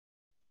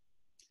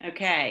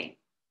Okay,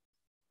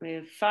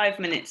 we're 5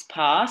 minutes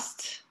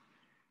past.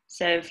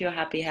 So if you're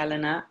happy,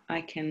 Helena, I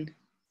can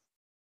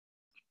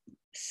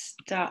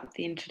start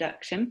the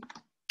introduction.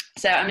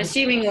 So I'm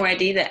assuming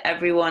already that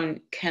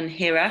everyone can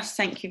hear us.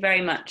 Thank you very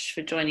much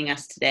for joining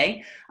us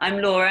today.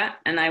 I'm Laura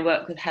and I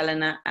work with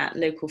Helena at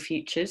Local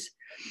Futures.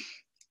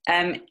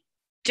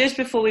 Just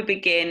before we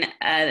begin,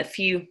 a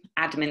few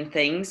admin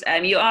things.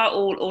 You are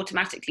all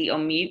automatically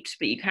on mute,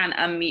 but you can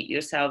unmute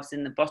yourselves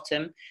in the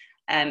bottom.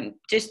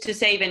 Just to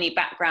save any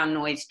background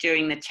noise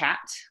during the chat,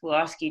 we'll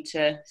ask you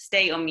to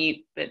stay on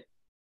mute, but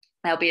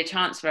there'll be a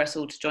chance for us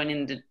all to join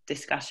in the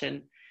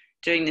discussion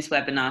during this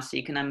webinar, so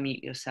you can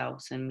unmute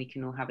yourselves and we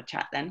can all have a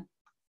chat then.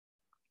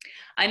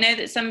 I know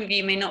that some of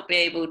you may not be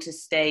able to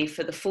stay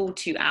for the full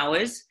 2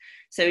 hours,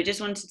 so we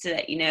just wanted to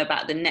let you know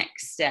about the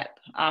next step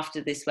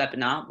after this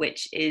webinar,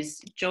 which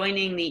is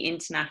joining the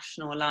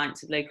International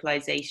Alliance of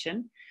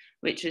Localization,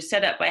 which was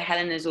set up by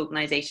Helena's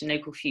organisation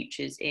Local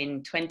Futures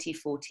in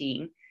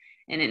 2014.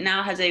 And it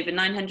now has over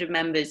 900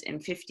 members in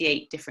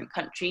 58 different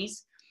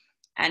countries.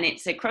 And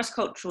it's a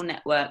cross-cultural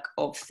network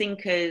of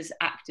thinkers,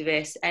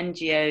 activists,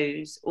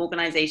 NGOs,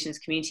 organisations,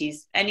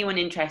 communities, anyone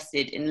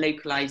interested in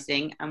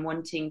localising and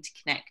wanting to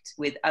connect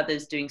with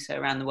others doing so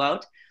around the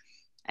world.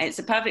 And it's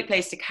a perfect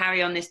place to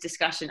carry on this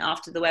discussion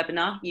after the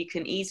webinar. You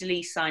can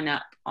easily sign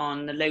up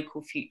on the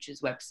Local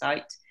Futures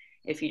website.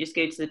 If you just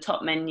go to the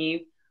top menu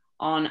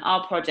on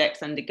our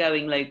projects under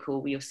Going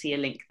Local, you'll see a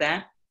link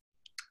there.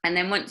 And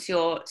then once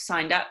you're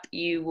signed up,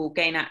 you will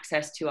gain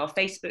access to our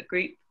Facebook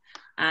group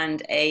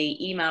and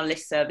an email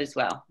listserv as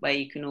well, where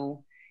you can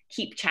all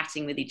keep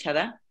chatting with each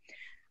other.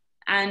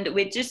 And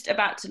we're just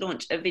about to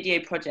launch a video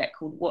project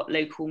called What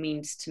Local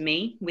Means to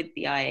Me with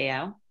the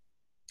IAL.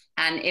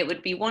 And it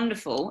would be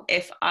wonderful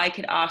if I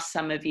could ask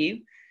some of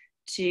you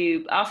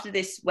to, after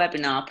this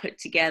webinar, put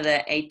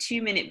together a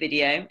 2-minute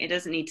video. It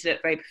doesn't need to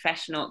look very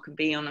professional. It could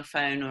be on a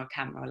phone or a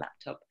camera or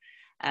laptop,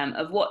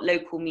 of what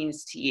local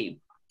means to you.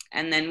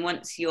 And then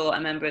once you're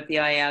a member of the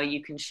IAL,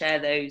 you can share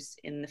those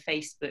in the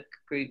Facebook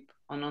group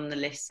on the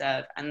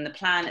listserv. And the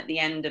plan at the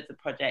end of the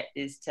project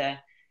is to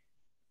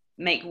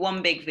make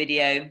one big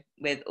video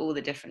with all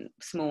the different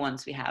small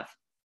ones we have.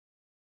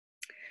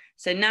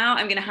 So now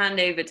I'm going to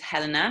hand over to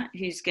Helena,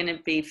 who's going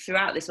to be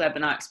throughout this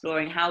webinar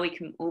exploring how we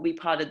can all be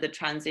part of the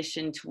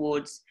transition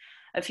towards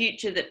a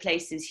future that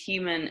places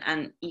human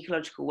and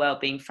ecological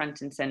well-being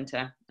front and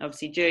centre,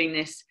 obviously during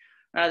this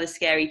rather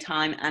scary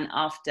time and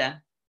after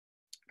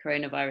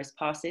coronavirus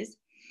passes.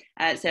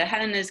 So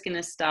Helena's going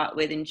to start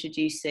with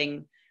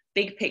introducing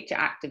big picture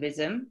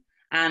activism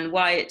and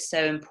why it's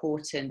so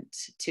important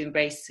to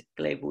embrace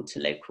global to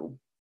local.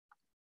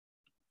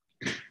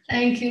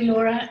 Thank you,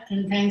 Laura,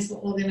 and thanks for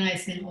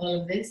organizing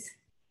all of this.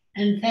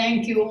 And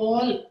thank you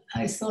all.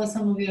 I saw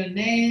some of your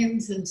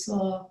names and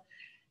saw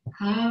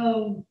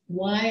how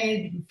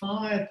wide and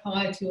far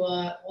apart you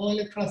are all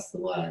across the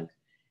world.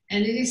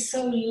 And it is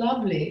so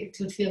lovely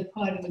to feel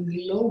part of a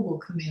global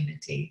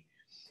community.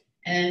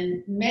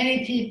 And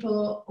many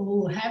people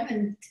who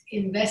haven't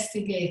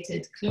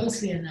investigated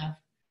closely enough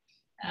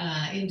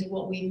into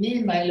what we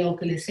mean by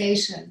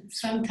localization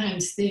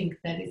sometimes think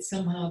that it's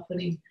somehow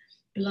putting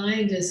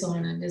blinders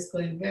on and just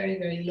going very,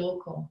 very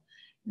local.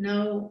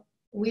 No,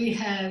 we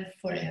have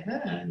forever,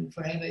 and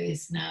forever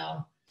is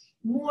now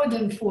more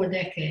than 4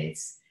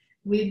 decades,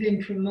 we've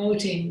been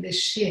promoting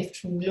this shift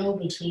from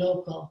global to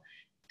local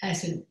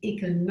as an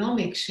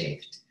economic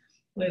shift,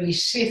 where we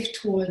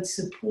shift towards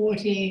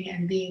supporting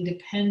and being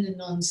dependent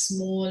on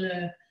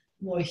smaller,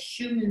 more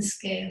human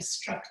scale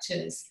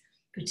structures,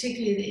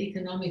 particularly the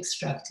economic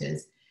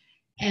structures.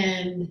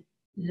 And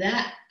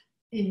that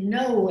in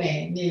no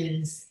way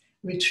means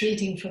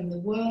retreating from the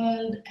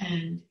world,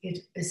 and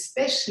it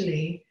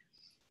especially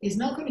is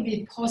not going to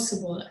be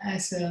possible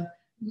as a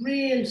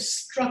real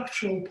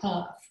structural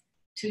path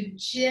to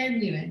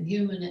genuine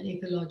human and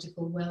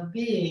ecological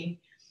well-being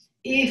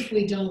if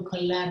we don't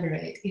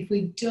collaborate, if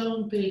we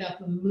don't build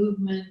up a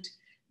movement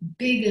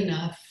big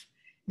enough,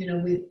 you know,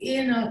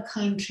 within our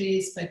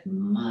countries, but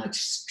much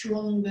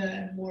stronger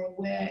and more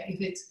aware, if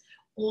it's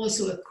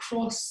also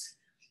across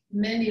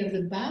many of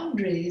the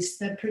boundaries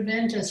that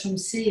prevent us from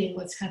seeing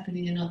what's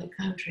happening in other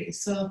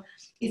countries. So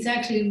it's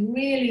actually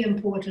really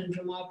important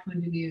from our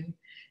point of view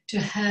to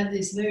have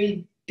this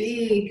very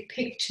big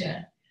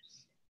picture.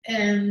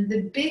 And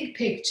the big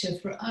picture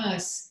for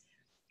us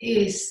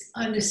is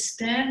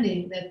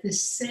understanding that the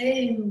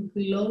same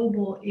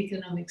global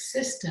economic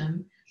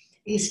system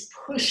is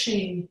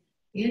pushing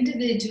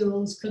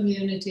individuals,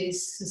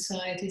 communities,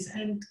 societies,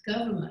 and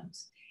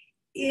governments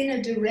in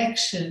a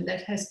direction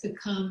that has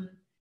become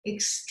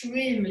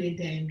extremely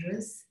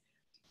dangerous.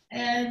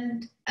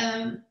 And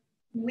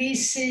we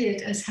see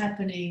it as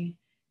happening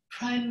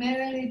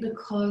primarily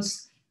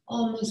because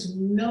almost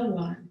no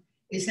one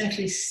is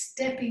actually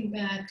stepping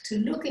back to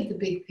look at the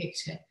big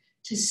picture,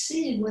 to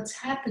see what's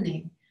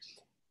happening.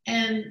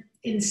 And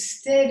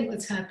instead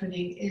what's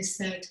happening is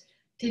that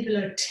people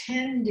are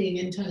tending,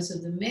 in terms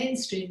of the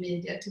mainstream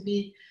media, to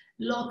be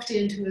locked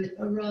into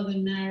a rather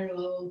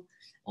narrow,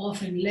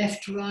 often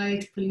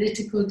left-right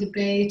political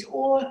debate,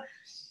 or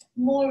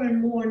more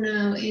and more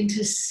now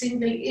into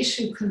single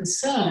issue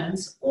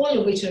concerns, all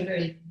of which are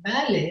very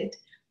valid,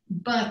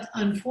 but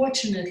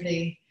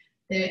unfortunately,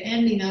 they're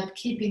ending up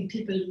keeping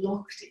people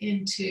locked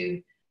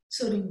into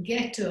sort of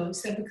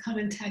ghettos that become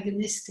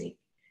antagonistic.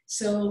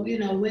 So,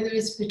 whether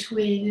it's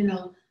between,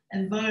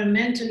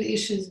 environmental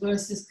issues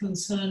versus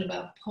concern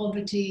about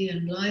poverty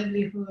and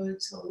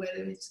livelihoods, or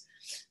whether it's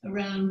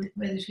around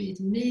whether to eat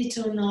meat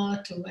or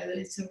not, or whether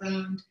it's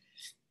around,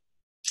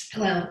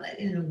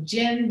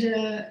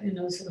 gender,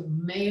 sort of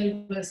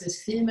male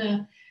versus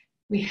female,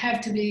 we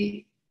have to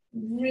be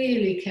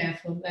really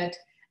careful that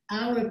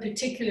our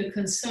particular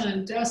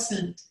concern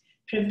doesn't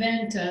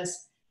prevent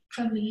us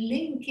from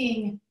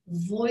linking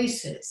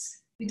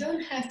voices. We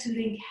don't have to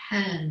link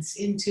hands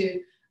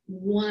into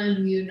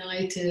one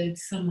united,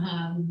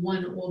 somehow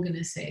one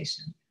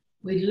organization.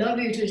 We'd love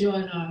you to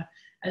join our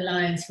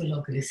Alliance for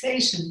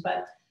Localization,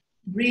 but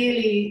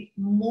really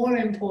more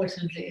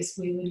importantly is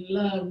we would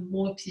love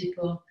more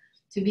people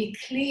to be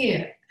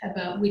clear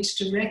about which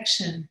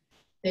direction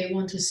they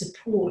want to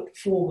support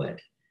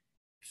forward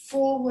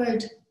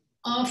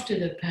after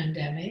the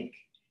pandemic,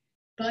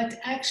 but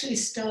actually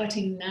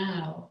starting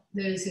now,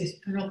 there's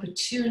an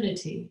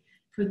opportunity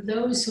for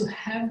those who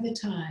have the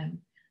time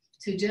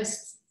to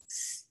just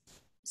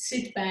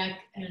sit back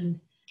and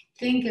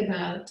think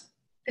about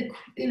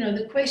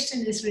the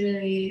question is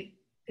really,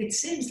 it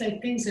seems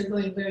like things are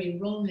going very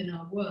wrong in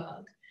our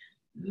world.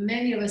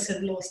 Many of us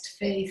have lost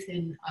faith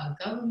in our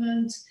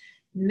governments.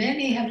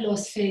 Many have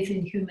lost faith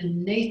in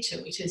human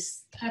nature, which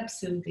is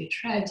absolutely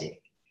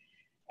tragic.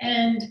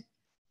 And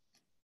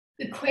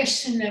the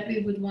question that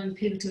we would want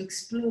people to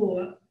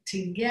explore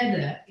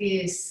together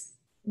is,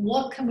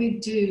 what can we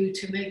do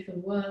to make the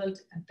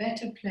world a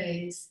better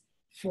place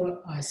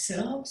for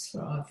ourselves,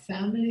 for our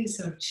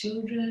families, our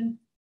children,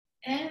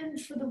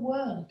 and for the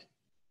world?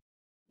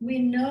 We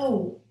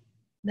know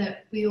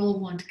that we all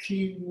want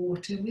clean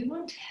water. We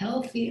want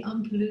healthy,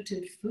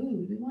 unpolluted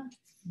food. We want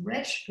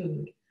fresh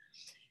food.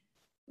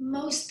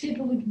 Most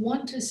people would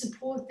want to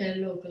support their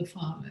local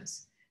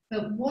farmers.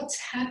 But what's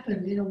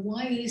happened,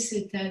 why is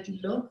it that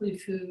local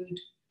food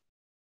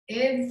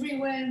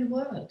everywhere in the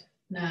world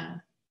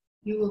now,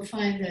 you will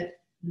find that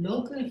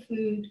local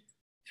food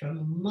from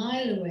a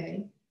mile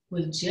away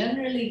will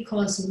generally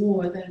cost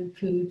more than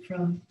food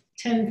from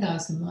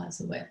 10,000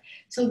 miles away.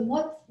 So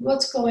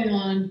what's going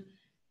on?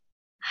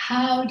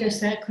 How does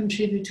that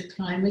contribute to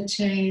climate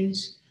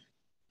change?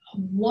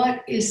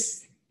 What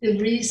is the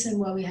reason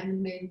why we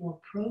haven't made more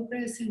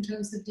progress in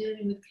terms of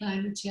dealing with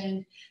climate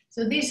change?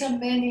 So these are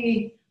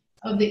many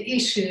of the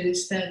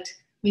issues that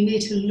we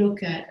need to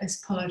look at as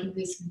part of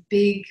this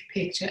big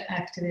picture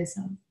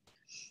activism.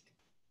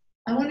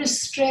 I want to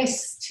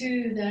stress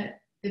too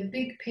that the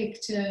big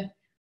picture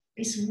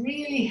is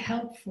really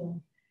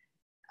helpful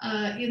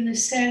in the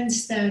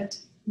sense that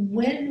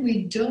when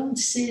we don't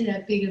see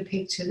that bigger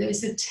picture,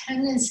 there's a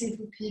tendency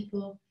for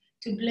people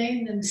to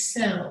blame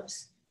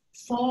themselves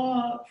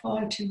far,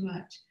 far too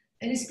much.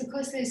 And it's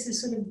because there's a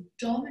sort of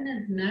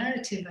dominant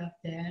narrative out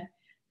there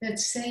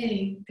that's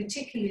saying,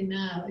 particularly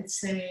now,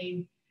 it's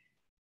saying,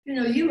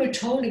 you were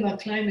told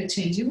about climate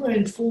change, you were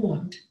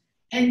informed,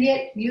 and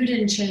yet you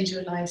didn't change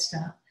your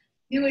lifestyle.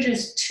 You were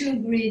just too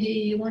greedy,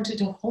 you wanted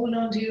to hold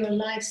on to your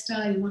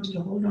lifestyle, you wanted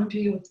to hold on to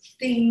your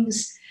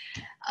things.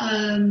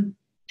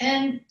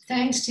 And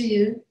thanks to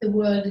you, the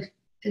world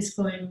is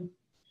going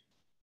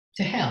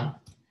to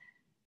hell.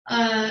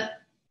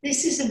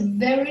 This is a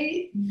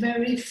very,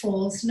 very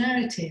false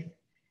narrative.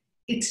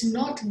 It's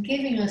not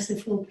giving us the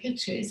full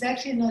picture. It's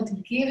actually not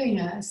giving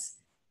us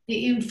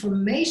the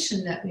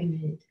information that we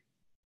need.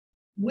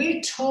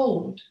 We're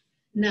told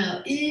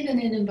now, even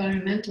in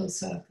environmental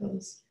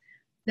circles,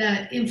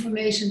 that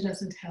information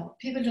doesn't help.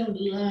 People don't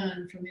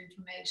learn from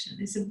information.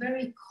 It's a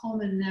very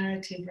common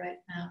narrative right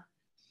now.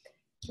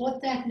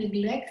 What that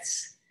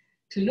neglects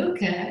to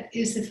look at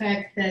is the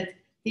fact that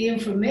the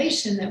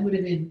information that would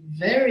have been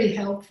very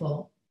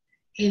helpful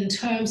in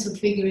terms of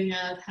figuring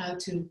out how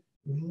to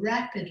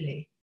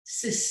rapidly,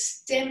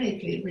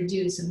 systemically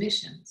reduce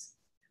emissions,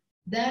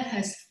 that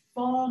has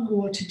far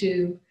more to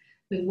do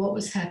with what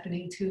was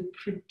happening to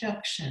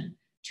production,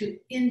 to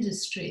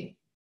industry.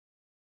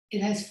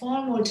 It has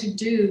far more to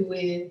do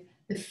with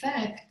the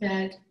fact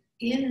that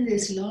in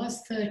this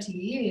last 30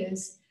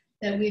 years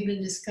that we've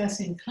been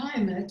discussing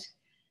climate,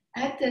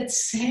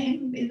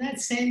 in that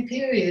same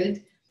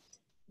period,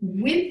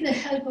 with the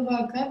help of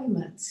our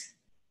governments,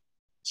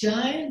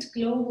 giant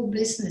global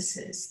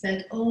businesses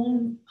that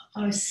own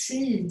our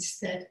seeds,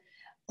 that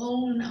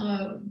own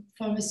our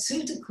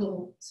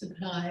pharmaceutical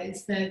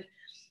supplies, that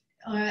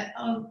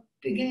are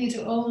beginning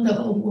to own the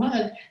whole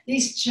world.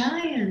 These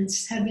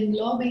giants have been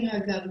lobbying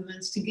our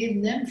governments to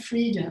give them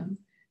freedom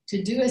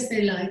to do as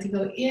they like, to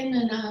go in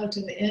and out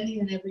of any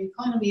and every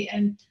economy.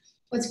 And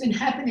what's been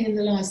happening in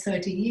the last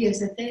 30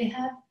 years is that they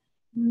have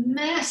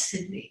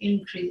massively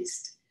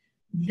increased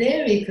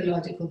their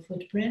ecological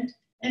footprint,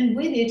 and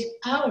with it,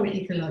 our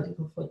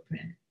ecological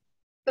footprint.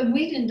 But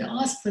we didn't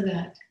ask for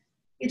that.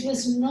 It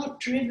was not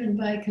driven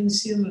by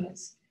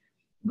consumers.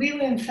 We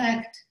were, in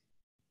fact,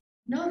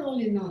 not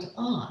only not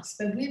asked,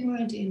 but we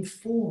weren't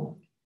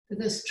informed,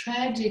 because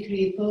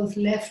tragically both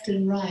left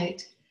and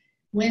right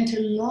went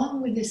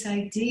along with this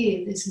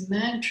idea, this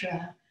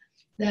mantra,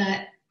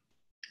 that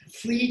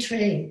free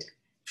trade,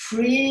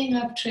 freeing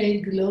up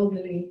trade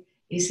globally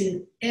is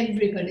in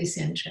everybody's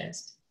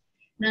interest.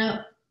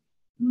 Now,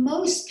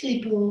 most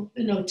people,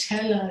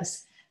 tell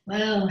us,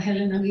 well,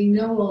 Helena, we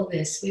know all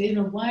this.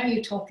 Why are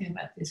you talking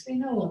about this? We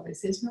know all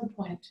this. There's no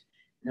point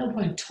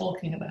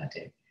talking about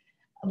it.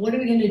 What are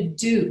we going to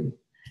do?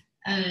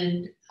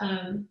 And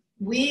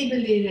we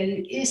believe that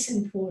it is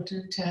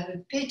important to have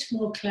a bit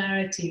more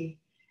clarity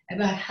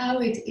about how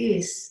it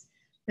is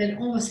that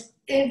almost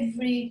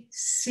every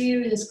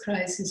serious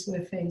crisis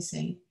we're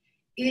facing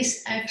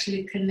is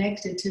actually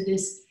connected to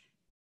this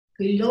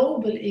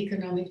global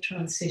economic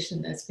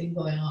transition that's been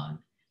going on.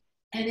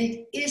 And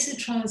it is a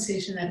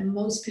transition that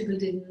most people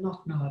did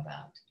not know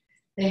about.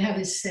 They have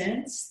a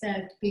sense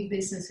that big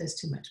business has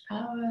too much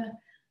power.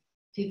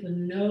 People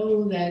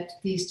know that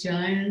these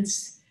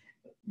giants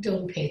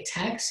don't pay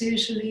tax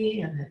usually,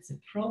 and that's a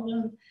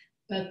problem.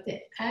 But the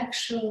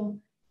actual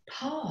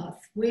path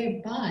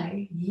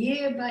whereby,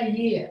 year by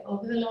year,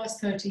 over the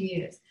last 30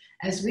 years,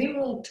 as we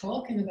were all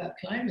talking about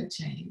climate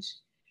change,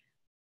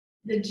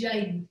 the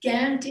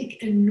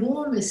gigantic,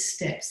 enormous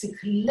steps, the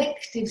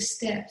collective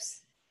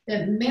steps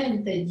that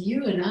meant that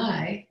you and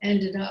I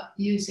ended up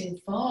using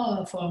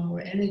far, far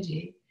more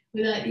energy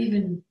without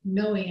even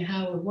knowing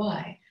how or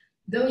why.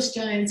 Those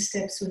giant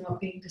steps were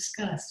not being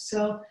discussed.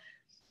 So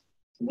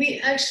we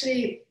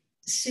actually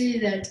see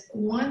that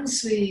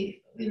once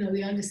we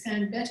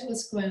understand better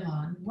what's going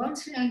on,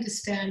 once we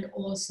understand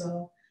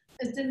also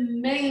that the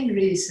main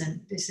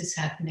reason this is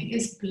happening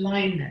is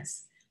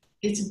blindness.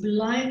 It's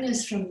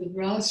blindness from the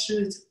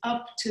grassroots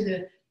up to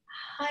the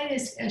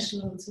highest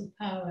echelons of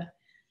power.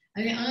 I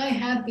mean, I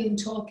have been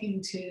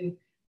talking to,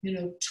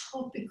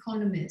 top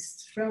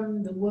economists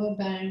from the World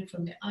Bank,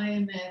 from the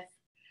IMF,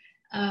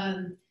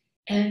 and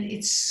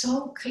it's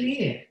so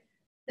clear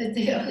that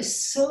they are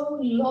so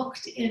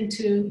locked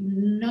into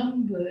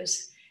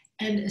numbers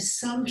and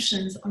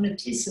assumptions on a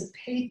piece of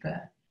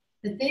paper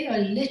that they are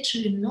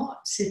literally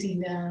not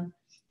sitting down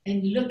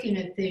and looking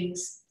at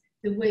things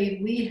the way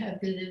we have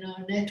been in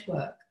our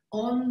network,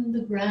 on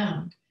the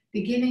ground,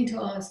 beginning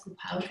to ask,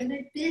 how can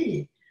it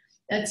be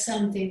that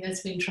something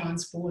that's been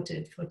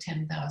transported for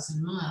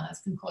 10,000 miles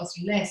can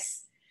cost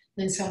less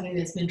than something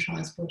that's been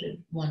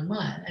transported 1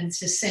 mile? And it's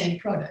the same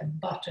product,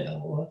 butter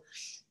or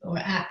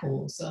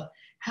apples. So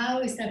how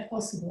is that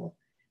possible?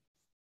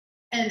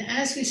 And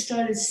as we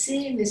started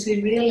seeing this,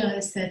 we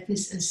realized that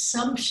this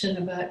assumption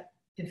about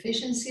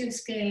efficiency of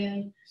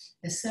scale,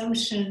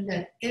 assumption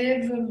that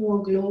ever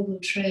more global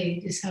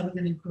trade is how we're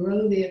going to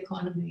grow the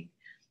economy,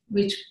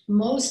 which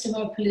most of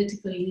our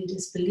political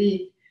leaders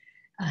believe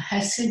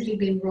has simply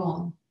been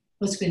wrong.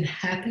 What's been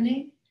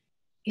happening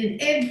in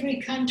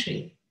every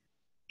country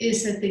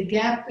is that the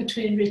gap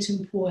between rich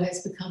and poor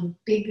has become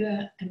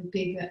bigger and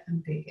bigger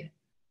and bigger,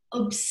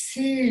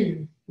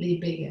 obscenely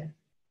bigger.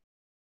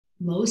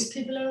 Most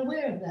people are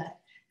aware of that,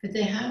 but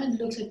they haven't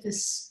looked at the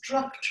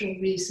structural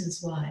reasons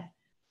why.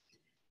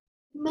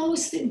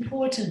 Most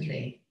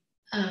importantly,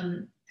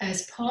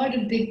 as part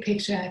of big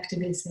picture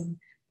activism,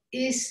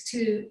 is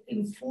to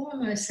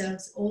inform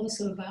ourselves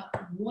also about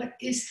what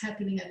is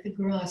happening at the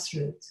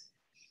grassroots.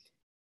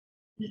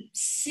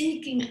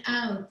 Seeking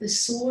out the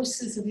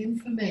sources of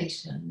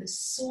information, the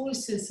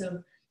sources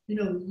of,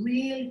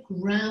 real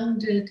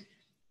grounded,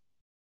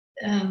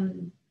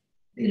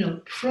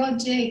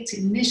 projects,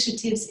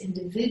 initiatives,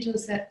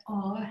 individuals that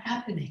are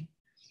happening.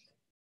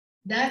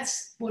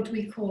 That's what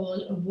we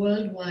call a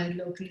worldwide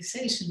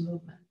localization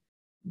movement.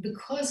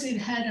 Because we've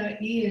had our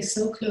ears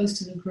so close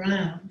to the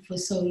ground for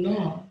so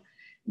long,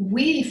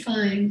 we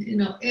find,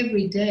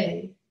 every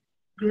day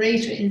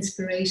greater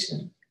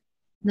inspiration.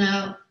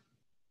 Now,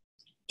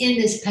 in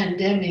this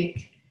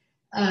pandemic,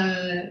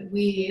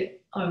 we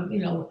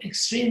are,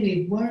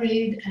 extremely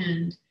worried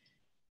and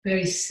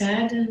very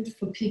saddened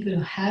for people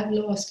who have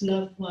lost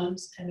loved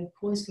ones, and of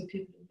course for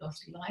people who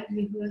lost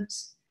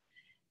livelihoods.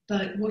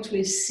 But what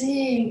we're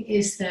seeing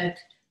is that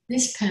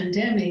this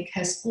pandemic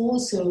has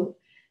also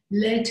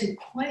led to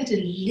quite a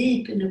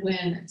leap in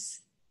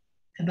awareness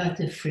about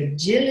the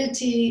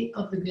fragility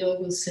of the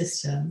global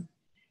system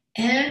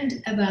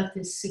and about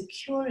the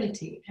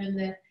security and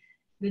the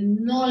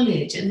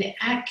knowledge and the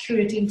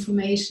accurate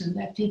information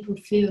that people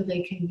feel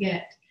they can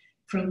get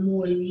from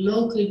more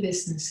local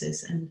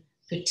businesses, and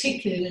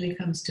particularly when it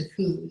comes to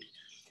food.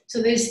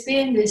 So there's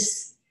been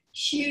this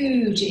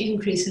huge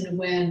increase in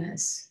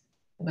awareness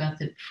about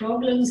the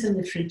problems and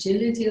the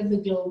fragility of the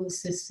global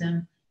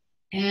system,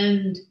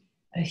 and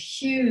a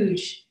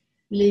huge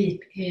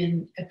leap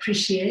in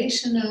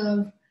appreciation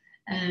of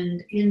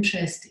and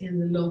interest in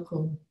the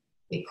local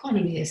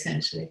economy,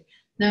 essentially.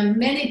 Now,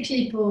 many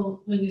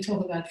people, when you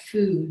talk about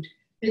food,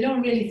 they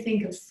don't really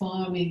think of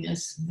farming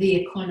as the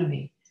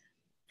economy.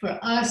 For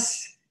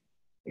us,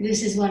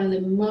 this is one of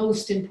the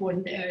most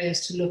important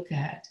areas to look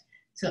at.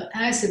 So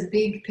as a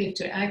big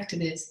picture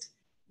activist,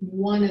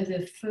 one of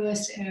the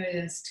first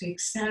areas to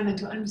examine,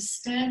 to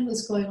understand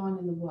what's going on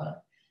in the world.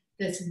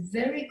 That's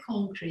very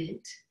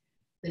concrete,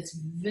 that's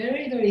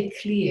very, very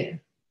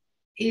clear,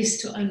 is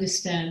to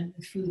understand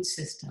the food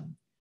system.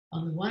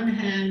 On the one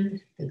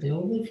hand, the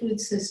global food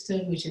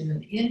system, which is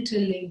an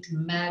interlinked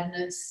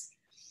madness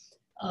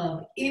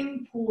of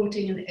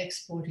importing and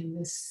exporting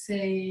the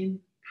same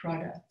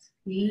product,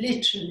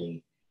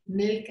 literally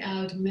milk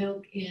out,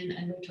 milk in,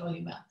 and we're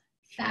talking about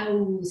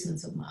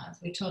thousands of miles.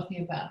 We're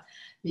talking about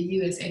the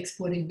US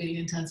exporting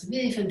billion tons of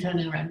beef and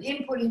turning around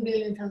importing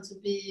billion tons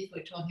of beef.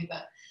 We're talking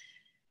about,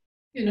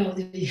 you know,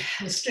 the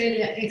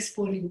Australia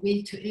exporting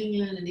wheat to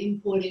England and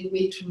importing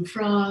wheat from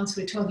France.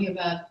 We're talking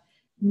about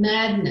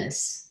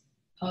madness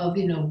of,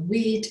 you know,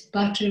 wheat,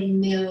 butter,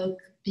 milk,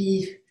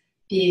 beef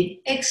being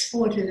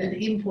exported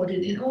and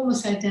imported in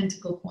almost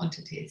identical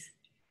quantities.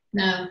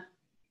 Now,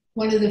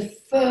 one of the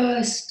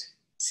first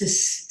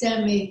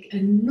systemic,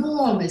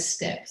 enormous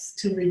steps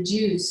to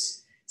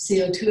reduce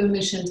CO2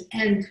 emissions,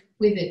 and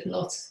with it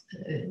lots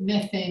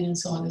methane and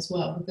so on as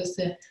well, because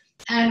the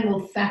animal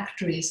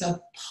factories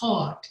are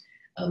part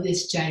of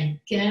this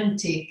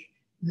gigantic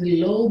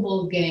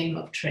global game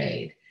of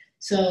trade.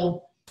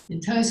 So in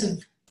terms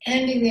of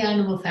ending the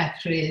animal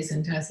factories,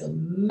 in terms of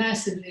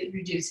massively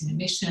reducing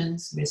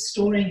emissions,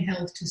 restoring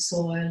health to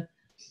soil,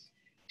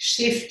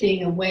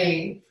 shifting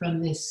away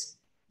from this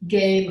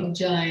game of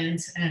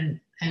giants and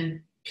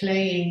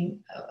playing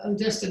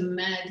just a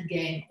mad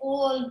game,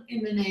 all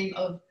in the name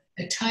of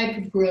a type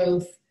of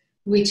growth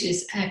which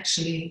is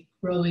actually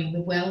growing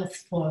the wealth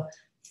for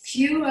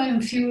fewer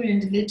and fewer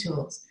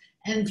individuals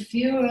and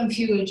fewer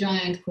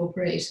giant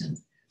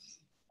corporations.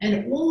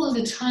 And all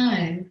the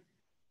time,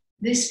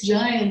 this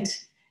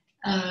giant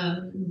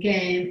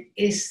game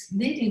is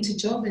leading to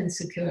job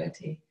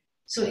insecurity.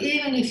 So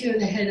even if you're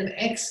the head of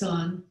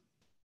Exxon,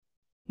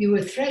 you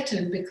were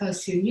threatened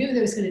because you knew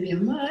there was going to be a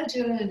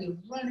merger and you're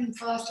running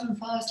faster and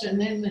faster.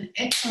 And then when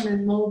Exxon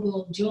and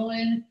Mobil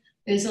join,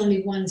 there's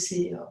only one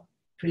CEO.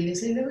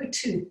 Previously, there were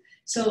two.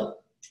 So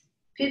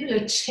people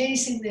are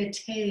chasing their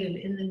tail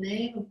in the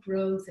name of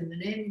growth, in the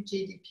name of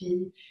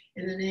GDP,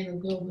 in the name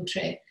of global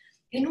trade.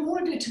 In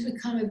order to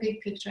become a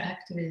big picture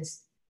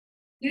activist,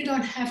 you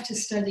don't have to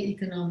study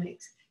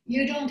economics.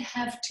 You don't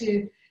have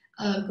to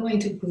go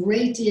into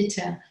great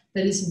detail,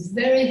 but it's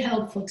very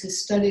helpful to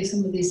study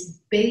some of these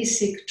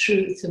basic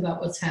truths about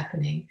what's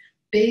happening,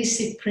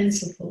 basic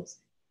principles,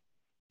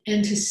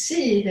 and to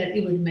see that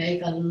it would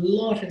make a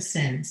lot of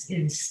sense,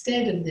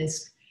 instead of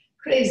this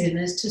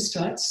craziness, to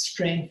start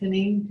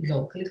strengthening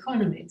local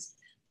economies,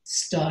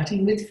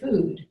 starting with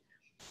food.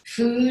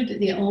 Food,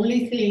 the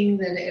only thing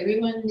that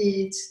everyone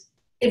needs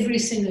every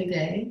single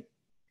day,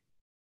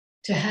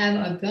 to have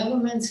our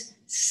governments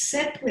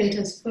separate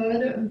us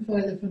further and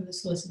further from the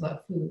source of our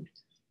food.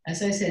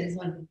 As I said, it's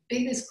one of the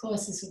biggest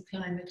causes of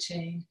climate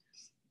change.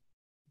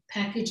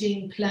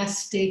 Packaging,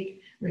 plastic,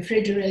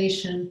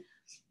 refrigeration,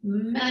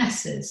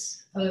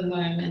 masses of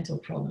environmental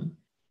problem.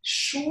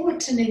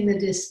 Shortening the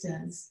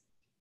distance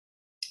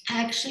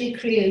actually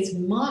creates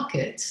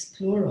markets,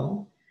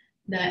 plural,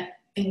 that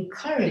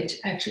encourage,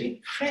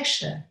 actually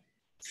pressure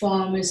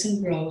farmers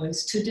and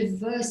growers to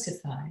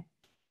diversify.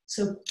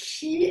 So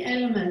key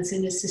elements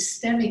in a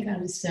systemic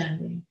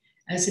understanding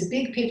as a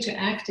big picture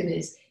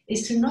activist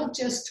is to not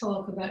just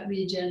talk about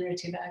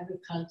regenerative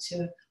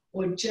agriculture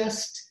or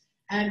just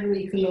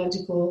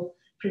agroecological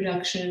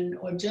production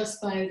or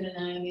just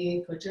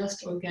biodynamic or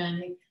just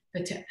organic,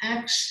 but to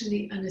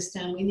actually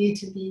understand we need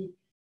to be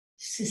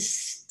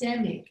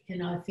systemic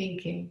in our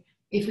thinking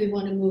if we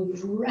want to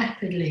move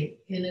rapidly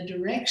in a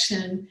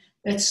direction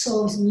that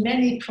solves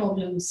many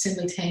problems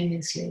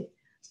simultaneously.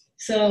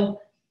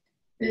 So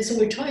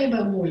we're talking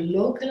about more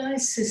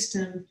localized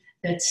systems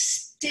that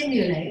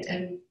stimulate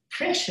and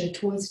pressure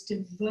towards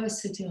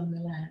diversity on the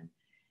land.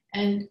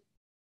 And,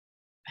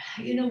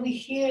 you know, we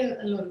hear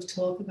a lot of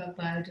talk about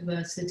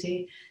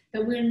biodiversity,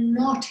 but we're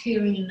not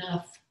hearing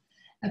enough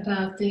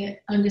about the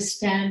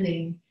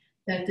understanding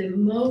that the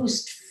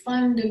most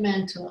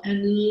fundamental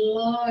and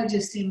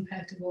largest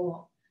impact of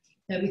all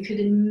that we could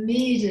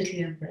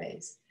immediately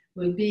embrace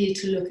would be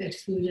to look at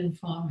food and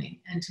farming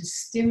and to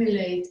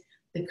stimulate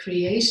the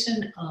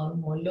creation of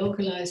more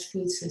localized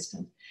food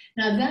systems.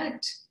 Now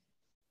that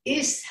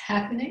is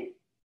happening.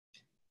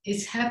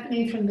 It's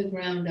happening from the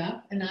ground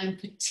up, and I'm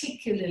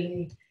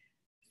particularly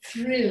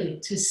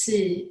thrilled to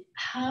see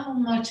how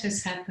much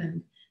has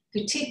happened,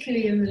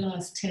 particularly in the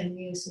last 10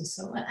 years or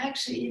so, and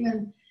actually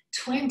even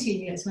 20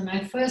 years. When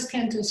I first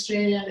came to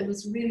Australia, there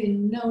was really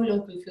no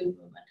local food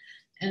movement,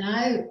 and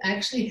I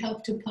actually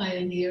helped to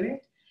pioneer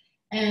it.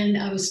 And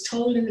I was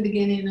told in the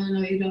beginning,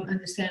 no, you don't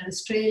understand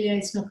Australia,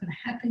 it's not going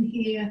to happen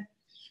here.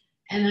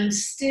 And I'm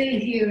still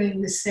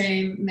hearing the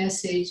same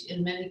message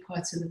in many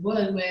parts of the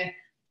world where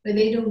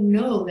they don't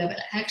know that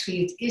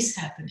actually it is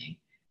happening.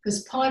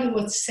 Because part of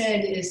what's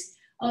said is,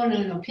 oh,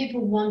 no,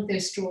 people want their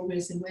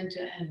strawberries in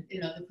winter and,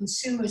 you know, the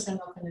consumers are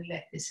not going to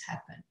let this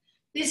happen.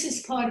 This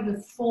is part of a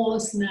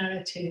false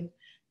narrative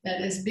that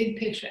as big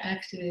picture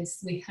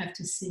activists, we have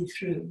to see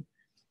through.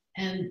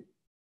 And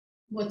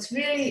what's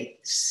really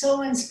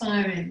so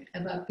inspiring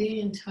about being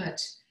in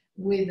touch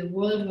with the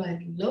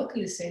worldwide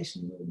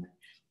localization movement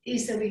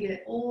is that we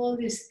get all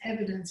this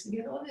evidence, we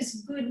get all this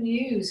good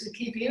news. We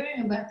keep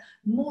hearing about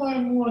more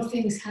and more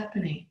things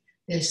happening.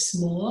 They're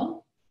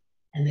small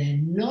and they're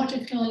not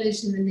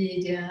acknowledged in the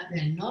media,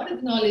 they're not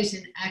acknowledged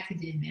in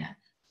academia.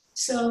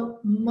 So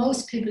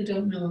most people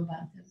don't know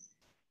about them.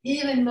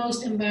 Even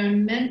most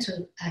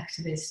environmental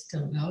activists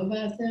don't know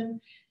about them.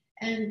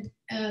 And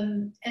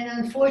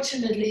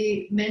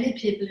unfortunately, many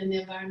people in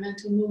the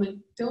environmental movement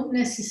don't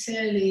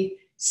necessarily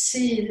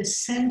see the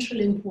central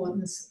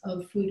importance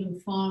of food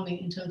and farming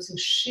in terms of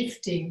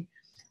shifting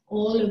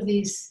all of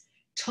these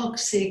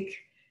toxic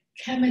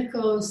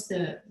chemicals,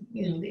 the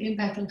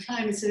impact on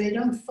climate, so they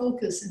don't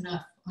focus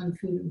enough on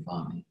food and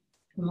farming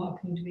from our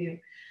point of view.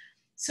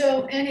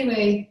 So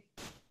anyway,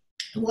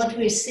 what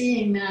we're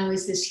seeing now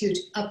is this huge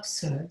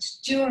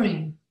upsurge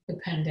during the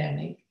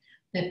pandemic,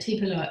 that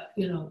people are,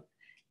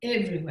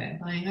 everywhere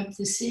buying up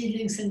the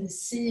seedlings and the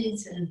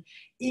seeds, and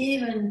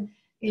even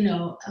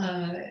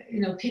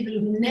people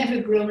who've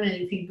never grown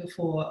anything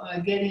before are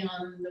getting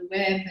on the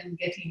web and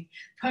getting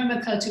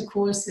permaculture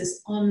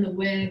courses on the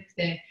web.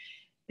 They're,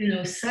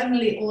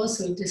 suddenly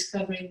also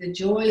discovering the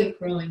joy of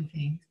growing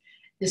things,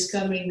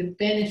 discovering the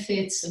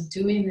benefits of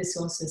doing this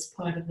also as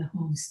part of the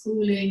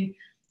homeschooling.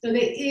 So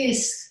there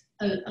is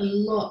a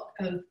lot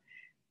of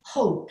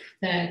hope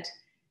that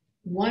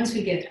once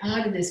we get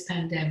out of this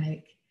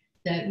pandemic,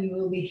 that we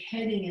will be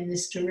heading in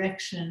this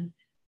direction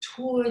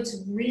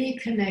towards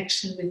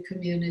reconnection with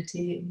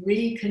community,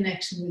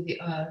 reconnection with the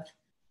earth.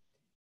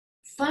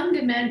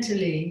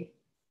 Fundamentally,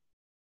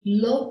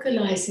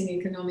 localizing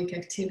economic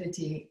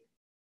activity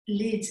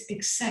leads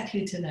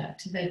exactly to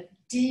that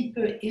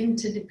deeper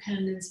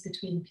interdependence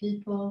between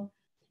people,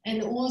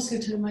 and also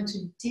to a much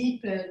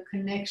deeper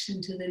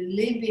connection to the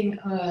living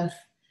earth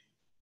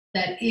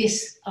that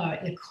is our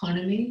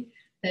economy,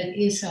 that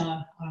is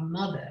our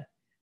mother.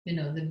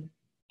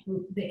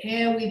 The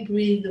air we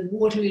breathe, the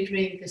water we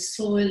drink, the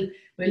soil.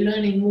 We're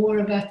learning more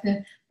about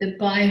the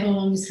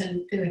biomes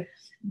and the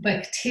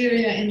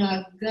bacteria in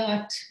our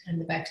gut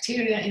and the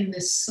bacteria in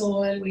the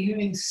soil. We're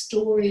hearing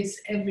stories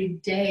every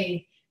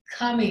day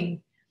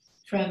coming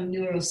from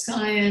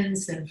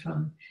neuroscience and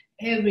from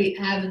every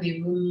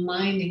avenue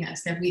reminding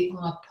us that we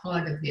are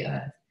part of the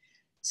earth.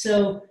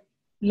 So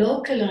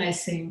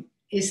localizing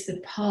is the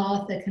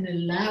path that can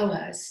allow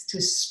us to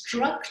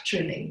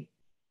structurally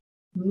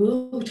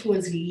move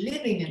towards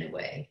living in a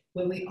way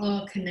where we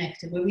are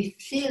connected, where we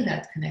feel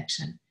that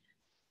connection.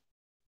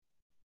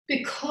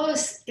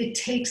 Because it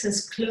takes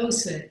us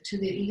closer to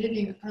the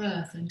living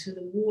earth and to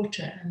the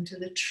water and to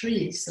the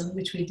trees on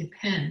which we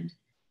depend,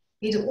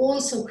 it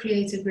also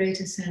creates a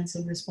greater sense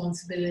of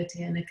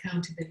responsibility and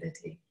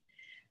accountability.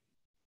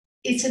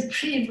 It's a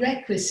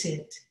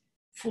prerequisite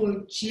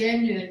for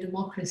genuine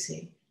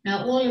democracy.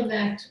 Now, all of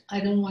that,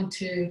 I don't want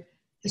to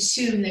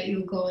assume that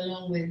you'll go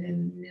along with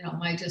in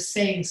my just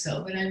saying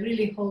so, but I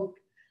really hope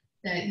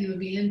that you'll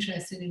be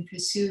interested in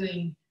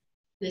pursuing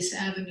this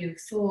avenue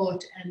of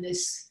thought and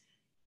this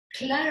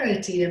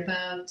clarity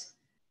about,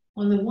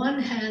 on the one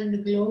hand, the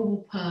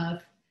global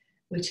path,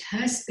 which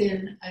has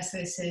been, as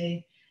I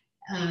say,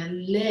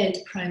 led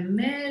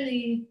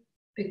primarily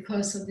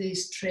because of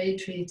these trade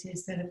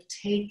treaties that have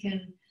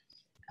taken,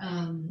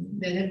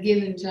 that have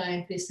given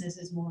giant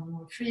businesses more and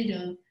more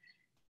freedom.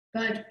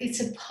 But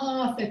it's a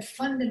path that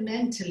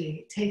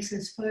fundamentally takes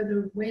us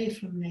further away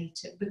from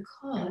nature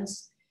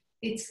because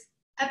it's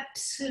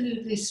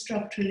absolutely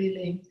structurally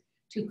linked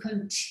to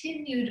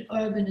continued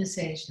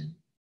urbanization,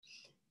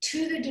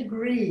 to the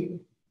degree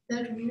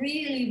that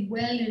really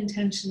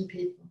well-intentioned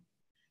people,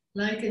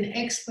 like an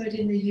expert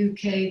in the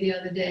UK the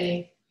other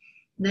day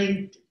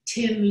named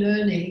Tim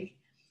Lernig,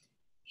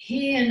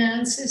 he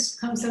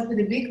comes up with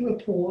a big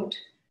report,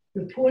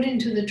 reporting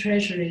to the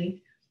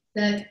Treasury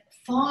that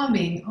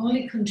farming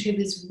only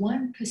contributes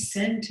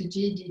 1% to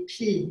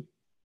GDP.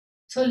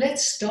 So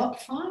let's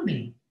stop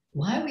farming.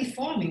 Why are we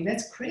farming?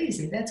 That's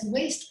crazy. That's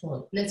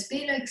wasteful. Let's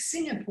be like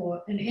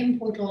Singapore and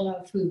import all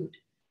our food.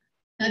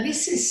 Now,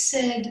 this is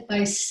said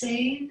by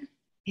sane,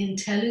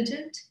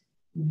 intelligent,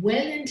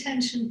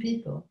 well-intentioned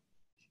people,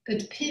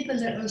 but people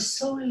that are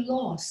so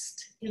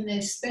lost in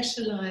their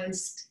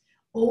specialized,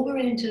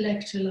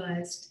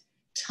 over-intellectualized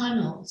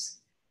tunnels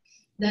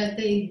that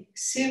they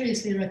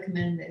seriously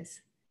recommend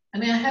this. I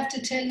mean, I have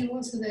to tell you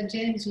also that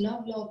James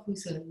Lovelock,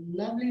 who's a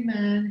lovely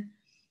man,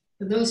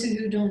 for those of you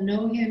who don't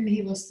know him,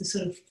 he was the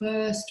sort of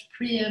first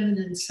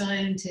preeminent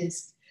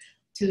scientist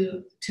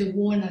to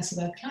warn us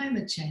about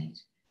climate change.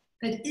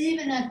 But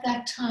even at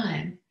that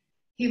time,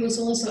 he was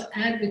also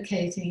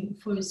advocating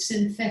for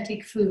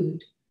synthetic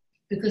food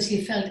because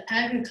he felt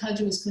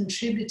agriculture was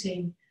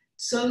contributing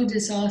so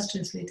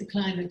disastrously to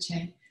climate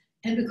change,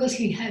 and because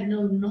he had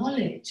no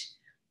knowledge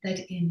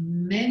that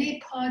in many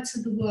parts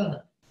of the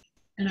world,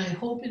 and I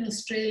hope in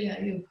Australia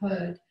you've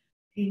heard,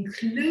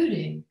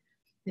 including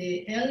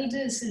the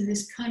elders in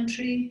this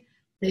country,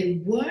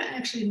 they were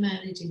actually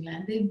managing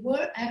land. They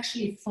were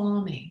actually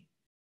farming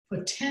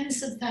for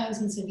tens of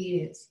thousands of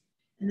years.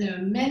 and there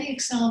are many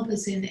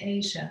examples in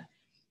Asia.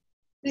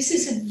 This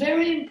is a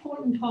very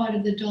important part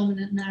of the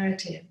dominant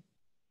narrative,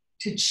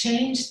 to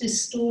change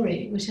this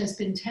story, which has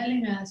been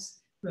telling us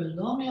for a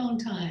long, long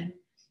time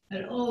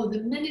that, oh,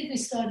 the minute we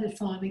started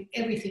farming,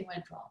 everything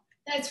went wrong.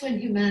 That's when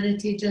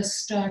humanity just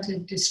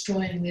started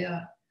destroying the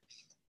earth.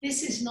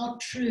 This is not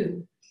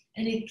true.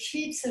 And it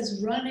keeps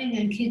us running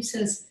and keeps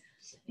us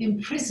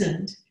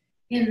imprisoned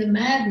in the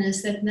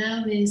madness that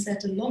now means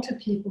that a lot of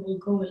people will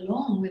go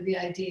along with the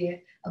idea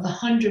of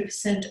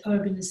 100%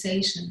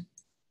 urbanization.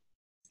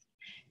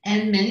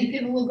 And many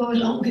people will go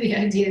along with the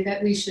idea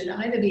that we should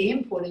either be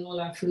importing all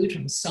our food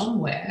from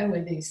somewhere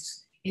where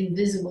these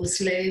invisible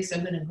slaves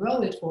are going to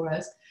grow it for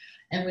us,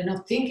 and we're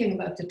not thinking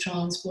about the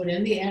transport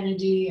and the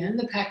energy and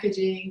the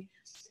packaging,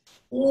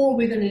 or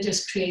we're going to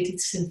just create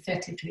it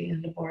synthetically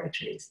in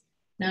laboratories.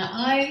 Now,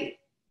 I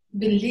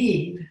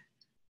believe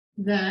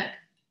that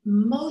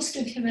most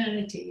of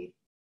humanity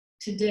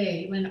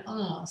today, when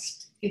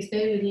asked if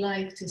they would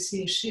like to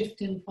see a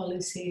shift in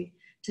policy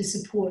to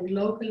support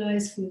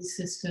localized food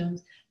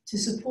systems, to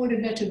support a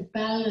better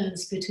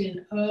balance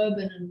between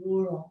urban and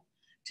rural,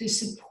 to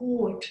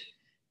support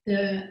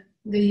the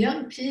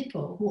young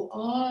people who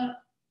are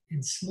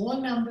in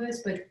small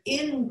numbers, but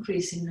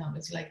increasing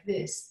numbers like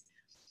this,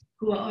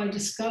 who are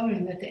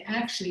discovering that they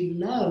actually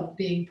love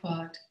being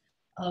part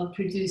of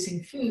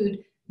producing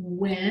food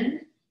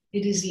when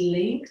it is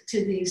linked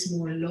to these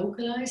more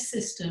localized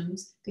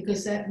systems,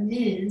 because that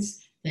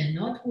means they're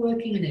not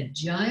working in a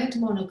giant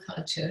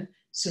monoculture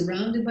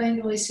surrounded by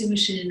noisy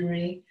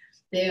machinery.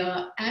 They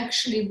are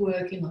actually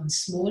working on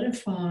smaller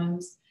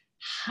farms,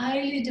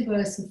 highly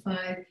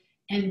diversified,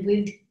 and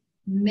with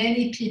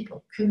many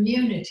people,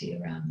 community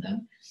around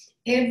them.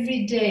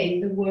 Every day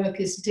the work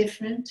is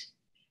different,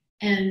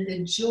 and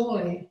the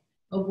joy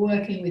of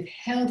working with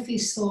healthy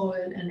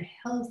soil and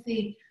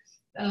healthy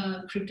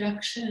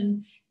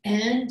production,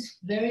 and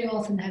very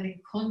often having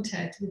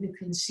contact with the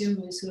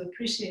consumers who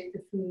appreciate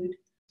the food,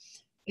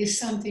 is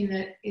something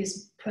that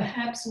is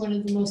perhaps one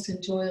of the most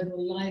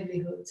enjoyable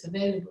livelihoods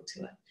available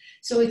to us.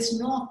 So it's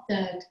not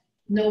that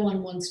no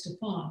one wants to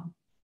farm.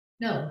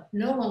 No,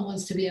 no one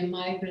wants to be a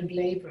migrant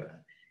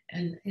laborer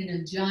and in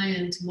a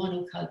giant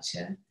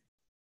monoculture.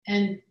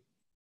 And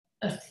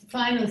a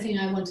final thing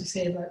I want to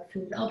say about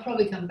food, I'll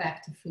probably come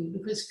back to food,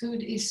 because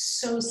food is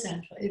so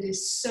central. It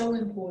is so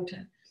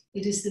important.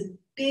 It is the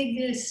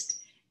biggest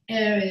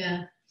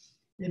area,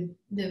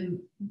 the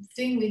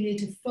thing we need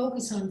to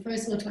focus on,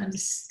 first of all, to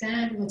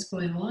understand what's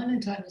going on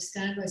and to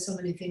understand why so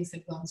many things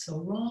have gone so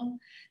wrong,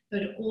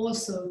 but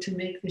also to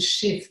make the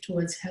shift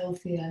towards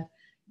healthier,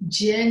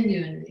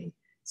 genuinely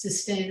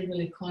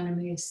sustainable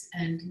economies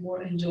and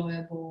more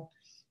enjoyable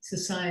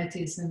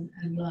societies and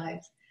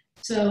lives.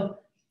 So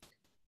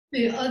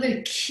the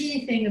other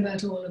key thing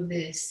about all of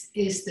this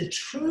is the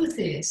truth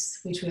is,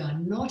 which we are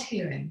not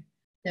hearing,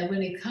 that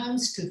when it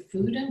comes to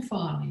food and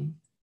farming,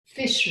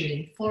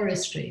 fishery,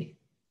 forestry,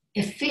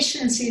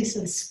 efficiencies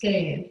of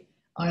scale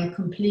are a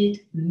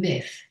complete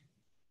myth.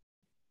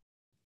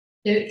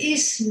 There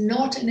is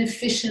not an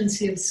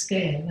efficiency of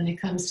scale when it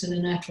comes to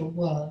the natural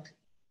world,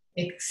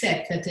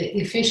 except that the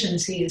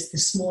efficiency is the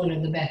smaller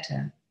the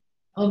better.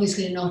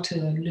 Obviously not to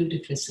a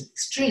ludicrous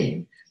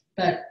extreme,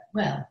 but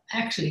well,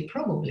 actually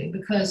probably,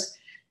 because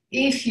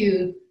if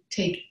you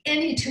take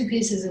any two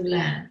pieces of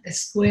land, a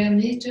square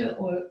meter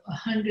or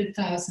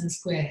 100,000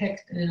 square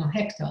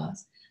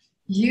hectares,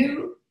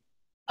 you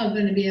are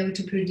going to be able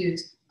to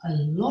produce a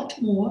lot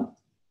more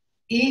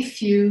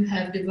if you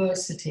have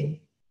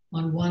diversity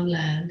on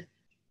one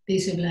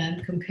piece of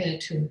land compared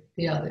to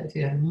the other. If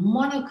you have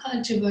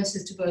monoculture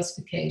versus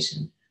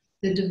diversification,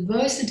 the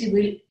diversity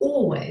will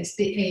always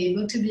be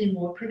able to be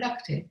more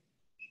productive,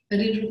 but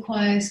it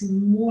requires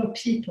more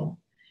people.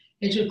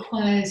 It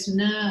requires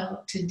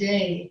now,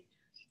 today,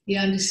 the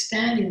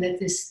understanding that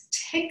this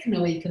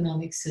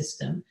techno-economic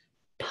system,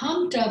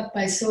 pumped up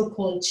by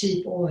so-called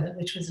cheap oil,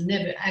 which was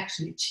never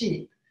actually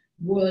cheap,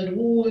 world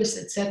wars,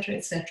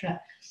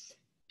 etc.,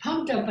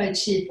 pumped up by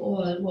cheap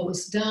oil, what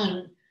was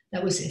done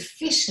that was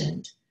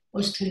efficient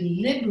was to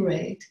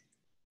liberate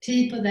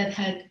people that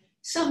had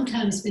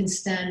sometimes been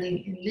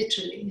standing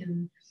literally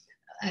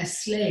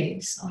as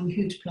slaves on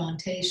huge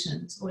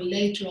plantations, or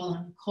later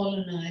on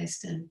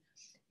colonized and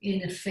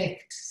in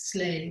effect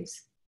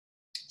slaves.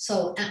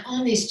 So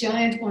on these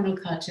giant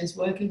monocultures,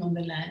 working on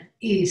the land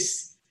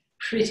is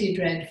pretty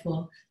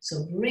dreadful.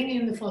 So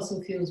bringing the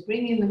fossil fuels,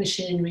 bringing the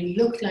machinery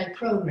looked like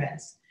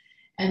progress.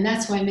 And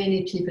that's why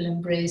many people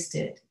embraced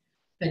it.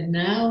 But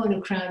now on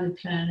a crowded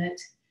planet,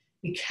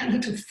 we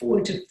cannot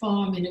afford to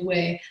farm in a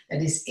way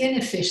that is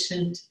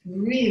inefficient,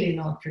 really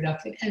not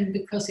productive, and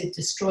because it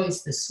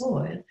destroys the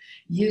soil,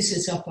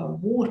 uses up our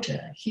water,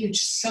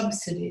 huge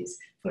subsidies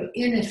for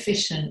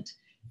inefficient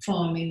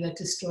farming that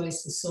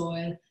destroys the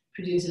soil,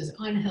 produces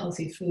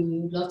unhealthy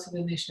food, lots of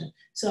emission.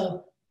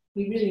 So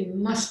we really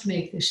must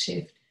make the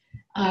shift.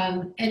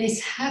 And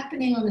it's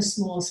happening on a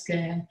small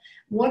scale.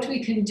 What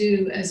we can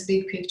do as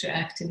big picture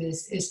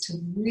activists is to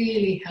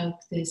really help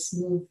this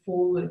move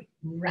forward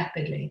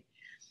rapidly.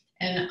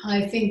 And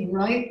I think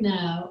right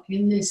now,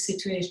 in this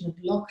situation of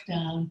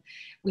lockdown,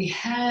 we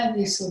have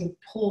this sort of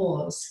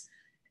pause.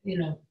 You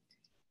know,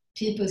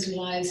 people's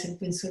lives have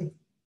been sort of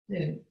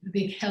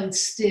being held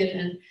still.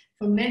 And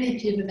for many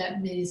people,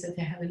 that means that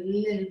they have a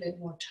little bit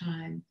more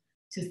time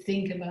to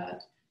think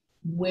about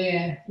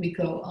where we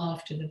go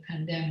after the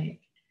pandemic.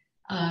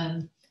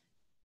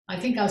 I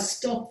think I'll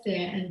stop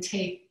there and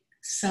take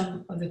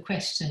some of the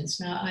questions.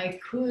 Now, I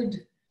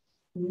could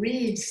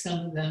read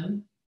some of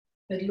them,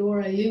 but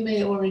Laura, you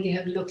may already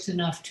have looked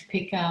enough to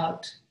pick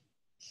out.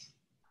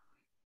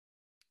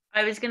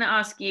 I was going to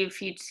ask you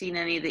if you'd seen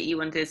any that you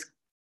wanted.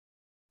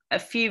 A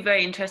few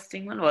very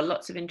interesting ones, or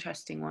lots of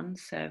interesting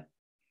ones. So,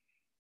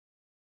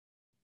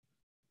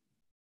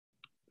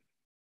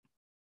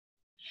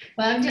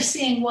 well, I'm just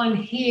seeing one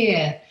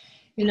here.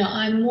 You know,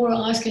 I'm more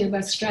asking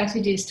about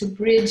strategies to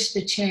bridge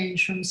the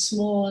change from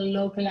small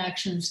local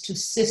actions to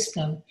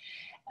system.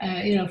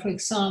 You know, for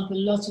example,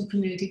 lots of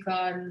community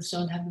gardens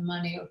don't have the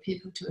money or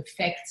people to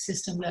affect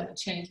system level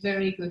change.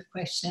 Very good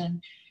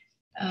question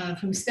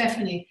from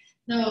Stephanie.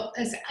 No,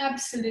 that's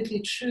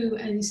absolutely true.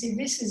 And you see,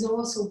 this is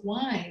also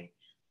why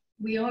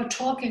we are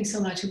talking so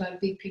much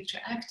about big picture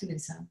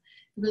activism,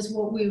 because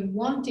what we're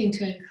wanting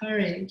to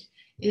encourage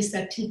is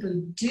that people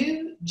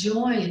do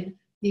join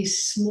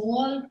these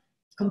small,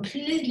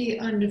 completely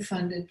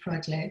underfunded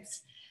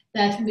projects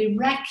that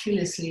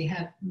miraculously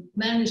have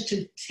managed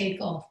to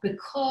take off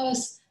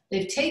because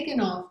they've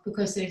taken off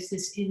because there's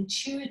this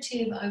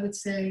intuitive, I would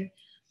say,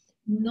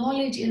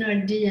 knowledge in our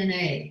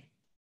DNA.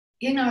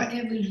 In our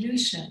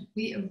evolution,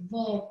 we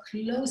evolve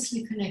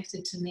closely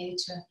connected to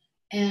nature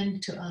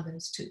and to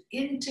others, to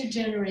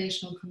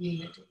intergenerational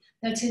community.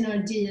 That's in our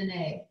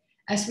DNA.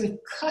 As we're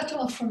cut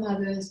off from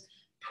others,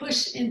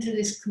 pushed into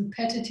this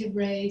competitive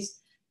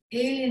race,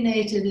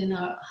 alienated in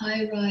our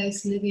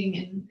high-rise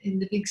living in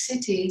the big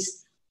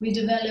cities, we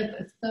develop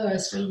a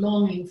thirst, a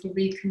longing for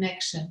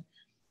reconnection.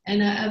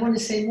 And I want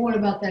to say more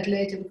about that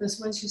later, because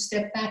once you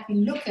step back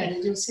and look at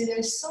it, you'll see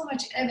there's so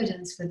much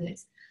evidence for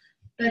this.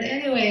 But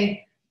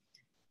anyway,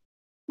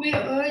 we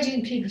are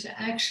urging people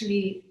to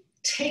actually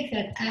take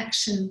that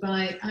action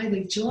by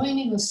either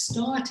joining or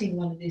starting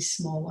one of these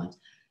small ones,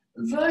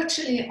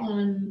 virtually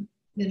on,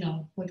 you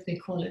know, what they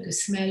call it, a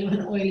smell of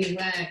an oily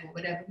rag or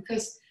whatever,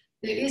 because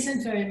there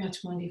isn't very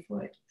much money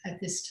for it at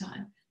this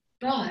time.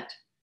 But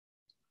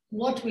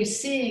what we're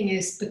seeing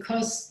is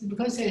because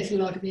there's a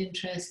lot of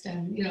interest,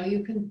 and you know,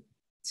 you can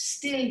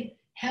still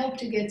help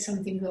to get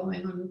something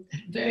going on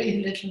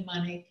very little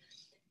money,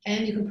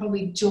 and you can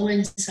probably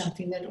join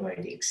something that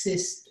already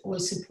exists or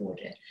support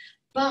it.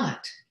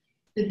 But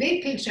the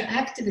big picture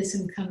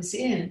activism comes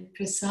in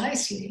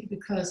precisely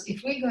because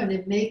if we're going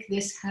to make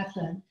this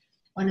happen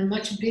on a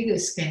much bigger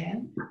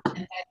scale,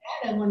 and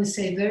I want to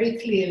say very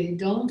clearly,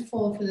 don't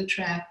fall for the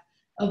trap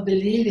of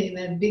believing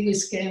that bigger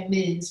scale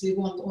means we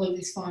want all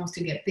these farms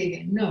to get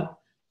bigger. No,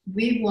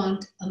 we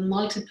want a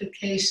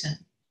multiplication,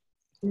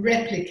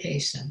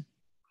 replication.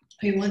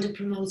 We want to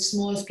promote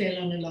small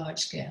scale on a large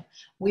scale.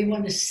 We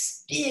want to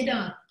speed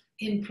up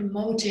in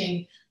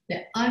promoting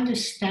the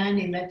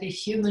understanding that the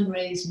human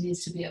race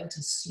needs to be able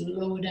to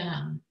slow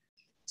down.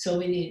 So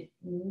we need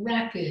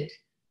rapid,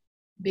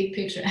 big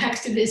picture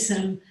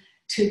activism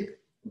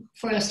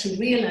for us to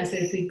realize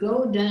that if we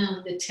go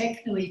down the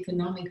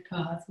techno-economic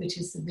path, which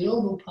is the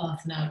global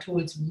path now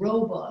towards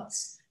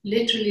robots,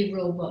 literally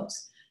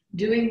robots,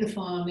 doing the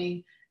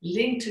farming,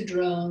 linked to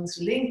drones,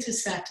 linked to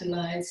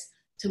satellites,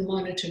 to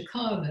monitor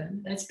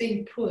carbon, that's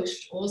being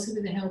pushed also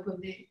with the help of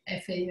the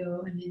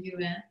FAO and the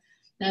UN.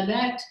 Now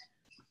that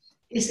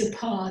is a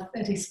path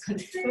that is going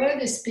to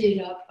further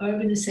speed up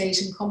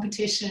urbanization,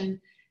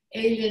 competition,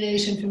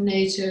 alienation from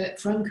nature,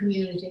 from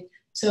community.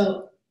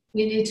 So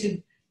we need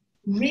to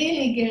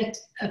really get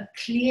a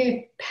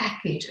clear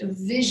package, a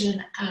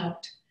vision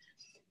out.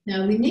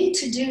 Now we need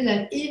to do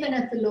that even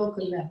at the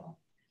local level.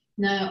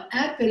 Now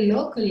at the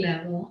local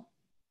level,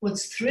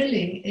 what's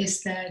thrilling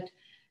is that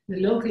the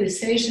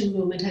localization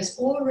movement has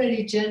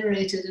already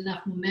generated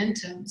enough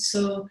momentum.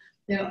 So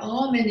there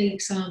are many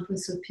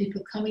examples of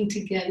people coming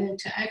together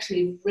to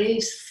actually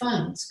raise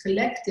funds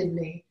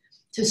collectively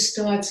to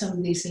start some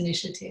of these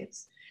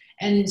initiatives.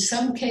 And in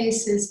some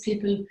cases,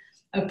 people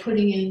are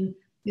putting in,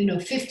 you know,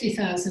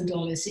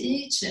 $50,000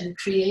 each and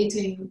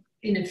creating,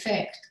 in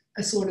effect,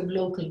 a sort of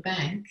local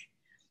bank.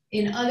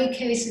 In other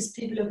cases,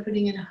 people are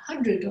putting in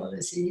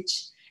 $100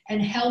 each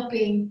and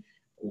helping,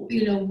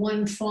 you know,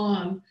 one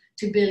farm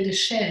to build a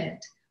shed,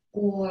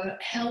 or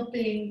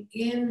helping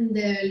in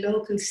their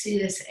local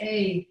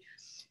CSA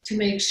to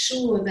make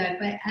sure that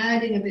by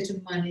adding a bit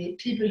of money,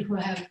 people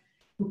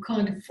who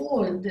can't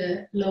afford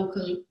the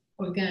local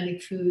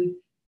organic food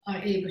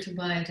are able to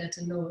buy it at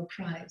a lower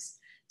price.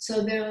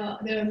 So there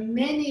are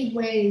many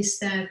ways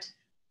that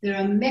there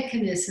are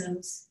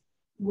mechanisms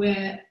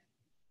where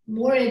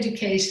more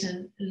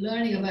education,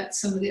 learning about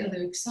some of the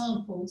other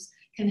examples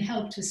can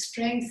help to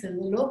strengthen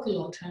the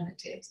local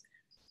alternatives.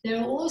 There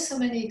are also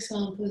many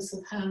examples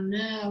of how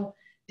now,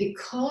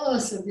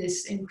 because of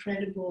this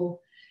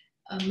incredible,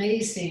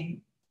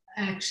 amazing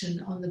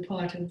action on the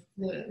part of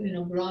the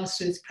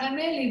grassroots,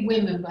 primarily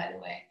women, by the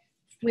way.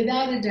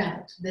 Without a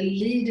doubt, the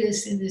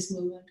leaders in this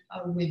movement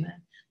are women.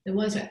 The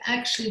ones who are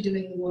actually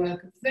doing the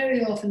work,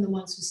 very often the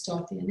ones who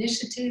start the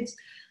initiatives.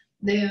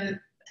 They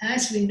are,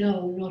 as we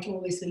know, not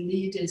always the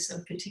leaders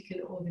of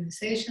particular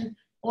organizations.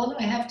 Although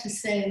I have to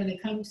say, when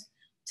it comes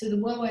to the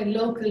worldwide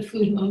local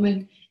food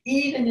movement,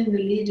 even in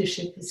the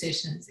leadership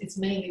positions, it's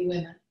mainly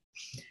women.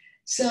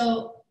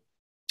 So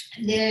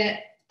there,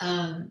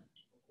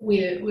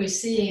 we're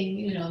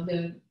seeing,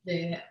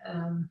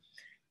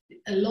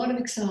 a lot of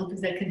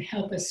examples that can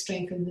help us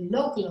strengthen the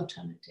local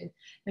alternative.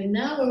 And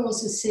now we're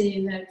also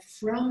seeing that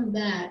from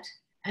that,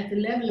 at the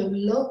level of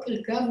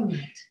local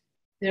government,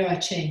 there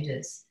are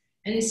changes.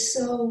 And it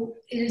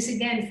is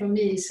again, for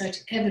me, such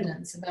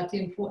evidence about the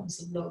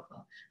importance of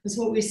local. Because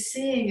what we're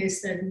seeing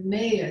is that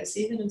mayors,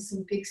 even of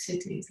some big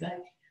cities,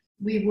 like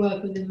we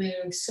work with the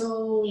mayor of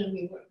Seoul, and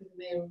we work with the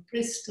mayor of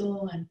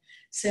Bristol, and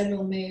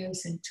several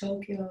mayors in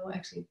Tokyo,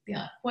 actually,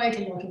 yeah, quite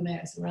a lot of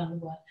mayors around the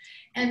world.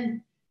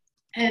 And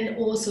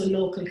also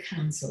local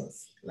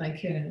councils, like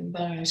here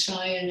in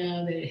Shire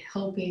now, they're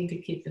helping to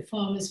keep the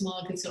farmers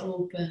markets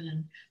open,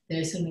 and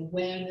there's an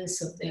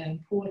awareness of their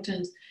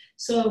importance.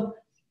 So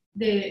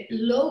the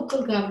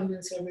local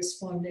governments are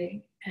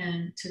responding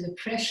and to the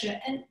pressure,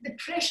 and the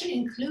pressure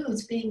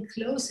includes being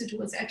closer to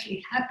what's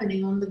actually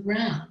happening on the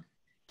ground.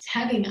 It's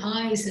having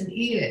eyes and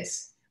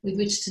ears with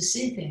which to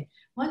see things.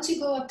 Once you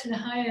go up to the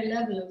higher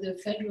level of the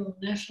federal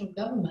national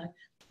government,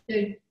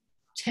 they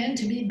tend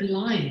to be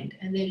blind,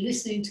 and they're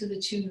listening to the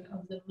tune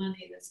of the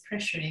money that's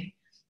pressuring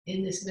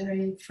in this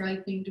very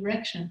frightening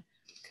direction.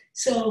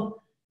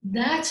 So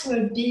that's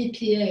where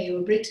BPA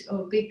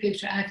or big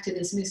picture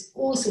activism is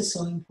also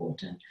so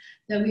important,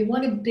 that we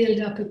want to build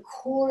up a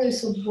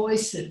chorus of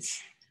voices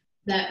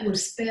that will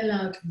spell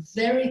out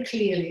very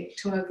clearly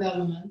to our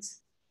governments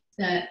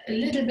that, a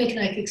little bit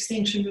like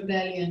Extinction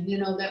Rebellion,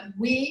 that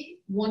we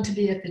want to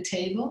be at the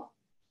table.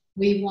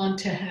 We want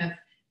to have,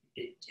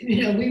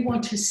 we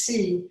want to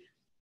see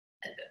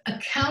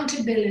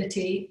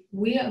accountability.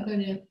 We are going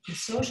to, the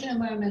social and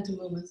environmental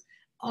movements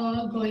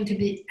are going to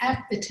be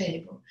at the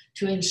table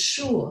to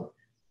ensure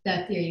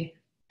that the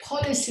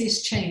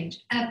policies change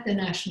at the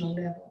national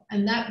level.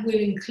 And that will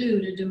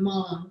include a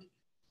demand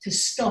to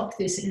stop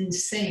this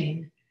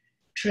insane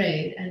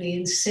trade, and the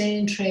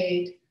insane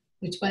trade,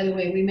 which, by the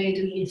way, we made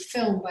a little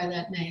film by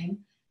that name,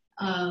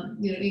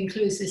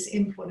 includes this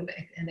import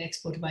and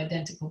export of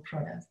identical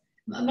products.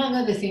 Among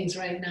other things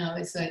right now,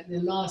 it's like the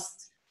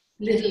last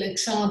little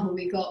example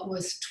we got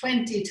was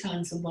 20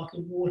 tons of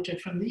bottled water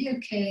from the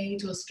UK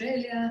to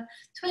Australia,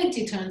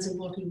 20 tons of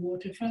bottled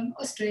water from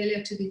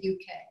Australia to the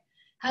UK.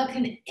 How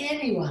can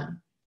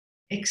anyone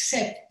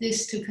accept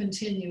this to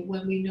continue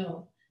when we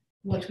know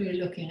what we're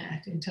looking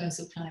at in terms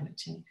of climate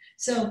change?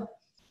 So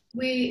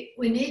we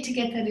need to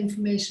get that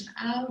information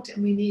out,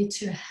 and we need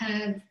to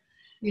have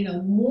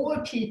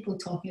more people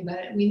talking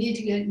about it. We need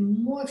to get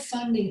more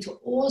funding to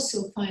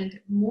also find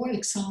more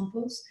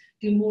examples,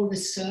 do more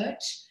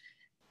research.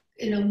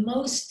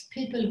 Most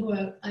people who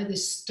are either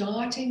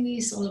starting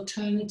these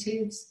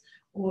alternatives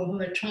or who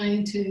are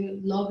trying to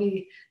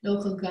lobby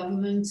local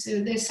governments,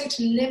 there's such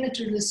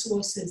limited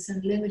resources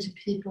and limited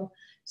people.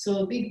 So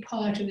a big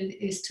part of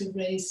it is to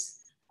raise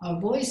our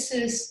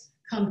voices,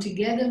 come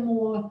together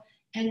more,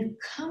 and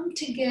come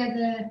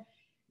together,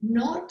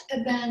 not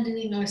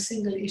abandoning our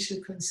single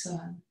issue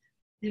concern.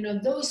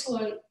 Those who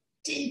are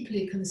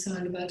deeply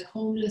concerned about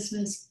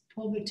homelessness,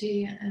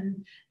 poverty,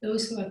 and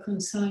those who are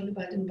concerned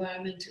about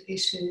environmental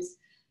issues,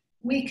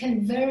 we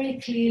can very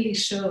clearly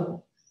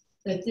show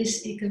that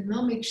this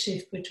economic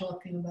shift we're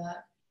talking about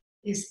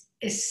is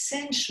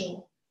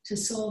essential to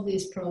solve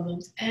these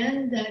problems,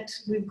 and that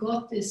we've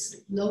got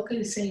this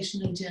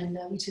localization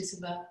agenda, which is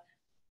about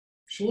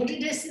shorter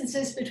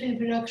distances between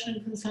production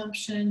and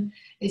consumption.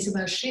 It's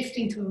about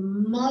shifting to a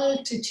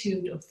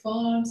multitude of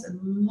farms, a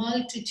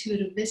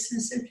multitude of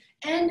businesses,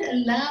 and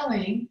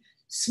allowing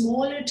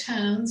smaller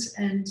towns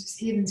and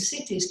even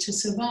cities to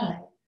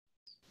survive,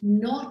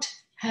 not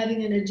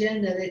having an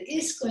agenda that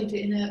is going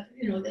to,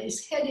 that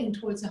is heading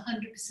towards 100%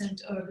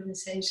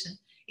 urbanization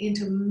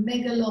into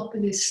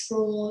megalopolis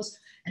sprawls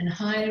and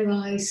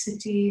high-rise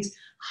cities,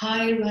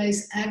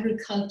 high-rise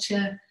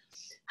agriculture,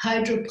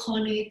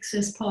 hydroponics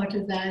as part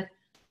of that.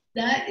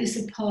 That is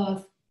a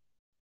path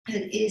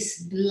that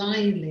is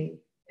blindly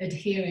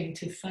adhering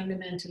to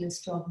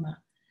fundamentalist dogma.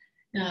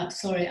 Now,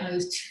 sorry, I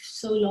was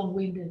so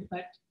long-winded,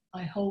 but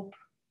I hope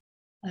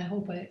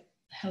I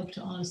helped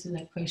to answer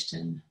that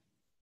question.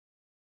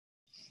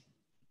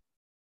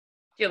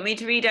 Do you want me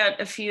to read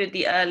out a few of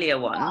the earlier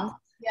ones?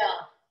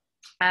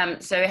 Yeah.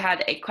 So we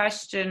had a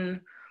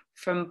question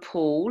from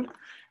Paul.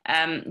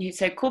 He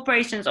said,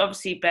 corporations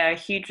obviously bear a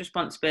huge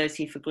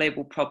responsibility for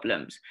global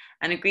problems,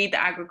 and agreed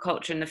that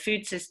agriculture and the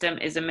food system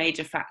is a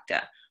major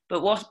factor.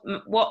 But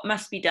what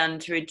must be done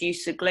to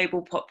reduce the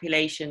global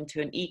population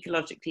to an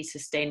ecologically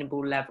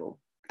sustainable level?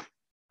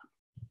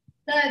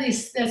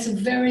 That's a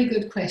very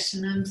good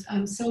question.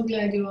 I'm so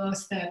glad you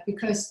asked that,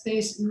 because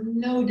there's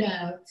no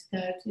doubt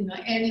that, you know,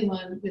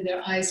 anyone with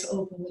their eyes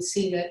open would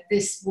see that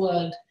this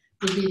world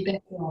would be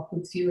better off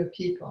with fewer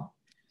people.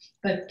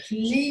 But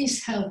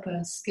please help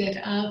us get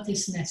out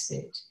this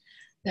message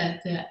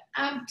that the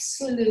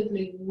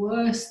absolutely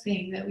worst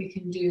thing that we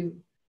can do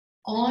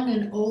on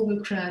an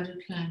overcrowded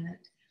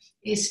planet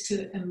is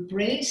to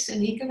embrace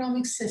an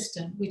economic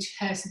system which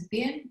has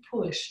been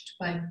pushed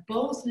by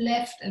both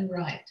left and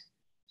right,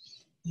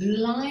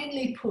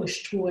 blindly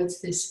pushed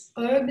towards this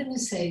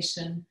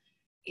urbanization,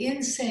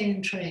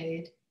 insane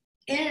trade,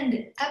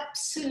 and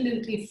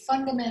absolutely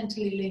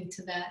fundamentally linked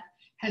to that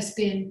has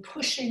been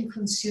pushing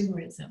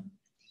consumerism.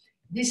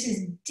 This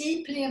is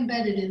deeply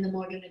embedded in the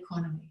modern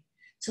economy.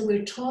 So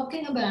we're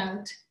talking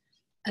about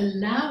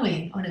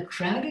allowing on a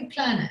crowded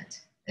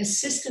planet a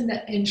system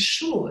that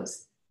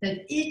ensures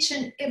that each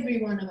and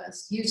every one of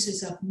us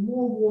uses up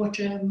more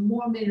water,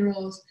 more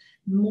minerals,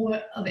 more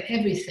of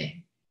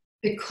everything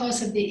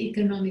because of the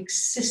economic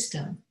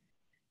system.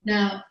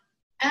 Now,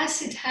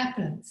 as it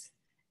happens,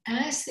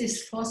 as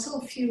this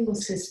fossil fuel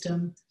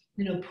system,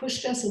 you know,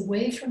 pushed us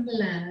away from the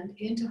land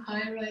into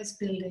high-rise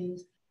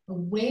buildings,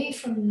 away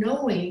from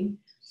knowing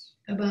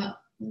about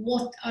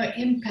what our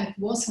impact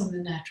was on the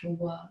natural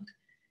world,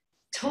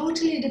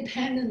 totally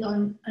dependent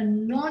on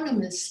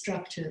anonymous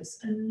structures,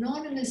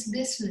 anonymous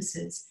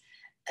businesses,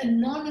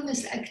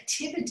 anonymous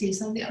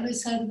activities on the other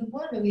side of the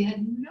world, where we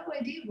had no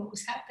idea what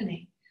was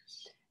happening.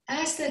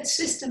 As that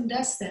system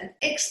does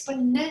that,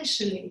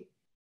 exponentially,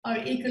 our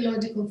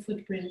ecological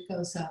footprint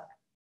goes up.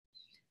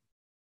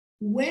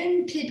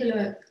 When people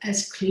are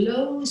as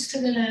close to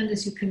the land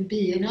as you can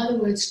be, in other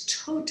words,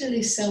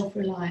 totally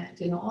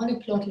self-reliant, you know, on a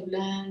plot of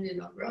land, you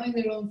know, growing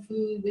their own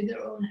food with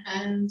their own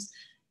hands,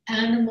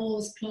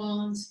 animals,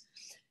 plants,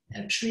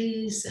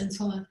 trees, and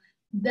so on,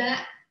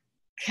 that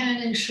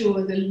can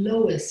ensure the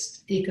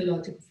lowest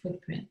ecological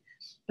footprint.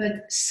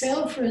 But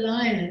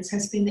self-reliance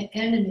has been the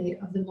enemy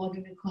of the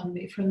modern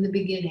economy from the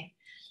beginning.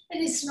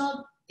 And it's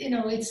not, you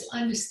know, it's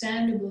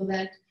understandable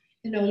that,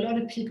 you know, a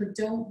lot of people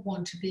don't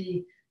want to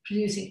be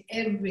producing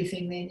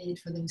everything they need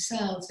for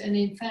themselves. And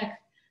in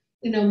fact,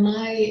 you know,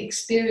 my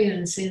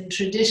experience in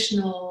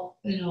traditional,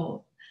 you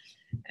know,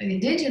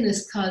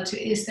 indigenous culture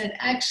is that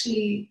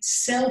actually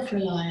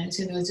self-reliance,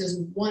 you know,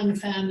 just one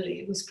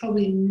family, was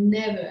probably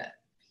never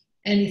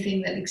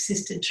anything that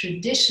existed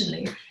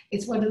traditionally.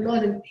 It's what a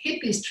lot of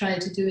hippies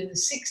tried to do in the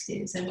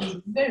 60s, and it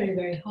was very,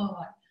 very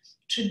hard.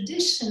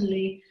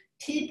 Traditionally,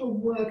 people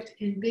worked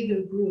in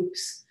bigger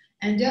groups.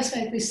 And just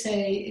like we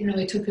say, you know,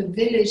 it took a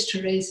village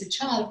to raise a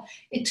child,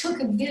 it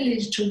took a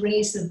village to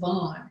raise a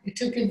barn. It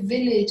took a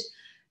village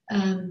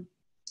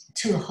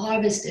to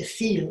harvest a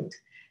field.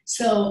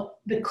 So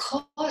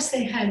because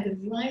they had the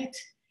right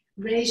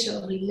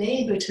ratio of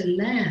labor to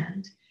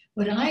land,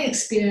 what I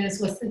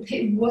experienced was that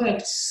they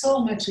worked so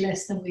much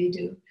less than we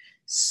do,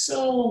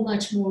 so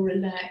much more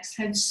relaxed,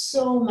 had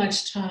so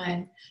much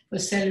time for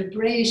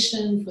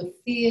celebration, for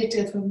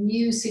theater, for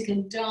music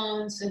and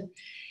dance, and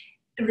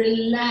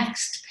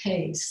relaxed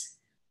pace.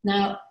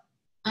 Now,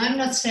 I'm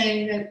not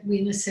saying that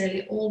we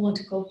necessarily all want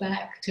to go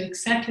back to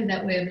exactly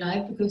that way of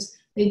life, because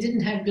they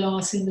didn't have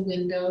glass in the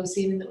windows,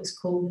 even though it was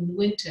cold in the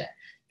winter.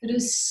 But it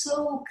was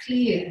so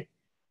clear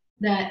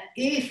that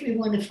if we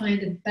want to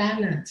find a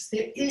balance,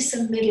 there is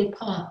a middle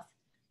path.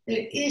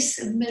 There is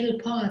a middle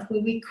path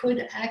where we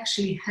could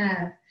actually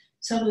have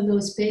some of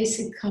those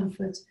basic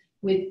comforts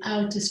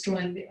without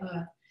destroying the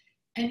earth.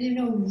 And you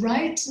know,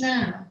 right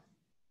now,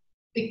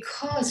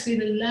 because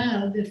we've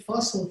allowed the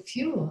fossil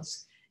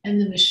fuels and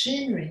the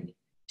machinery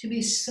to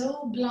be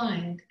so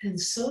blind and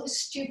so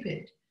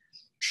stupid,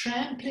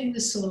 trampling the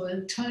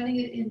soil, turning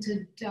it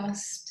into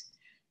dust,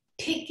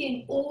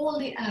 picking all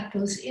the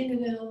apples,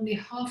 even though only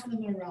half of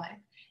them are ripe,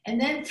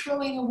 and then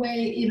throwing away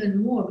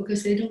even more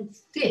because they don't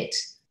fit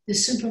the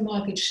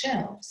supermarket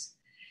shelves.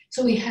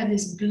 So we have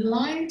this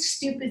blind,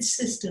 stupid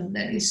system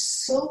that is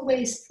so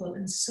wasteful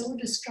and so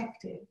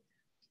destructive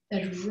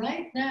that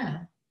right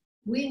now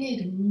we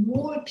need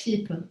more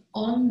people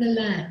on the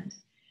land.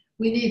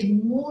 We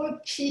need more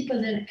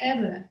people than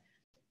ever.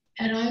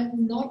 And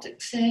I'm not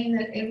saying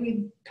that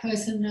every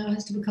person now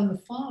has to become a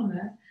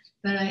farmer,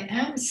 but I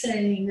am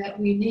saying that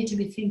we need to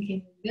be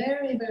thinking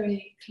very,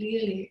 very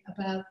clearly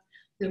about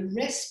the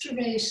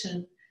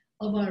restoration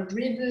of our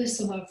rivers,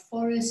 of our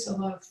forests,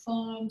 of our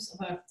farms,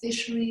 of our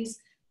fisheries,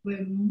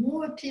 where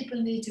more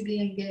people need to be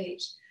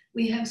engaged.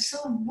 We have so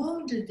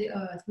wounded the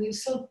earth, we've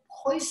so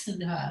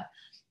poisoned her,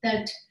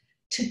 that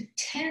to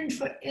tend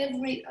for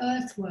every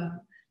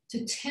earthworm,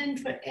 to tend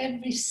for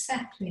every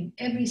sapling,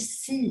 every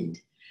seed,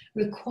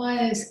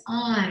 requires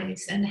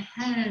eyes and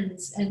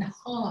hands and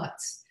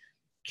hearts,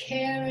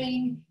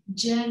 caring,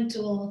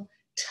 gentle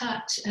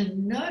touch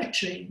and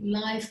nurturing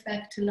life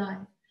back to life.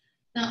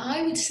 Now,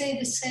 I would say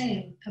the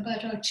same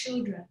about our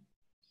children.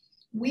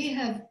 We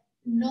have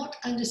not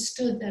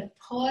understood that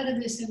part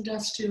of this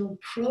industrial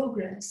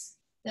progress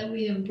that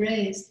we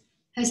embrace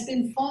has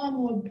been far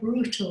more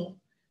brutal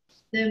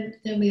than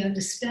we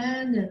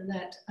understand, and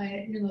that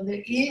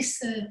there is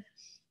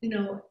you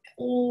know,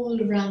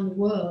 all around the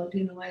world.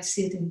 You know, I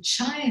see it in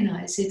China,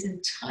 I see it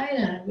in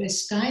Thailand, where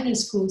Steiner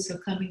schools are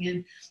coming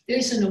in.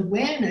 There's an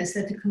awareness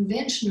that the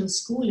conventional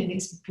schooling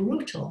is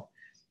brutal.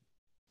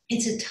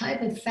 It's a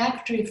type of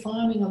factory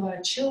farming of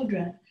our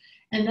children.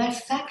 And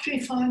that factory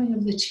farming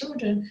of the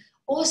children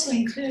also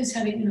includes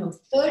having, you know,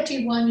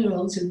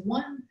 31-year-olds and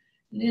one,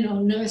 you know,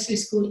 nursery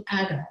school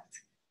adult.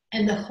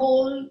 And the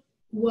whole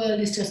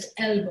world is just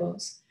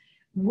elbows.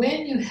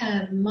 When you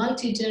have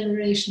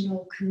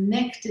multi-generational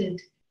connected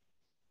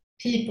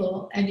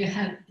people and you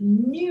have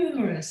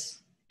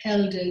numerous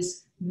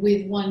elders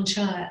with one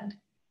child,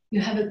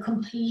 you have a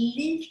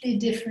completely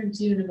different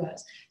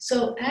universe.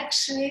 So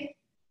actually,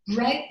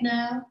 right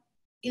now,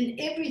 in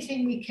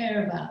everything we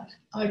care about,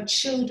 our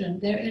children,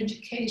 their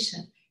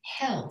education,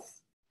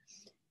 health,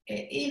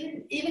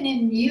 even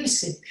in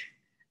music,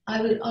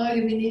 I would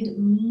argue we need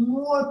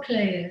more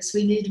players,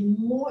 we need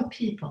more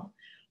people.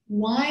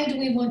 Why do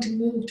we want to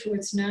move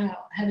towards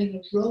now having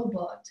a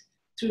robot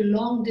through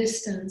long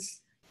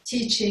distance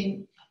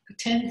teaching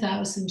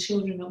 10,000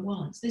 children at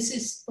once? This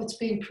is what's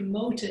being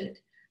promoted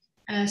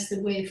as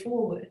the way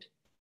forward.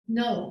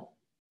 No,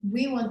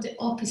 we want the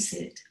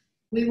opposite.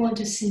 We want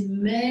to see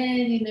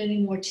many, many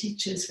more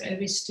teachers for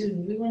every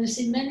student. We want to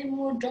see many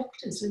more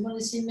doctors. We want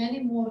to see many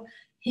more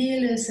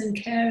healers and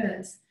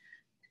carers.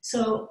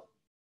 So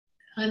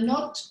I'm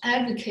not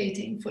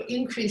advocating for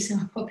increasing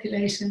our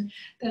population,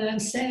 but I'm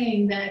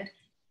saying that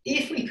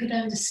if we could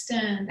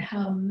understand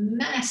how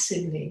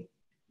massively,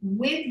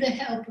 with the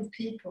help of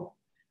people,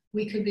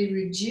 we could be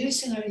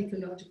reducing our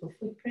ecological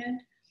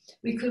footprint,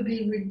 we could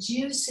be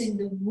reducing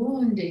the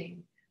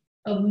wounding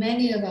of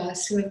many of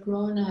us who have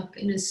grown up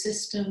in a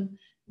system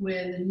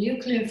where the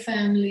nuclear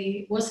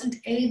family wasn't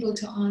able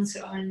to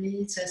answer our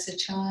needs as a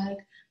child.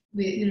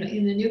 We, you know,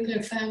 in the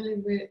nuclear family,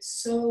 we're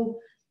so,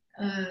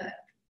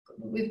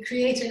 we've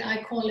created,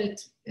 I call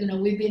it, you know,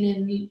 we've been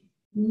in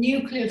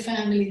nuclear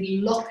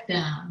family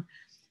lockdown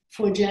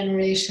for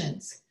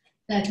generations.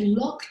 That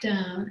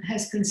lockdown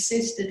has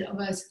consisted of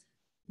us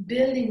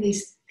building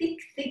these thick,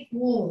 thick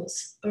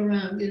walls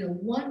around, you know,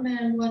 one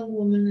man, one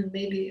woman, and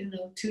maybe, you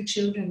know, two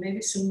children,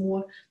 maybe some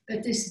more,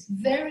 but this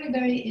very,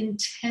 very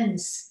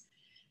intense,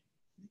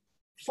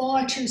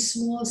 far too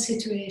small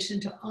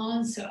situation to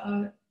answer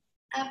our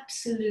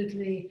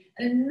absolutely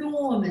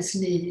enormous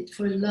need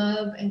for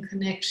love and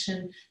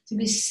connection, to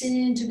be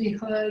seen, to be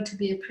heard, to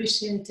be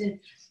appreciated,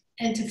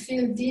 and to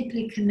feel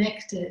deeply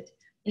connected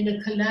in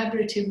a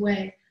collaborative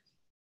way.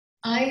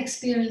 I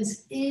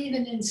experienced,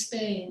 even in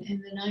Spain in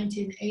the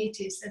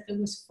 1980s, that there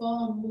was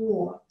far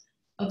more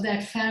of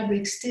that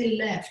fabric still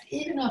left,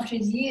 even after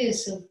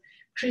years of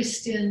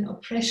Christian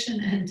oppression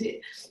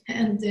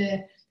and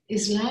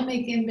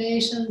Islamic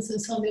invasions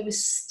and so on. There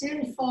was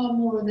still far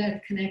more of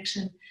that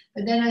connection.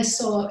 But then I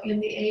saw in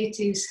the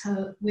 80s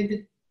how, with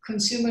the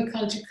consumer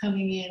culture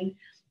coming in,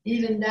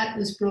 even that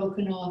was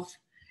broken off,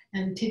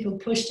 and people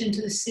pushed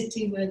into the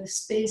city where the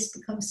space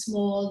becomes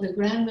small, the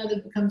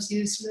grandmother becomes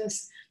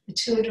useless, the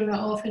children are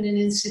often in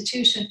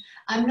institution.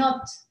 I'm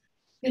not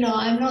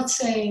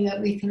saying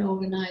that we can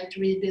overnight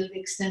rebuild the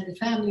extended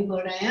family.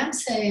 What I am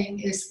saying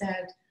is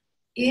that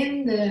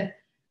in the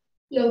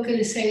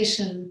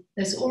localization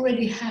that's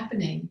already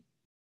happening,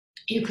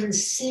 you can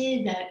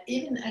see that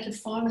even at a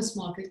farmer's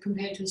market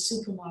compared to a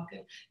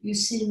supermarket, you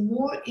see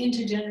more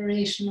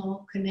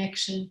intergenerational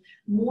connection,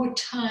 more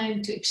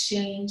time to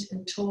exchange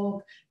and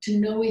talk, to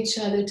know each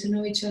other, to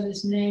know each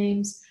other's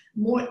names,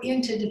 more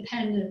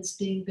interdependence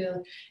being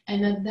built.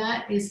 And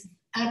that is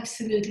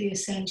absolutely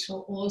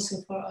essential also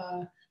for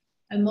our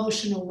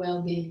emotional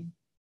well-being.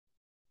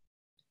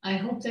 I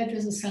hope that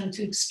doesn't sound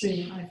too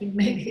extreme. I think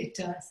maybe it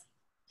does.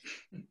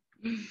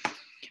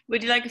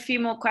 Would you like a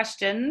few more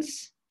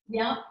questions?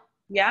 Yeah.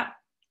 Yeah.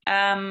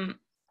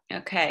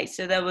 Okay,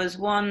 so there was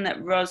one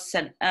that Ros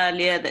sent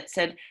earlier that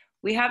said,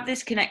 we have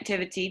this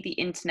connectivity, the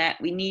internet,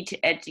 we need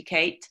to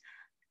educate.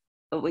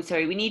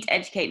 We need to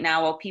educate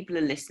now while people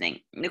are listening.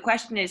 And the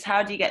question is,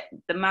 how do you get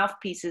the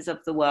mouthpieces of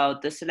the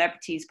world, the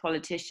celebrities,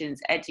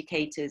 politicians,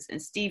 educators, and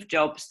Steve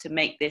Jobs to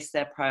make this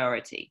their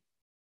priority?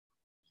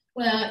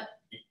 Well,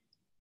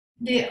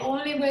 the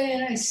only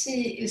way I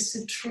see is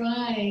to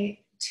try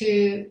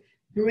to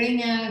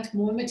bring out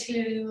more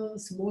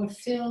materials, more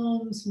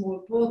films,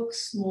 more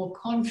books, more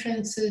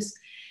conferences.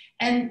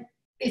 And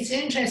it's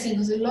interesting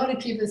because a lot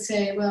of people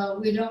say, well,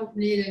 we don't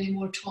need any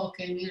more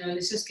talking, you know,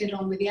 let's just get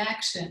on with the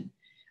action.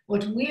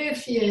 What we're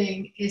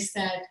feeling is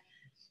that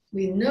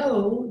we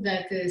know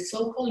that the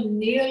so-called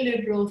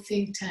neoliberal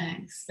think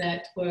tanks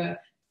that were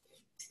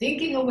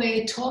thinking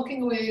away,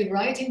 talking away,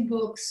 writing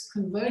books,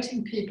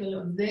 converting people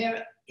on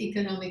their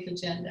economic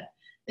agenda,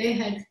 they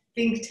had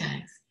think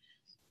tanks.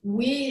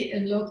 We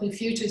in Local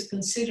Futures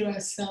consider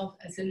ourselves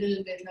as a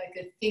little bit like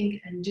a think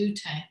and do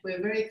tank.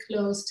 We're very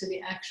close to the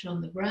action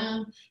on the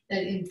ground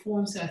that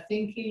informs our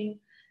thinking,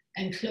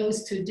 and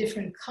close to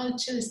different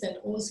cultures that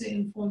also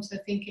informs our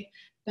thinking.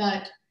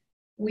 But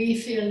we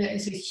feel there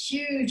is a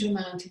huge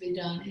amount to be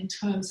done in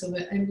terms of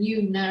a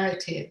new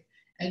narrative,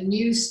 a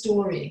new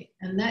story,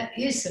 and that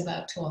is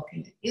about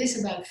talking, it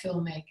is about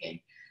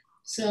filmmaking.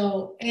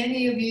 So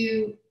any of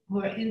you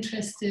who are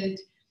interested,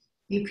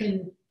 you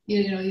can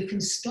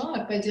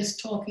start by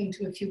just talking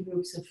to a few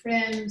groups of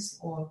friends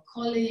or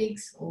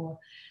colleagues, or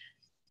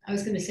I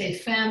was going to say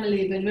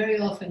family, but very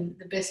often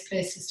the best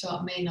place to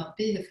start may not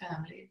be the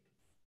family.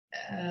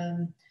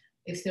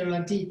 If there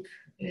are deep,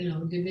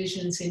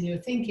 divisions in your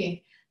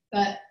thinking.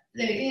 But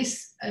there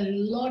is a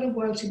lot of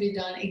work to be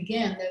done,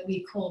 again, that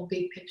we call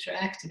big picture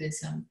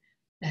activism,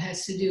 that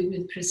has to do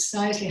with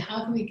precisely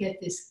how can we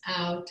get this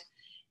out,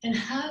 and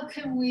how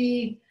can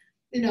we,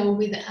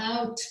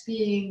 without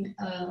being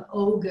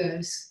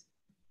ogres,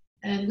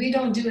 and we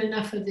don't do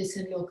enough of this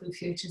in Local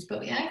Futures, but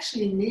we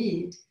actually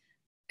need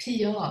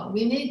PR.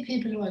 We need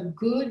people who are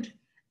good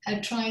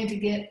at trying to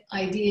get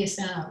ideas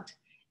out,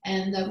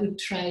 and that would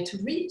try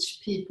to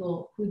reach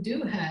people who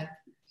do have,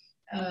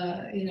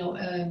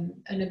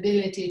 an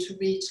ability to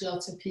reach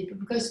lots of people.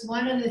 Because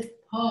one of the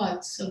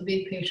parts of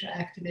big picture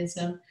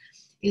activism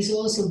is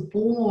also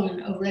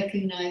born of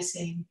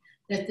recognizing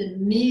that the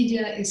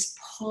media is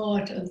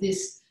part of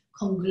this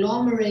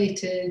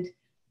conglomerated,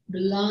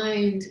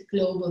 blind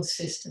global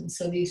system.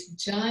 So these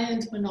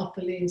giant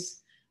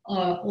monopolies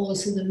are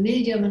also the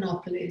media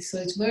monopolies. So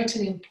it's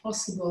virtually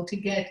impossible to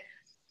get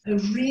a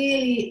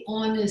really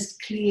honest,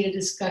 clear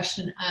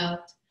discussion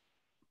out.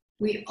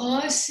 We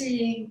are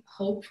seeing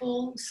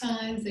hopeful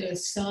signs. There are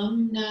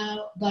some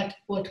now, but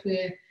what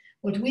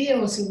we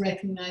also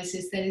recognize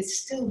is that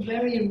it's still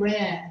very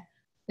rare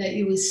that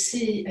you will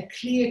see a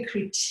clear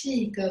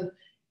critique of,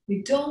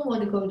 we don't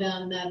want to go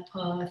down that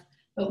path,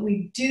 but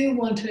we do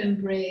want to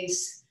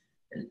embrace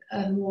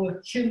a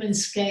more human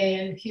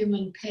scale,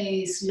 human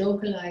pace,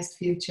 localized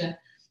future.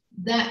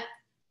 That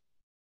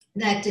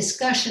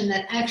discussion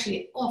that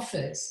actually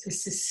offers a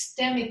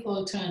systemic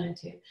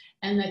alternative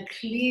and that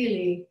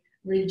clearly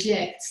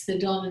rejects the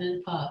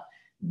dominant path,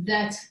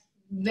 that's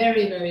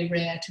very, very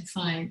rare to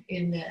find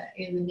in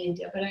the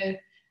media. But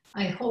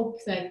I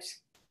hope that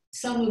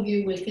some of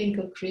you will think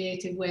of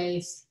creative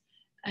ways,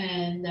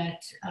 and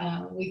that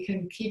we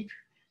can keep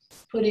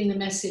putting the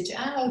message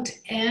out.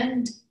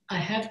 And I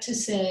have to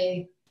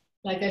say,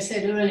 like I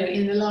said earlier,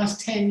 in the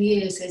last 10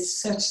 years,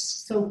 it's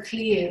so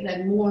clear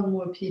that more and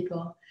more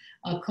people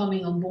are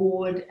coming on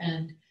board,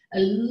 and a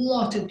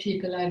lot of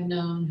people I've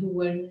known who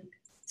were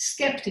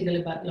skeptical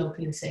about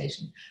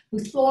localization, who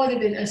thought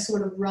of it as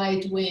sort of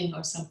right wing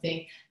or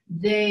something,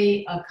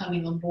 they are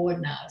coming on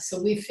board now.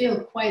 So we feel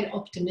quite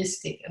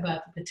optimistic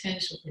about the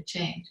potential for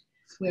change.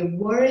 We're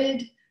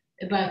worried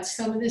about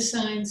some of the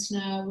signs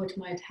now, what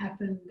might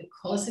happen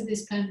because of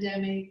this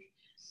pandemic,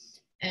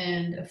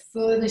 and a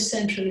further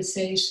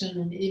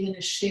centralization and even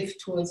a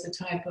shift towards a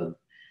type of,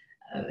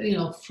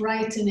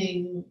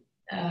 frightening,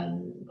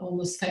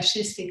 almost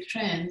fascistic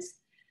trends.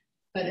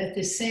 But at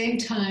the same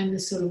time, the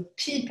sort of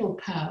people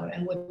power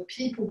and what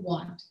people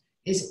want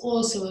is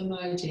also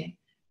emerging.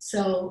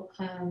 So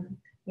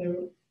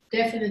we're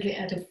definitely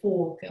at a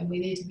fork, and we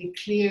need to be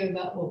clear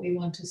about what we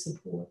want to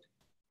support.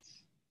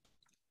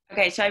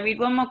 Okay, so I read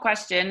one more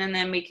question and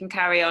then we can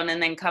carry on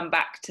and then come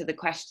back to the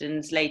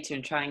questions later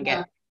and try and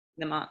get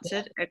them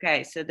answered.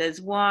 Okay, so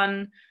there's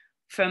one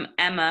from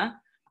Emma,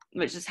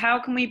 which is, how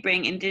can we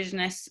bring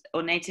Indigenous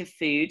or native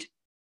food,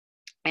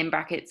 in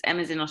brackets,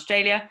 Emma's in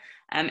Australia,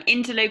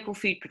 into local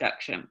food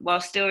production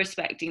while still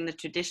respecting the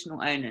traditional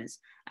owners,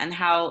 and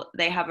how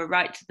they have a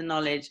right to the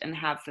knowledge and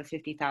have for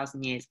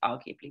 50,000 years,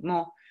 arguably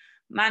more,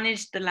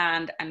 managed the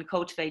land and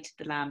cultivated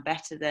the land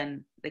better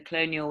than the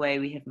colonial way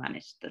we have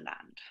managed the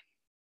land.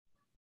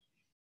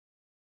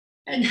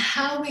 And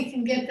how we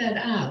can get that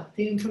out,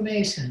 the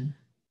information?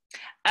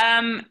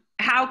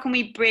 How can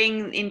we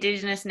bring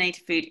Indigenous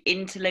native food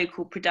into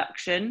local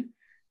production?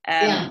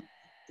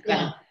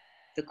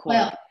 The core.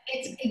 Well,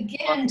 it's,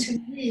 again, to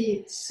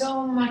me,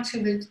 so much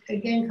of it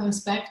again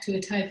comes back to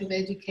a type of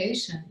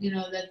education,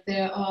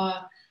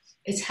 that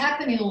it's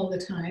happening all the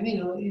time.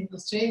 In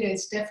Australia,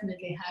 it's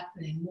definitely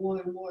happening.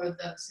 More and more of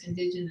those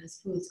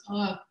Indigenous foods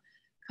are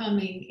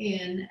coming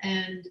in,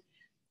 and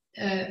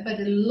but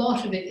a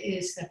lot of it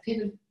is that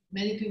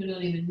many people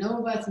don't even know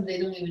about them. They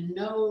don't even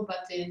know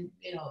about the,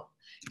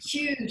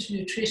 huge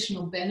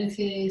nutritional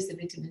benefits, the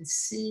vitamin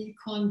C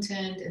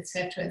content,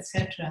 etc.,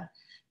 etc.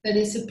 But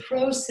it's a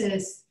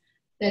process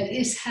that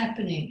is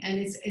happening, and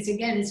it's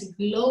a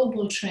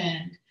global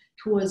trend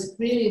towards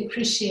really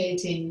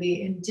appreciating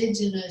the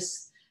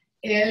indigenous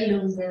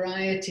heirloom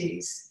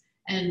varieties,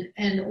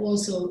 and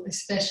also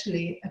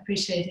especially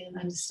appreciating and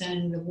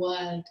understanding the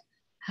wild,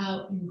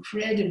 how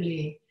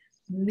incredibly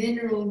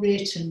mineral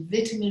rich and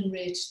vitamin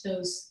rich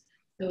those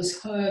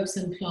herbs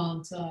and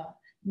plants are,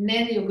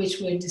 many of which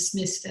were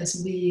dismissed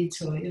as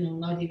weeds or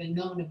not even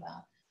known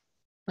about.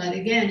 But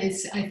again,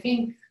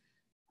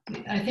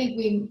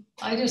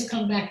 I just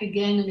come back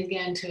again and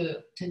again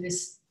to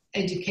this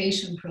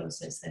education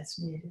process that's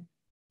needed.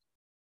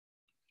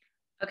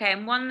 Okay,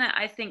 and one that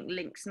I think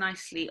links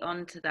nicely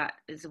onto that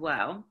as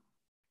well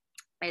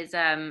is,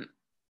 so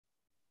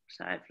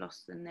I've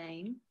lost the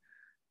name.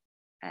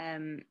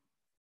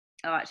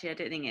 Oh, actually, I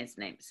don't think it's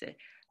name. So,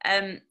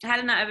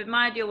 Helena, I've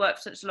admired your work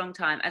for such a long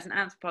time. As an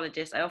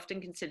anthropologist, I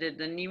often consider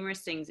the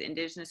numerous things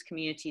Indigenous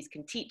communities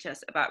can teach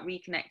us about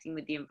reconnecting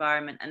with the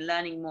environment and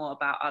learning more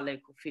about our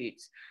local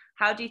foods.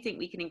 How do you think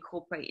we can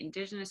incorporate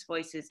Indigenous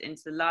voices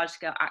into the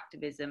large-scale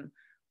activism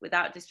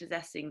without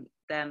dispossessing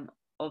them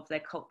of their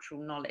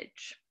cultural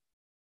knowledge?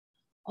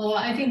 Oh,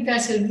 I think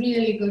that's a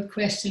really good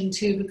question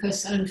too,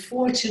 because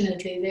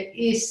unfortunately there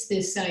is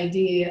this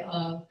idea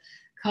of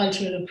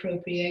cultural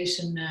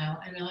appropriation now,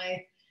 and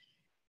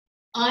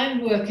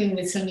I'm working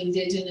with some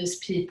Indigenous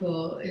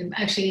people,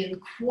 actually in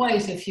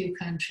quite a few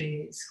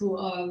countries, who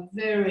are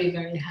very,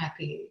 very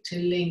happy to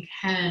link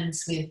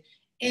hands with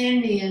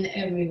any and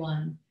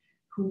everyone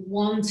who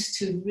wants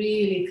to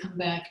really come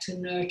back to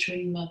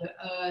nurturing Mother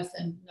Earth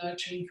and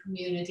nurturing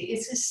community.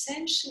 It's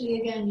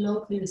essentially, again,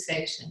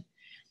 localization.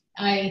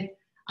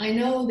 I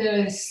know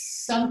there's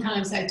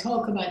sometimes I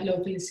talk about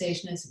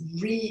localization as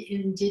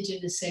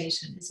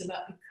re-indigenization. It's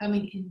about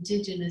becoming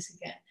indigenous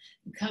again,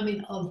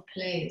 becoming of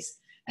place.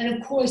 And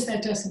of course,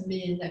 that doesn't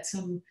mean that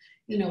some,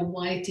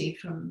 whitey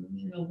from,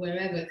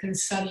 wherever can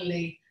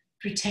suddenly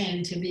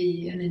pretend to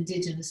be an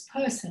indigenous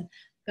person.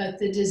 But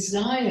the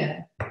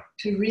desire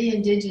to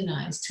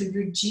re-indigenize, to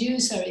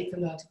reduce our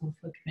ecological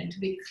footprint, to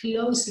be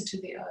closer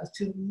to the earth,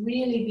 to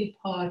really be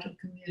part of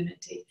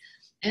community,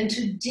 and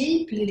to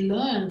deeply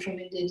learn from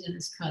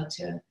Indigenous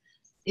culture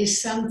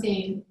is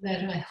something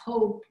that I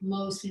hope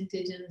most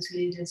Indigenous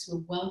leaders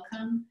will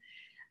welcome.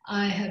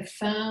 I have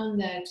found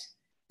that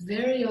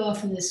very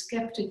often the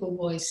skeptical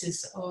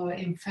voices are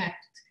in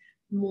fact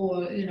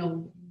more,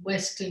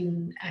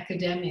 Western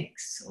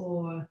academics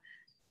or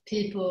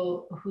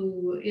people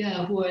who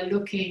are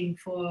looking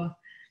for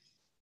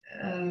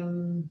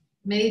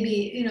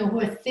maybe,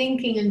 who are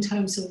thinking in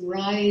terms of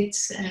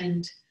rights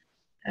and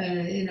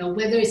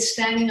whether it's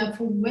standing up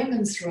for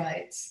women's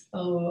rights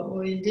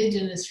or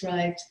Indigenous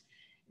rights,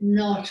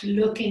 not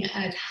looking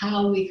at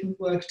how we can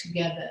work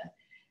together.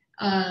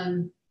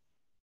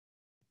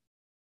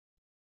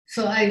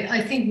 So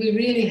I think we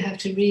really have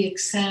to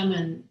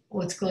re-examine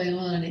what's going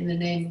on in the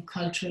name of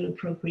cultural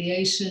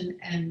appropriation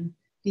and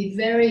be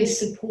very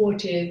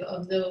supportive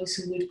of those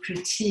who would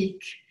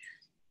critique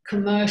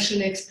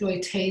commercial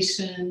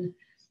exploitation,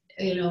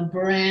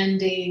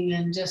 branding,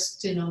 and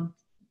just,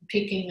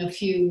 picking a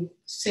few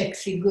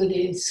sexy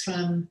goodies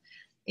from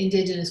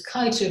Indigenous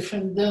culture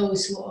from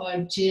those who are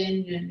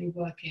genuinely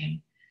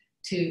working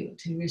to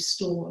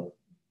restore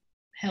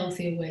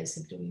healthier ways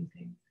of doing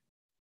things.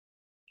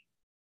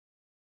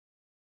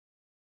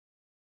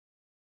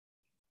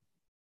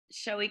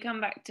 Shall we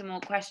come back to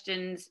more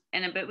questions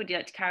in a bit? Would you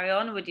like to carry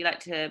on, or would you like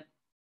to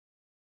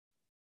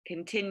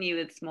continue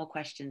with more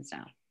questions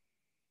now?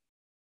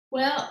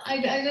 Well,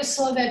 I just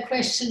saw that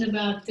question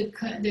about the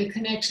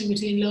connection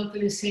between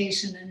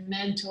localization and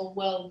mental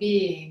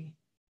well-being.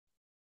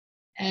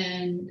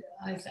 And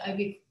I'd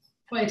be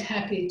quite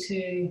happy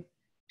to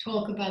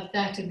talk about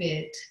that a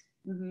bit.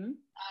 Mm-hmm.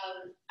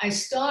 I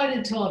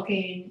started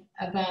talking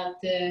about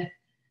the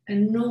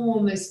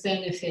enormous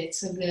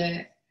benefits of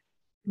the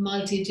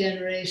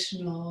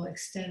multi-generational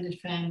extended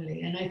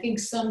family. And I think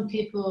some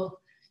people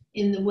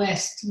in the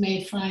West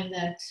may find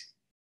that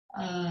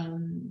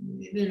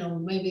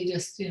maybe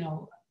just,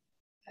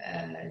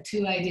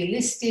 too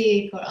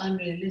idealistic or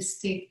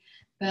unrealistic.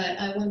 But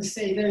I want to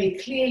say very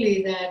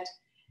clearly that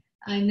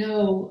I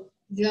know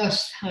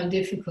just how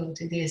difficult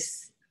it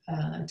is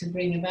to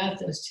bring about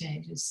those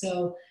changes.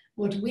 So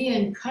what we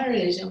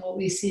encourage and what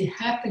we see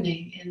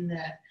happening in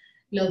the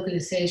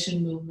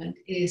localization movement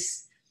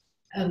is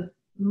a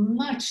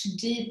much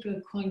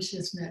deeper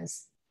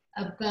consciousness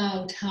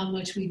about how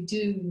much we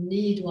do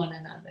need one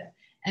another,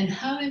 and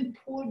how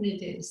important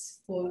it is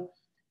for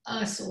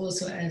us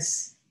also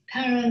as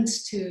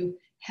parents to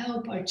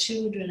help our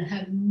children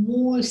have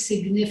more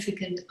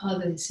significant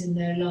others in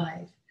their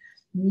life,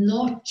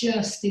 not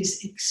just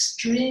these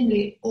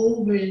extremely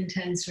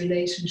over-intense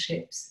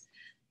relationships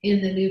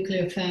in the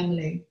nuclear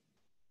family,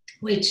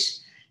 which,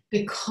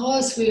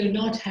 because we are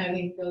not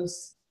having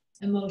those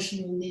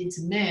emotional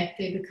needs met,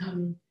 they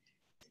become,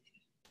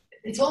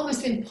 it's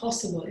almost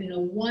impossible.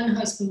 One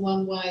husband,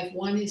 one wife,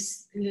 one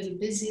is a little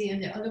busy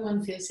and the other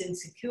one feels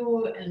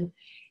insecure, and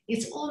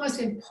it's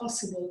almost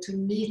impossible to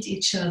meet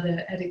each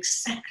other at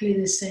exactly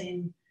the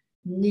same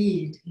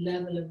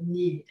level of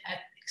need, at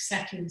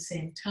exactly the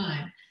same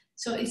time.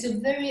 So it's a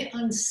very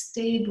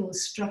unstable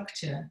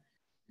structure.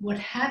 What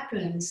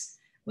happens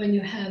when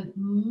you have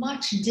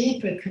much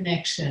deeper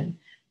connection,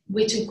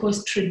 which of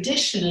course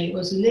traditionally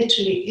was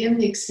literally in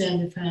the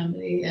extended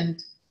family,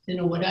 and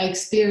what I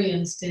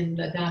experienced in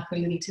Ladakh or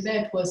Little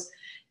Tibet was,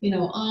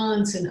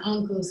 aunts and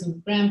uncles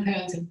and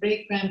grandparents and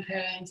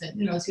great-grandparents,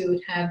 and so you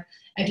would have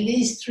at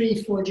least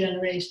 3-4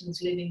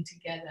 generations living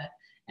together.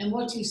 And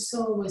what you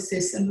saw was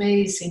this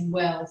amazing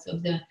wealth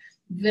of the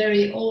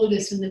very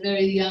oldest and the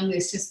very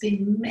youngest just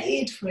being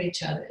made for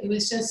each other. It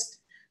was just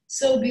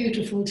so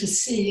beautiful to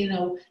see,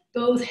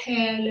 both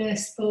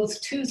hairless,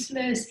 both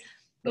toothless,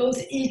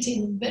 both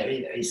eating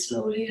very, very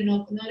slowly,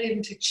 not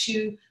able to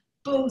chew,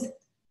 both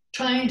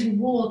trying to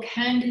walk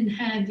hand in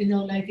hand, you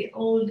know, like the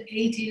old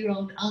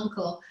 80-year-old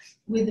uncle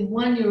with the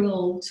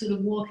 1-year-old sort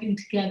of walking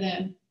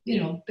together, you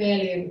know,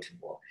 barely able to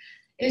walk.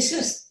 It's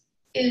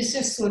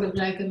just sort of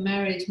like a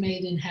marriage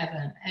made in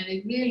heaven. And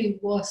it really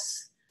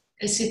was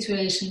a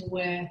situation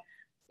where,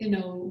 you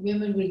know,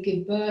 women would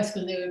give birth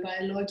when they were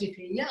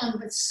biologically young,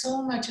 but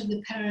so much of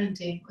the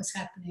parenting was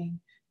happening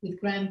with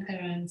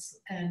grandparents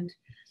and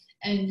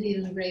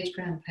even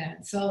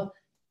great-grandparents. So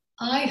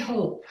I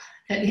hope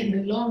that in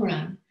the long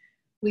run,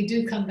 we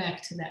do come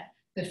back to that.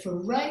 But for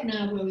right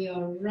now, where we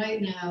are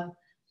right now,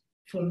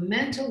 for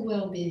mental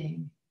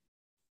well-being,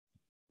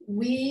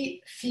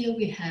 we feel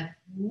we have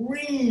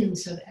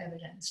reams of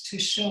evidence to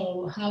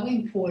show how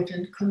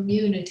important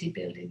community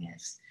building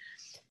is.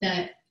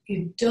 That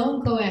you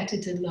don't go at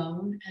it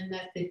alone, and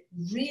that the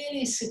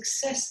really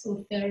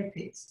successful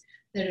therapies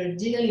that are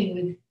dealing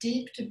with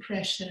deep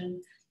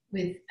depression,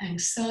 with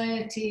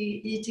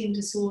anxiety, eating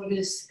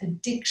disorders,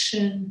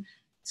 addiction,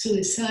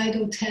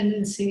 suicidal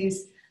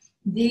tendencies,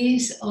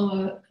 these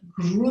are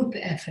group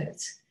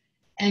efforts.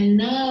 And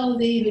now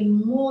the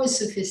even more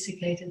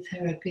sophisticated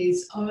therapies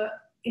are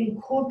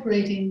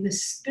incorporating the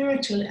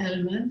spiritual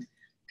element,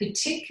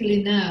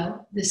 particularly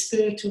now the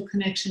spiritual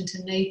connection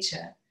to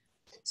nature.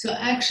 So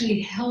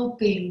actually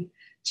helping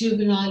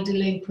juvenile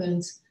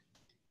delinquents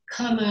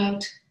come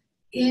out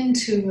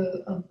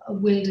into a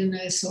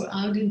wilderness or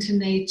out into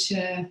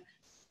nature,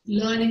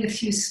 learning a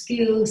few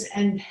skills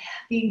and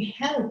being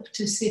helped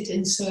to sit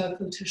in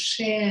circle, to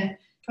share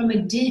from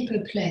a deeper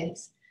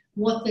place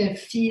what they're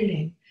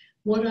feeling,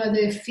 what are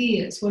their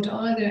fears, what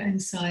are their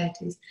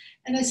anxieties.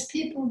 And as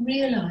people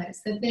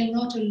realize that they're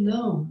not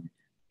alone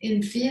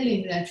in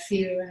feeling that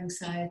fear or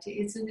anxiety,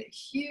 it's a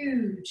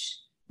huge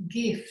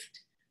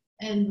gift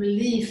and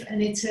relief.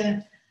 And it's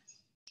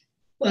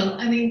well,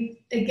 I mean,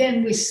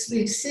 again, we've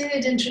seen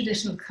it in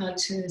traditional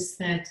cultures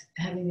that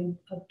having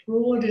a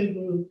broader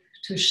group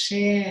to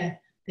share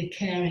the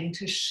caring,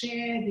 to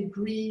share the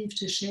grief,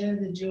 to share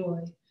the joy,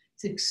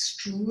 it's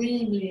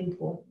extremely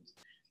important.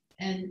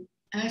 And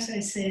as I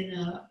say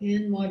now,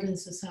 in modern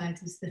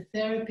societies, the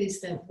therapies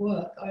that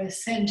work are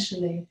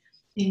essentially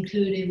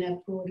including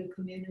that broader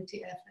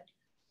community effort.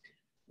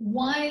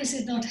 Why is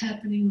it not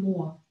happening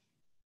more?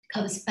 It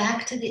comes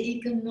back to the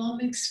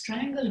economic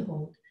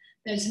stranglehold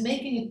that's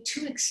making it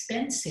too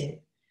expensive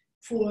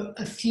for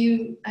a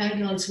few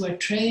adults who are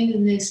trained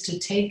in this to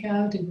take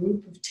out a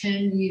group of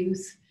 10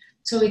 youth.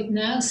 So it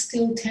now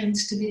still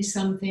tends to be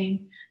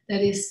something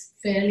that is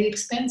fairly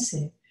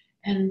expensive.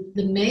 And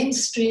the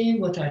mainstream,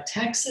 what our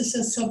taxes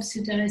are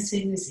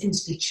subsidizing, this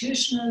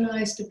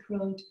institutionalized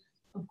approach,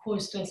 of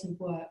course, doesn't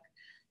work.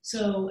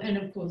 So, and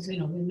of course, you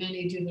know, with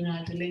many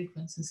juvenile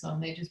delinquents and so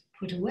on, they just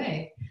put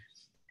away.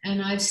 And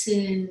I've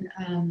seen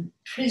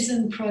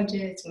prison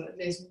projects, or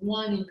there's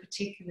one in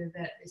particular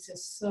that is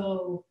just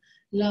so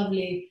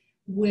lovely,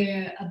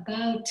 where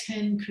about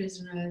 10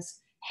 prisoners,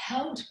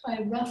 helped by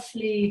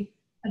roughly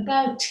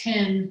about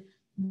 10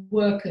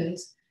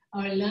 workers,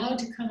 are allowed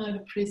to come out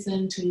of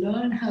prison to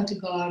learn how to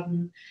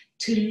garden,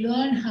 to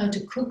learn how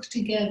to cook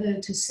together,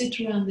 to sit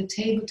around the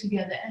table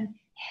together, and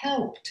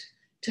helped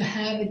to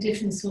have a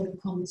different sort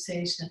of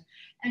conversation.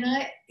 And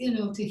I, you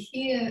know, to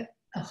hear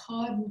a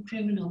hardened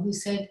criminal who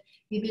said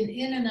he'd been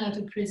in and out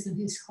of prison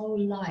his whole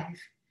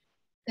life,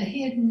 that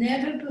he had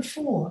never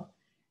before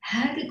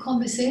had a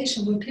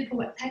conversation where people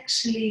were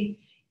actually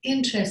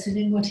interested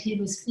in what he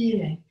was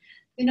feeling.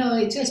 You know,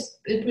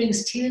 it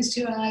brings tears to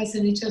your eyes,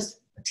 and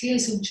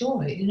tears of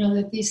joy, you know,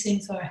 that these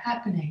things are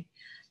happening.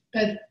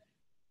 But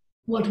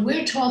what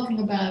we're talking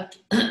about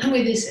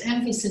with this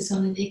emphasis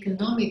on an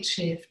economic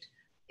shift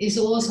is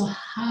also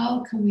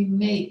how can we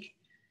make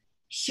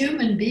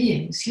human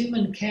beings,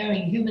 human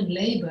caring, human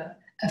labor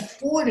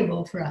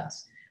affordable for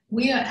us.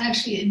 We are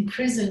actually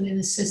imprisoned in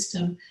a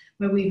system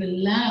where we've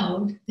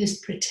allowed this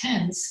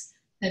pretense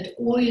that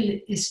oil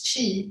is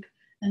cheap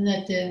and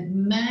that the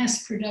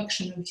mass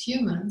production of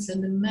humans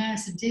and the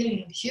mass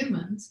dealing of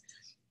humans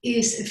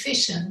is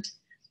efficient,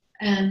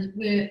 and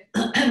we're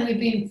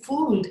being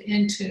fooled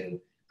into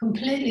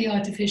completely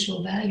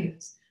artificial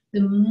values.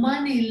 The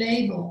money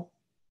label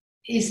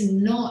is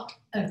not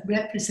a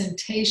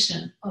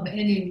representation of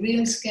any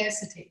real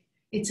scarcity.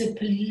 It's a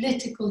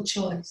political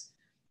choice.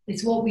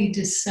 It's what we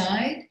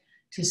decide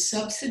to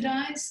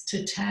subsidize,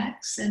 to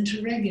tax, and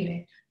to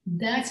regulate.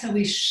 That's how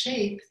we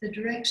shape the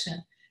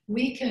direction.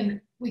 We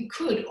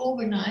could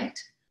overnight.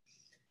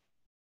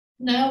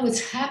 Now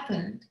what's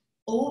happened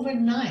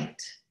overnight,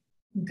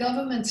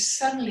 governments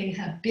suddenly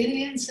have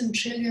billions and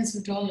trillions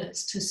of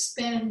dollars to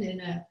spend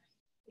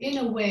in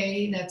a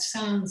way that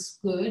sounds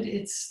good.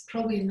 It's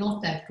probably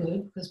not that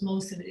good because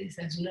most of it is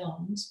as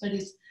loans, but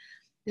it's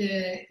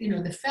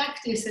the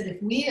fact is that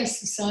if we as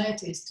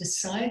societies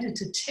decided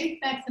to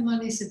take back the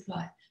money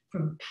supply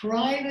from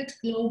private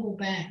global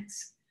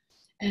banks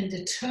and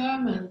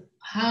determine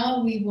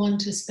how we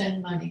want to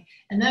spend money,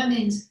 and that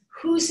means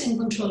who's in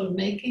control of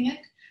making it,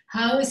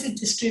 how is it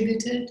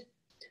distributed,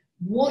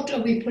 what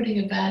are we putting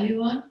a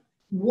value on,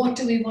 what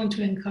do we want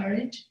to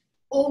encourage,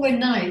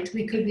 overnight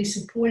we could be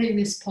supporting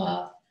this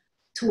path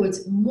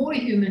towards more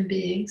human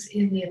beings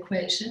in the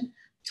equation,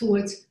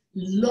 towards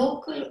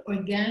local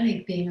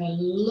organic being a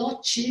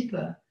lot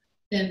cheaper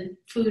than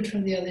food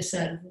from the other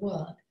side of the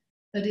world.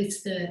 But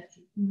it's the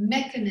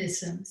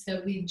mechanisms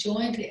that we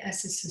jointly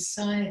as a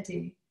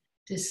society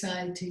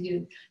decide to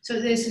use.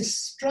 So there's a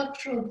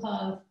structural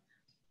path.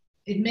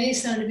 It may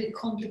sound a bit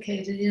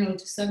complicated,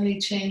 to suddenly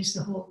change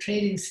the whole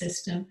trading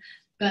system,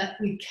 but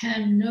we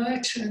can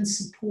nurture and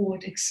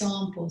support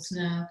examples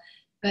now,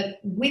 but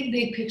with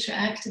big picture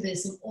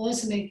activism,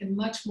 also make them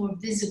much more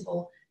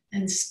visible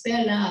and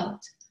spell out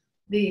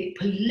the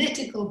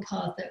political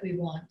path that we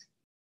want.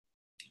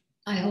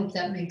 I hope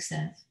that makes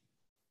sense.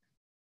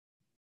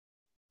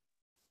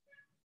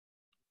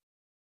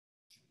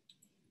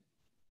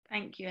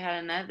 Thank you,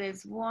 Helena.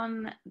 There's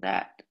one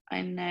that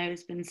I know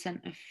has been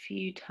sent a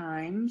few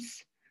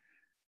times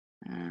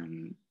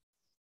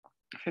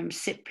from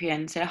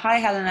Cyprian. So, hi,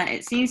 Helena.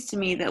 It seems to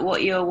me that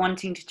what you're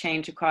wanting to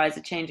change requires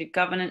a change of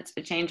governance,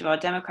 a change of our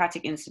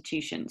democratic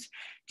institutions.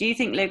 Do you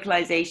think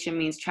localization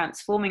means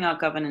transforming our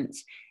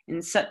governance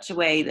in such a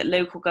way that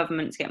local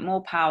governments get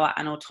more power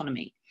and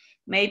autonomy?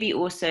 Maybe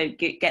also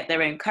get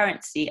their own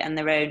currency and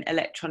their own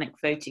electronic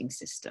voting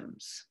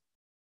systems?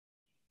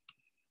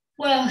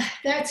 Well,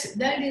 that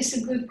is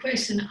a good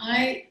question.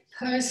 I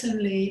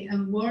personally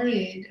am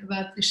worried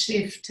about the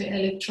shift to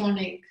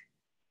electronic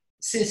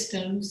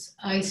systems.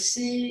 I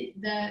see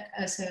that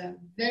as a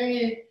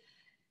very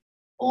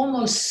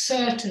almost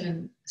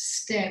certain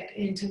step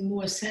into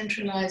more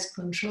centralized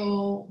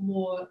control,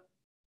 more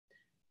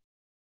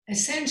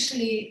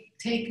essentially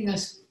taking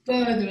us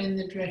further in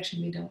the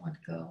direction we don't want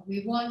to go.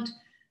 We want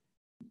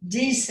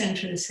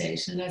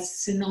decentralization,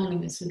 that's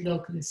synonymous with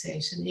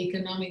localization,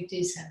 economic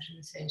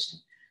decentralization.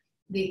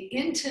 The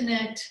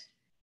internet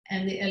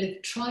and the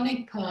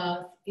electronic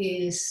path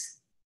is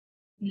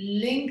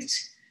linked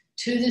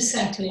to the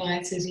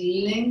satellites, is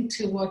linked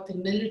to what the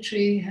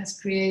military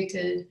has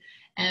created,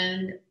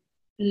 and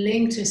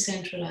linked to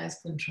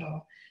centralized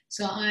control.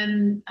 So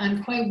I'm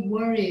quite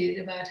worried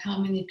about how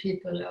many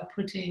people are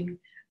putting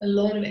a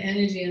lot of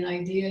energy and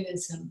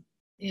idealism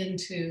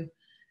into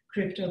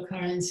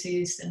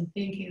cryptocurrencies and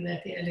thinking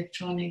that the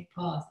electronic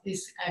path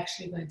is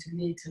actually going to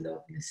lead to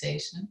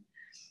localization.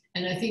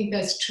 And I think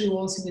that's true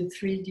also with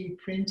 3D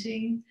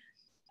printing.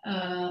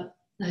 I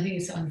think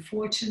it's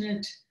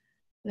unfortunate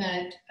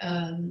that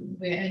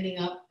we're ending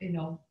up,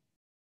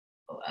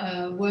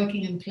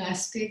 working in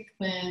plastic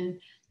when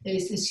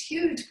there's this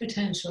huge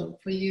potential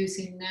for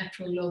using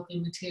natural local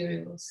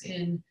materials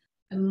in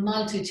a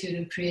multitude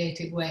of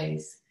creative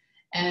ways.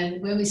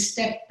 And when we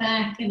step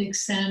back and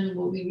examine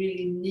what we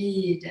really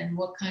need and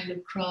what kind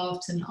of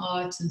crafts and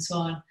arts and so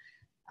on,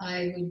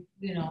 I'm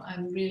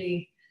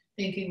really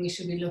thinking we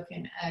should be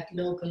looking at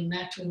local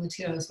natural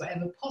materials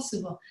wherever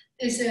possible.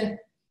 There's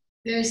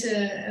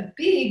a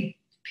big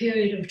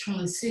period of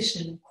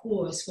transition, of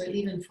course, where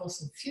even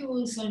fossil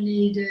fuels are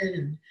needed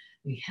and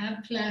we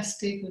have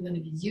plastic, we're going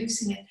to be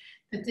using it.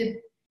 But the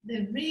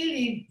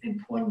really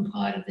important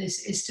part of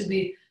this is to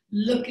be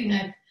looking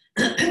at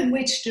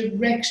which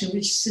direction,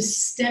 which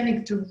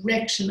systemic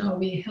direction are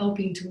we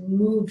helping to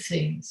move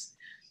things.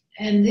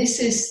 And this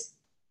is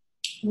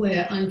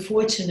where,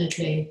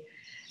 unfortunately,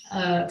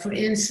 for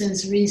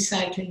instance,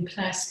 recycling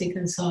plastic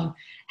and so on,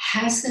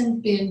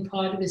 hasn't been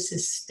part of a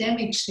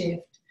systemic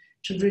shift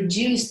to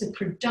reduce the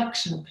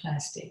production of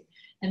plastic.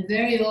 And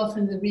very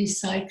often the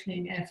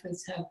recycling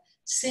efforts have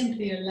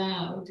simply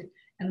allowed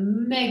a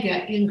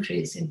mega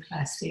increase in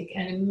plastic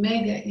and a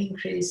mega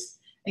increase,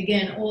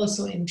 again,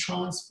 also in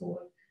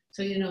transport.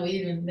 So,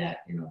 even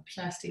that,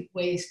 plastic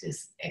waste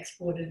is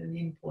exported and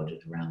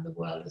imported around the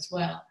world as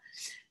well.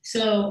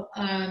 So,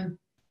 I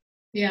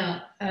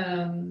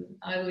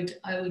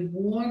would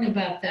warn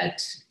about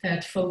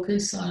that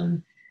focus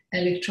on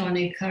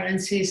electronic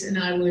currencies, and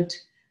I would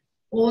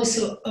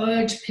also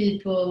urge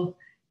people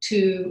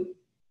to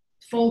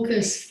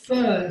focus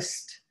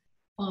first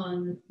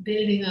on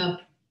building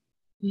up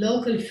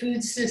local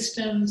food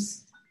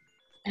systems,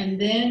 and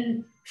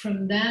then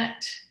from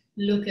that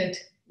look at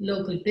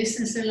local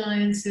business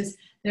alliances.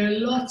 There are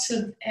lots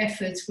of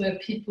efforts where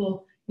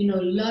people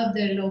love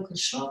their local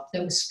shop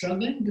that was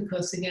struggling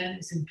because, again,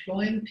 it's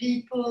employing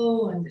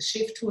people, and the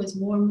shift towards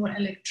more and more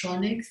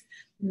electronics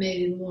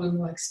made it more and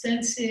more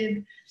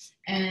expensive.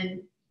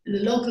 And the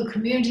local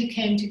community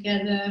came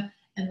together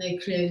and they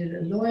created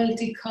a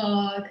loyalty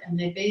card, and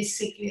they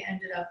basically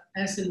ended up,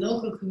 as a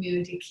local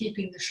community,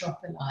 keeping the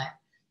shop alive.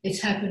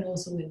 It's happened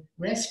also with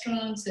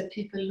restaurants that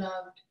people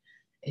loved.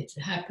 It's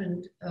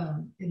happened,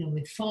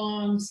 with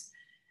farms.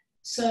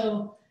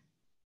 So,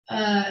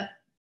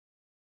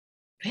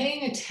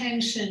 paying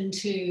attention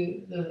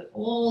to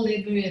all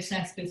the various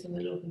aspects of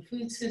the local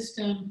food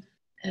system,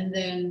 and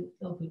then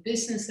local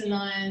business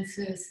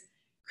alliances,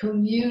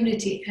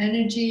 community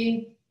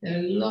energy. There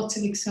are lots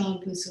of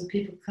examples of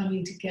people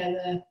coming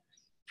together,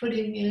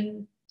 putting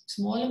in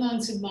small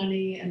amounts of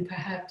money and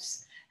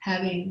perhaps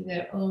having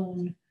their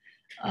own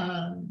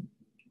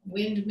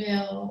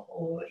windmill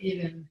or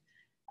even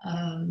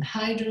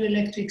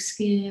hydroelectric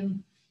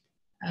scheme.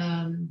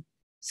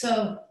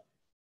 So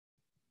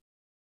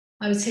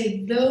I would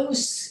say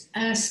those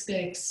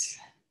aspects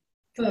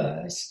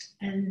first,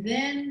 and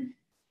then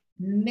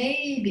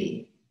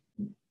maybe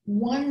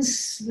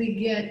once we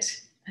get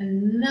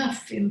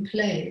enough in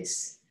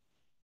place,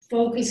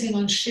 focusing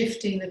on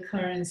shifting the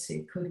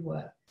currency could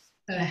work.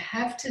 But I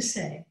have to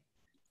say,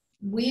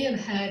 we have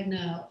had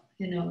now,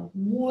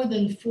 more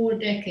than 4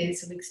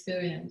 decades of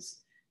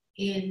experience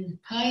in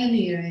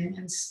pioneering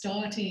and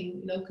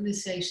starting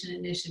localization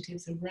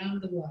initiatives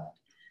around the world.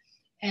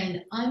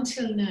 And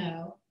until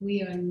now,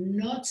 we are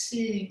not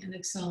seeing an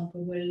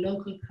example where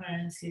local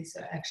currencies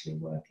are actually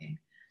working.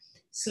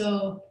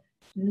 So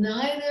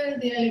neither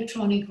the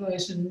electronic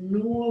version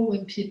nor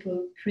when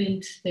people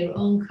print their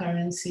own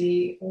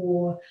currency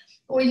or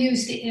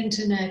use the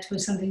internet for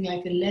something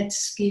like a Let's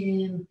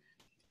scheme,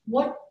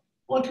 what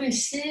we're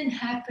seeing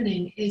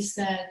happening is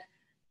that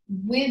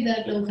with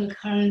that local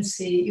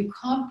currency, you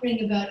can't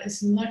bring about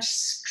as much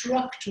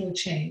structural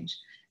change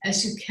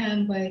as you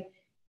can by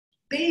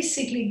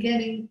basically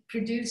getting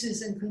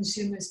producers and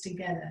consumers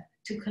together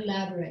to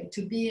collaborate,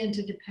 to be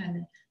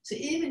interdependent. So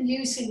even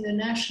using the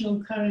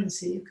national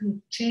currency, you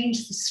can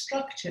change the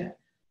structure.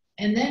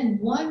 And then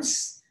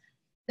once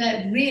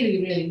that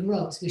really, really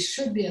grows, we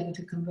should be able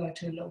to convert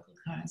to a local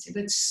currency.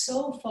 But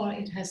so far,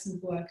 it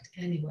hasn't worked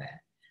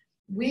anywhere.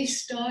 We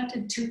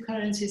started 2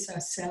 currencies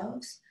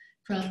ourselves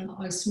from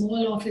our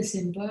small office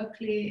in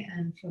Berkeley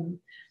and from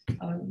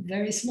our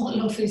very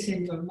small office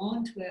in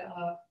Vermont, where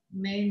our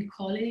main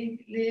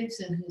colleague lives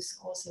and who's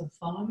also a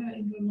farmer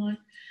in Vermont.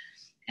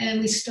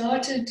 And we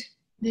started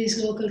these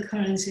local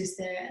currencies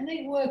there, and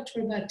they worked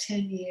for about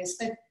 10 years.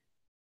 But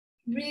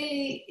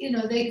really,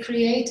 they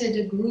created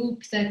a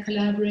group that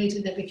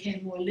collaborated, that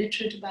became more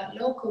literate about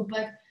local,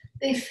 but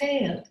they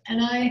failed.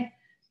 And how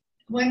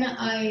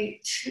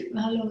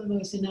long ago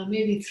was it now?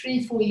 Maybe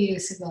 3-4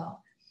 years ago,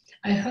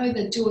 I heard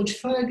that George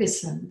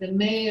Ferguson, the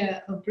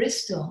mayor of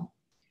Bristol,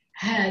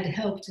 had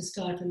helped to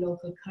start a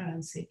local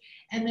currency,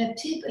 and that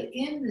people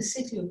in the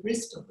city of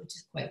Bristol, which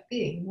is quite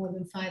big, more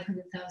than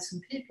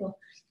 500,000 people,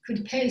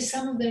 could pay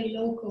some of their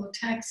local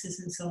taxes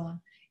and so on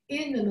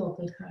in the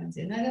local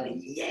currency. And I thought,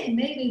 yay,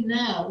 maybe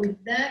now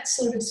with that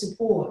sort of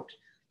support,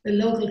 the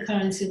local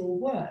currency will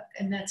work.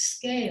 And that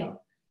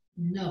scale,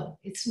 no,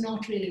 it's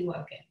not really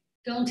working.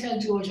 Don't tell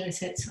George I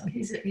said so.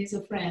 He's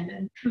a friend,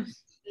 and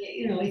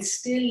it's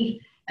still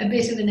a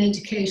bit of an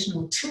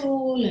educational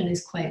tool, and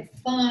it's quite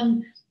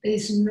fun. But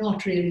it's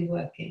not really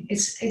working.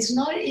 It's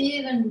not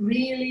even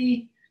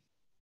really,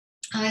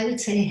 I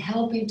would say,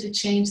 helping to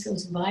change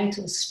those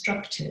vital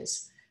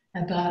structures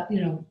about,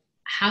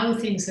 how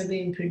things are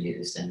being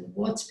produced and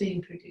what's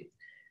being produced.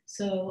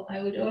 So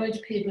I would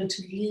urge people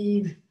to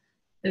leave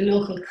the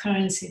local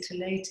currency to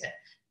later.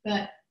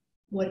 But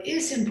what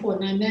is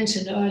important, I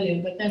mentioned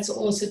earlier, but that's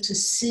also to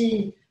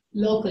see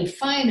local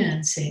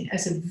financing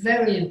as a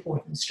very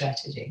important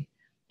strategy,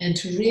 and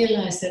to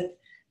realize that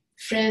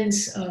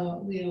friends,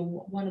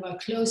 one of our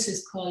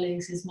closest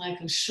colleagues is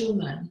Michael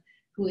Schumann,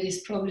 who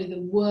is probably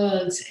the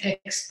world's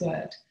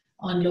expert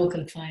on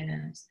local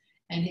finance.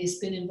 And he's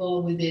been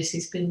involved with this.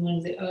 He's been one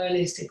of the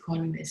earliest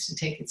economists to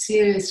take it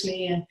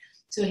seriously. And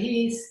so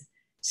he's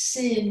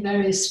seen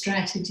various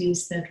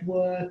strategies that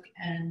work.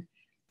 And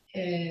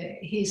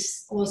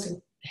he's also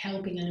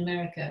helping in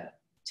America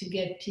to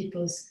get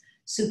people's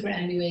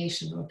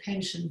superannuation or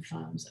pension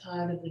funds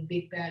out of the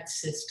big bad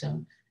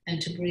system and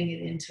to bring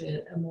it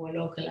into a more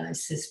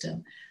localized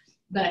system.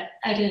 But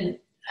at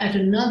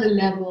another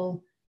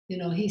level,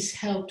 he's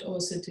helped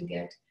also to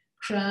get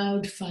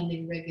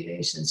crowdfunding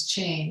regulations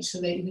changed so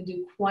that you can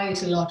do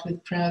quite a lot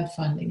with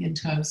crowdfunding in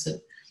terms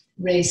of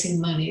raising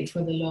money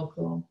for the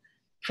local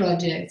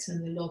projects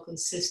and the local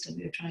system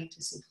you're trying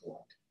to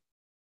support.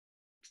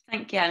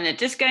 Thank you, Helena.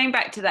 Just going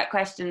back to that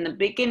question, the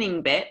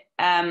beginning bit.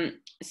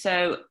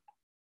 So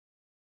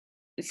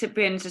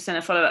Cyprian's just going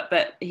to follow up,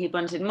 but he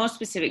wanted more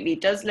specifically,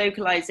 does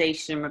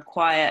localization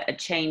require a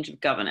change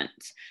of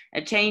governance,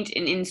 a change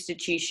in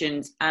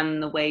institutions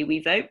and the way we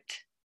vote?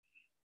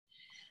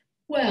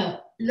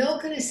 Well,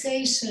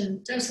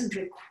 localization doesn't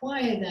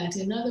require that.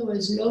 In other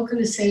words,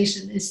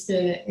 localization is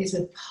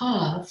a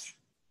path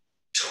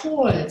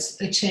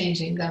towards a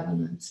change in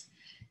governance.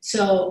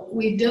 So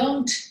we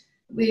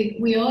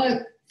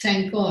are,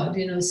 thank God,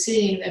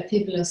 seeing that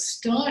people are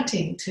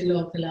starting to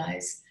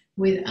localize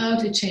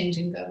without a change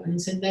in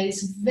governance, and that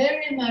is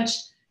very much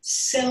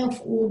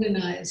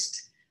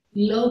self-organized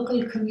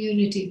local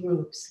community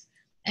groups.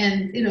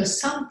 And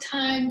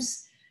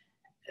sometimes,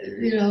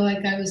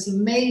 like I was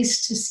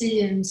amazed to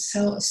see in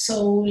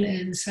Seoul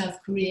in South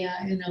Korea,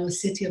 a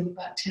city of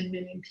about 10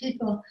 million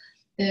people,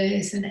 there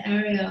is an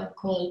area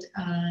called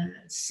I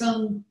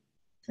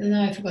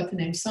forgot the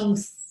name,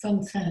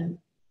 Songsan.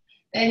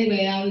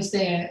 Anyway, I was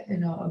there,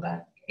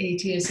 about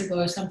 8 years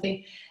ago or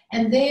something,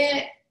 and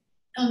there,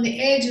 on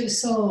the edge of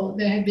Seoul,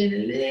 there had been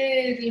a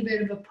little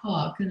bit of a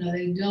park.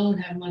 They don't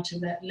have much of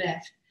that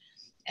left.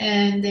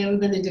 And they were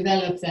going to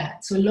develop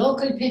that. So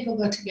local people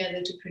got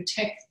together to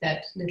protect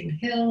that little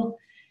hill.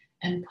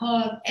 and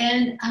park.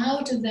 And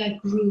out of that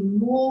grew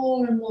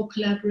more and more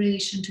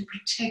collaboration to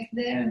protect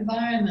their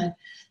environment,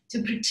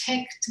 to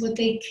protect what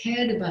they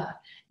cared about.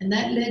 And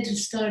that led to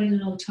starting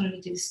an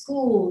alternative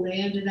school. They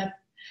ended up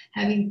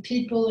having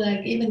people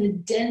like even a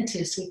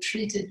dentist who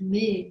treated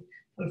me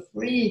for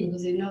free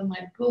because they loved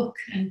my book.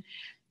 And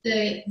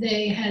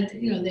they had,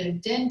 you know, they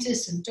had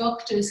dentists and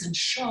doctors and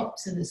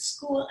shops and a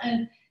school.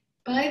 And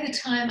by the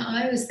time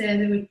I was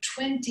there were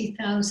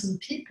 20,000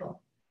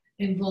 people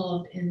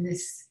involved in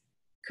this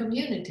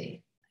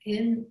community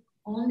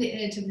on the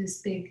edge of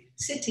this big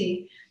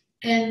city.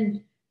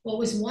 And what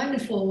was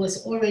wonderful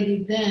was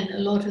already then, a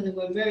lot of them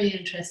were very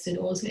interested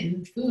also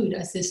in food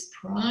as this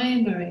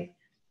primary,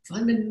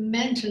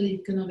 fundamental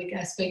economic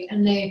aspect.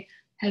 And they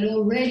had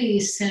already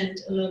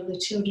sent a lot of the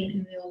children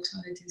in the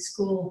alternative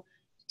school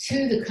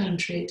to the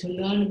country to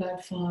learn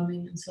about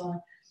farming and so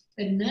on.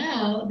 But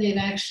now they've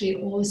actually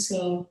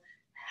also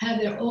have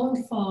their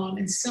own farm,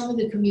 and some of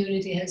the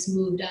community has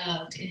moved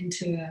out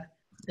into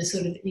a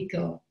sort of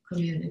eco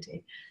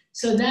community.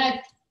 So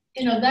that,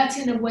 you know, that's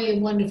in a way a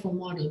wonderful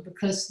model,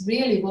 because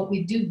really what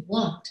we do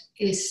want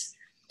is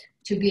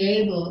to be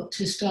able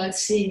to start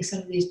seeing some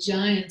of these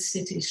giant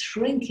cities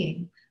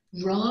shrinking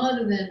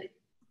rather than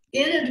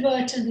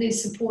inadvertently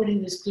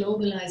supporting this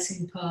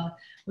globalizing path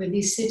where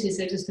these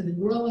cities are just going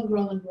to grow and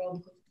grow and grow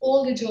because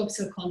all the jobs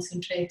are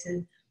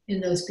concentrated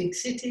in those big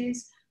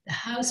cities. The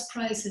house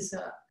prices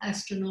are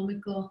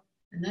astronomical,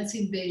 and that's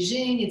in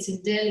Beijing, it's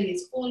in Delhi,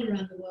 it's all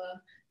around the world,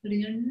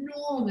 putting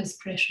enormous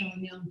pressure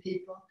on young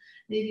people,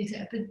 leading to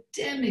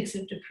epidemics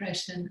of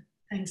depression,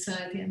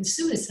 anxiety, and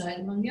suicide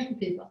among young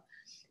people.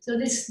 So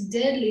this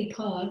deadly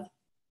path,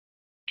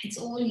 it's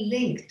all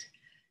linked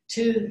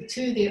to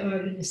the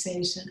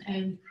urbanization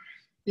and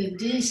the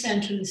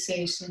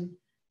decentralization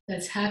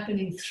that's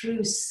happening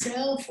through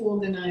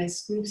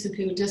self-organized groups of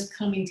people just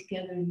coming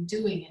together and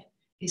doing it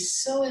is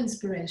so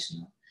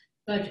inspirational.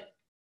 But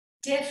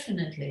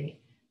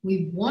definitely,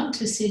 we want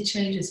to see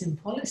changes in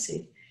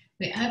policy.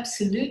 We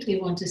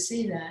absolutely want to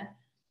see that.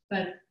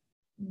 But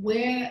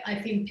where I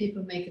think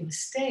people make a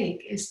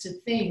mistake is to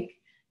think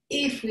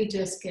if we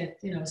just get,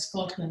 you know,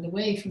 Scotland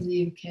away from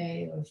the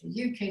UK, or if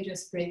the UK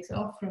just breaks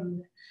off from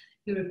the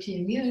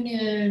European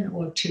Union,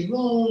 or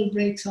Tyrol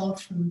breaks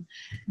off from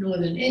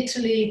Northern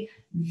Italy,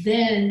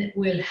 then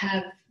we'll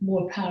have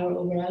more power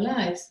over our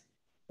lives.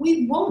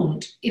 We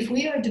won't if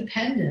we are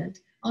dependent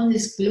on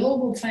this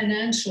global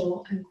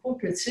financial and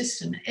corporate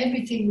system.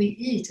 Everything we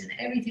eat and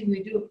everything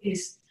we do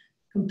is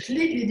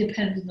completely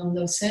dependent on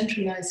those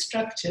centralized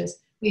structures.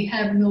 We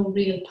have no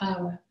real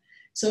power.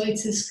 So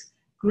it's this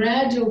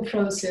gradual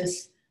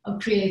process of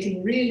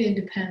creating real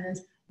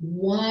independence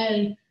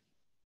while,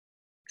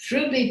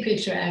 through big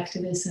picture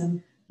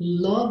activism,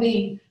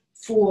 lobbying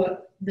for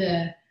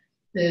the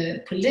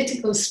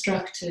political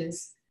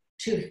structures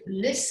to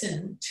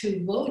listen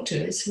to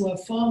voters who are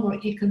far more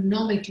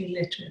economically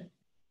literate.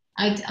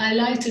 I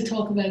like to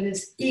talk about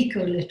this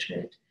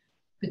eco-literate,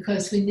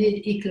 because we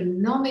need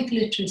economic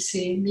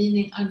literacy,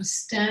 meaning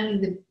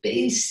understanding the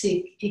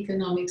basic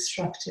economic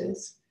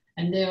structures.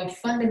 And they are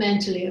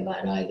fundamentally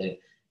about either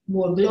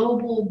more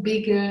global,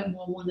 bigger,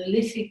 more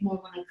monolithic,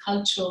 more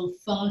monocultural,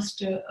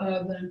 faster,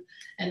 urban,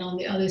 and on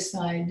the other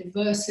side,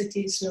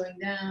 diversity, slowing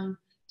down,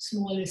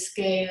 smaller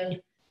scale,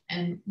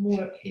 and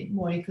more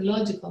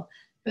ecological.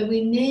 But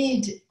we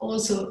need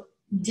also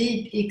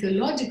deep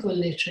ecological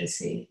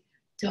literacy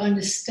to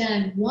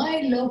understand why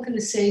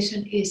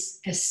localization is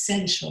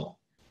essential,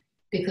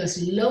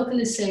 because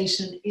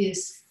localization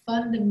is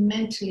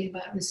fundamentally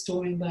about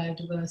restoring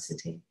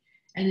biodiversity.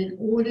 And in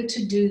order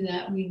to do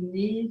that, we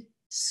need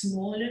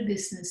smaller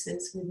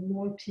businesses with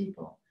more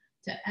people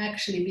to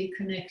actually be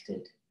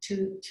connected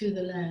to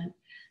the land.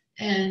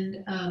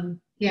 And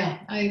yeah,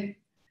 I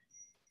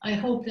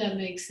hope that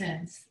makes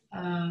sense.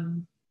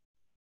 And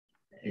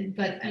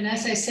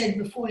as I said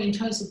before, in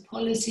terms of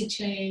policy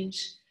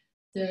change,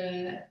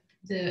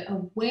 the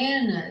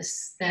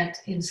awareness that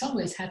in some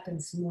ways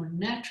happens more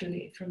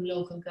naturally from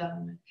local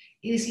government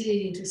is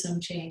leading to some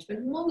change,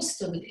 but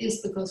most of it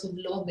is because of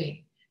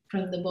lobbying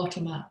from the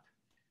bottom up.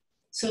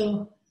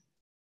 So,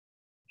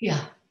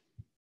 yeah.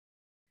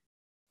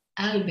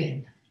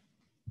 Albin.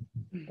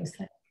 I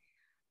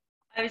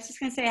was just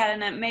going to say,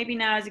 Helena, maybe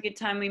now is a good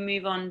time we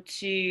move on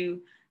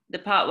to the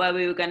part where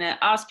we were going to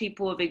ask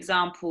people of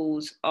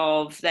examples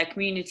of their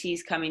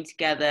communities coming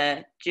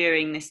together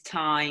during this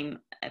time,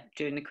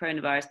 during the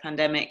coronavirus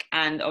pandemic,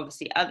 and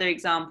obviously other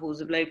examples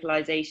of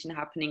localization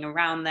happening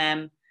around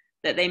them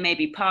that they may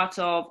be part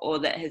of or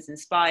that has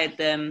inspired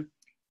them.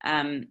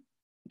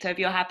 So if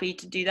you're happy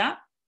to do that.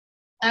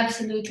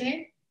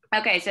 Absolutely.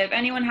 Okay, so if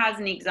anyone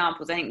has any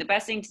examples, I think the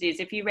best thing to do is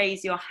if you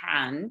raise your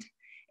hand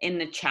in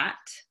the chat,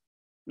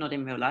 not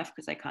in real life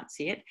because I can't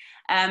see it,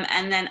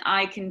 and then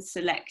I can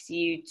select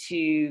you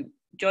to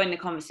join the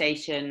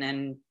conversation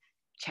and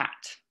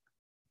chat.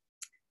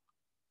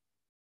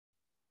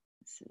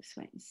 So let's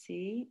wait and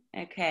see.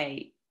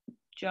 Okay,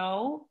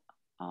 Joel,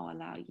 I'll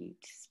allow you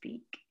to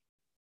speak.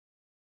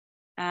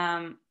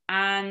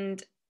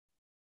 And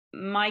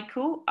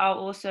Michael, I'll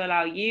also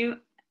allow you.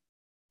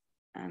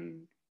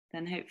 and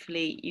then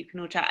hopefully you can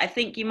all chat. I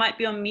think you might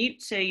be on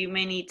mute, so you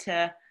may need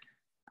to,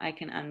 I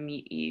can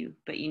unmute you,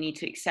 but you need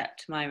to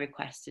accept my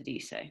request to do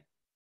so.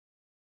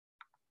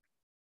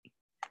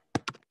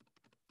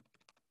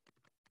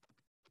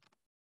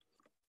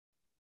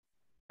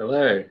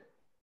 Hello.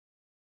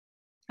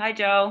 Hi,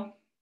 Joel.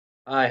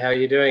 Hi, how are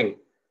you doing?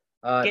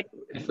 Good.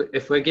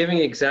 If we're giving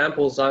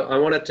examples, I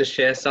wanted to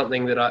share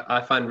something that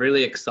I find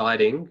really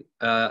exciting.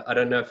 I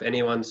don't know if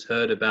anyone's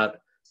heard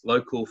about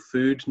local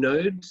food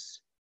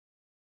nodes,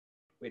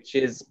 which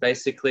is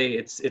basically,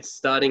 it's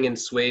starting in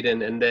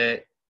Sweden, and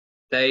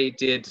they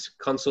did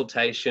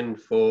consultation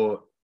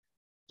for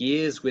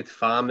years with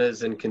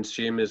farmers and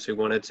consumers who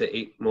wanted to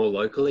eat more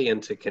locally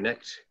and to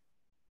connect.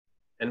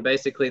 And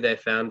basically they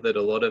found that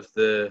a lot of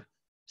the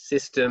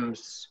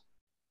systems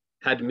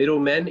had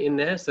middlemen in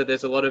there. So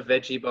there's a lot of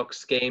veggie box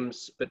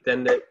schemes, but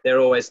then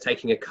they're always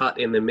taking a cut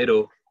in the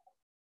middle.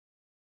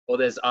 Or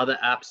there's other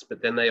apps,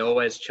 but then they're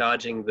always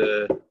charging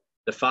the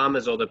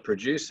farmers or the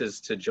producers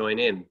to join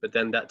in. But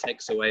then that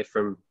takes away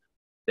from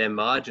their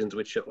margins,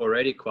 which are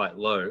already quite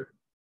low.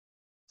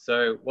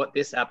 So what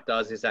this app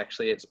does is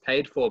actually it's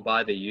paid for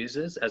by the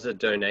users as a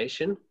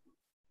donation.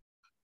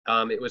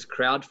 It was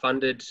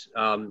crowdfunded,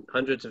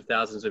 hundreds of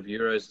thousands of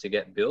euros to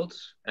get built,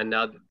 and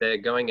now they're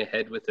going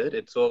ahead with it.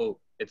 It's all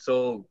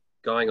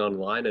going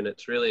online, and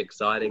it's really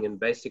exciting. And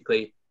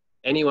basically,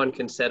 anyone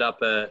can set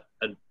up a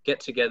get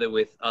together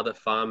with other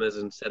farmers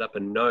and set up a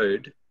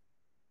node,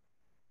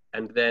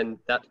 and then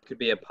that could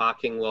be a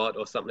parking lot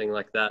or something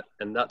like that.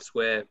 And that's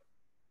where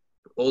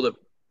all the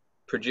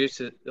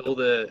producers, all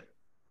the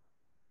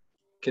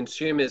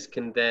consumers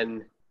can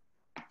then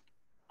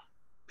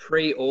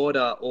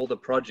pre-order all the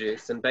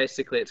produce, and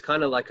basically it's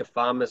kind of like a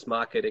farmer's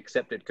market,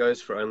 except it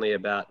goes for only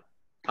about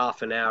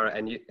half an hour,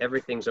 and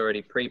everything's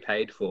already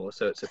prepaid for,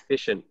 so it's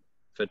efficient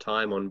for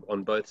time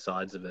on both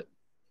sides of it.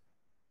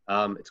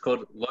 It's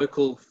called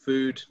Local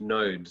Food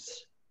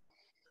Nodes.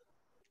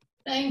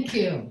 Thank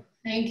you.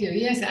 Thank you.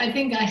 Yes, I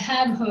think I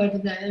have heard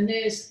of that. And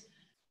there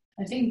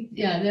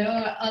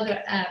are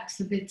other apps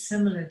a bit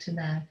similar to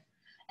that.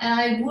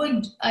 And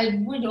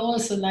I would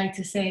also like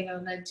to say,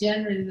 though, that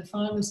generally the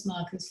farmers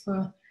markets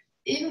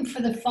even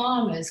for the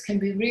farmers can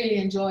be really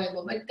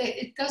enjoyable, but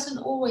it doesn't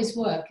always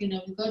work.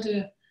 We've got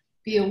to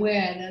be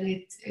aware that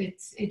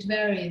it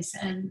varies.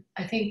 And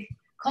I think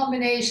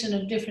combination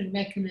of different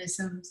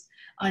mechanisms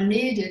are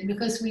needed,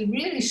 because we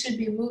really should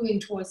be moving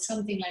towards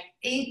something like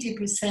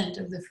 80%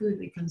 of the food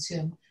we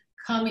consume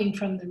coming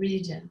from the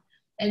region.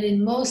 And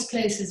in most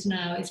places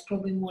now, it's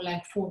probably more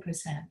like 4%.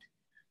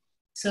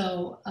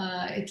 So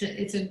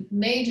it's a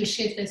major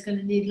shift that's going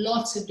to need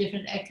lots of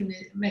different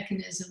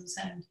mechanisms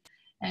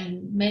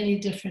and many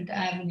different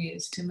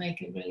avenues to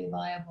make it really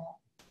viable.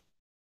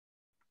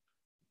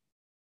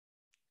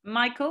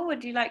 Michael,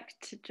 would you like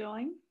to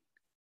join?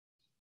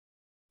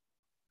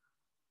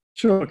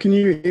 Sure. Can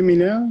you hear me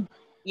now?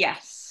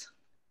 Yes.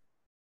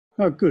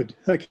 Oh, good.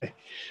 Okay.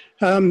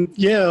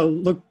 Yeah,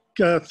 look,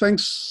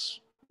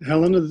 thanks,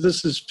 Helena.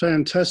 This is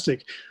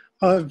fantastic.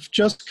 I've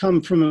just come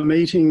from a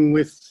meeting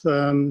with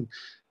a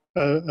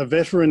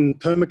veteran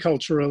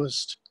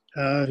permaculturalist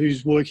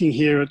who's working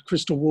here at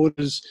Crystal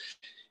Waters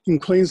in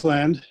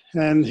Queensland,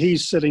 and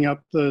he's setting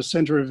up the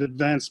Centre of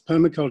Advanced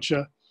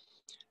Permaculture.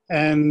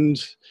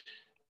 And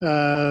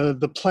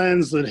the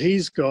plans that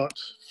he's got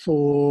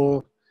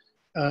for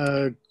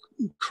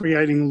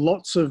creating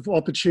lots of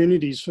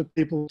opportunities for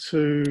people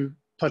to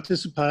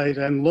participate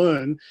and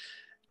learn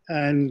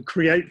and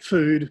create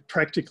food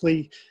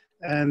practically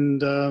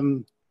and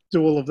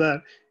do all of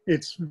that.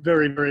 It's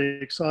very,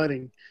 very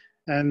exciting.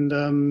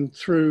 And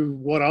through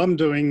what I'm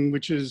doing,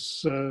 which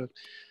is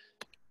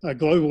a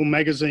global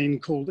magazine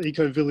called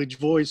Eco Village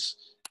Voice,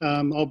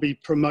 I'll be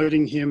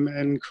promoting him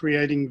and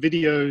creating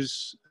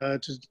videos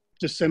to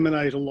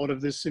disseminate a lot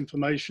of this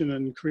information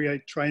and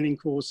create training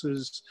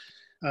courses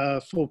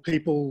for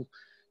people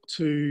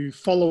to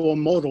follow a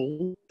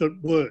model that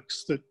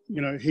works, that,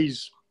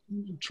 he's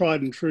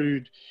tried and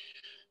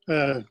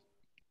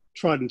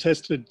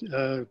tested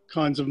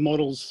kinds of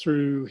models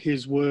through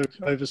his work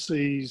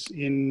overseas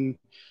in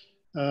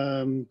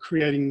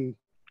creating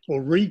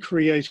or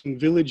recreating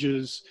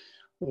villages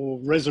or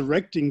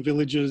resurrecting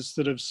villages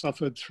that have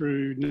suffered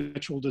through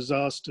natural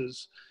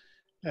disasters.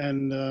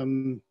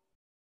 And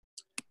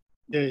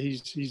yeah,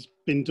 he's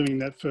been doing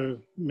that for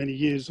many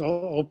years.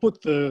 I'll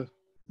put the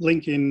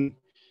link in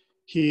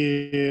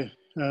here,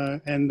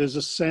 and there's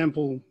a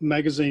sample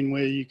magazine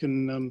where you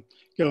can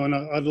go, and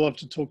I'd love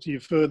to talk to you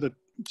further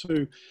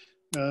too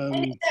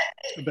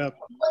about.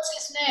 What's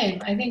his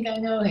name? I think I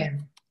know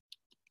him.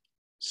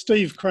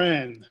 Steve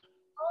Cran.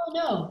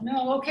 Oh,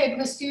 no, okay,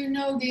 because do you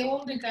know the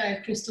older guy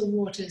at Crystal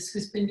Waters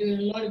who's been doing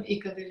a lot of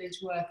eco-village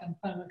work and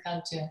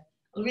permaculture,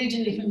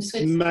 originally from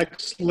Switzerland?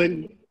 Max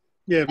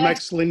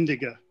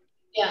Lindiger.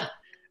 Yeah.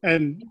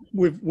 And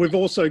we've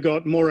also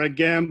got Maura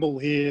Gamble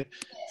here,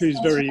 who's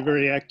very,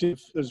 very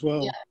active as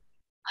well. Yeah,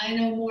 I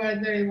know Maura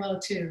very well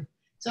too.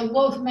 So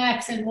both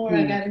Max and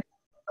Maura got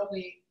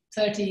probably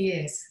 30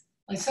 years.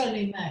 Well,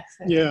 certainly Max.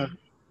 Yeah.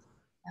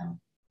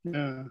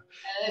 Yeah.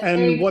 That's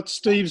very And what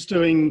Steve's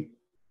doing,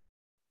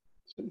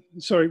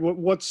 sorry,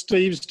 what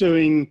Steve's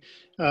doing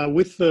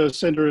with the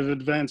Centre of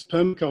Advanced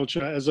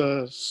Permaculture as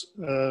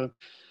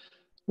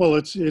well,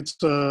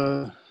 it's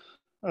a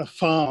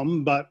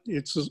farm, but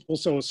it's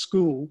also a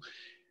school,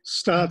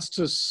 starts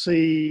to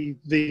see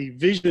the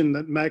vision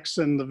that Max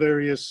and the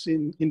various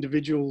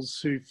individuals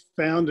who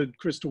founded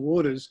Crystal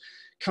Waters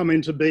come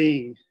into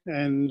being.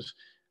 And,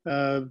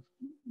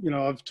 you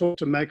know, I've talked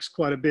to Max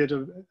quite a bit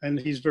and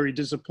he's very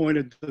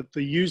disappointed that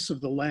the use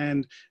of the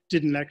land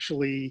didn't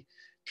actually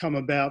come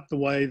about the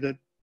way that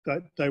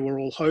they were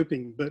all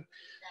hoping. But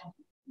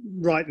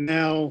right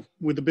now,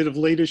 with a bit of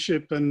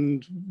leadership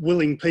and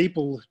willing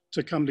people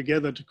to come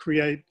together to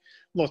create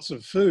lots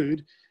of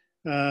food,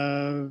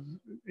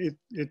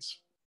 it's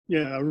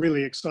a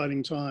really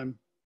exciting time.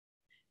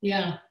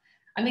 Yeah.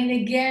 I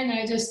mean, again,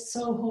 I just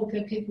so hope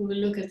that people will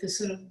look at the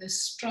sort of the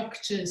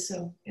structures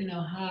of, you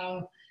know,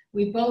 how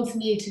we both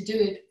need to do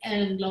it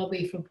and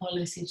lobby for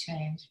policy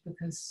change,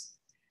 because,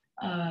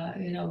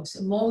 you know,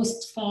 so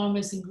most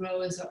farmers and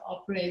growers are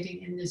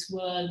operating in this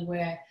world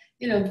where,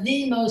 you know,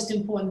 the most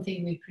important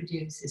thing we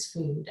produce is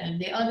food,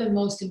 and the other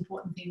most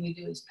important thing we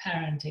do is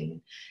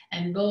parenting.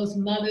 And both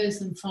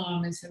mothers and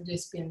farmers have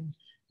just been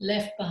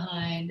left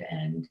behind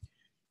and,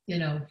 you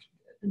know,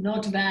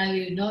 not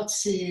valued, not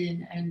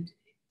seen, and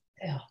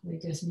yeah, we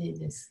just need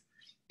this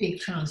big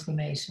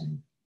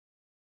transformation.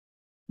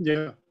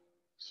 Yeah,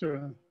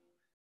 sure.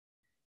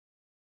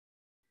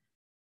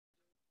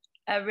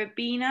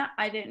 Rabina,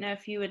 I don't know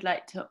if you would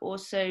like to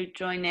also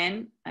join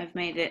in. I've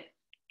made it,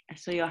 I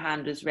saw your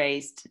hand was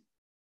raised.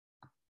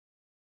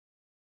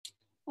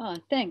 Oh,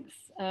 thanks.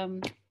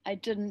 I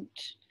didn't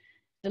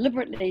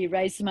deliberately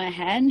raise my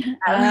hand.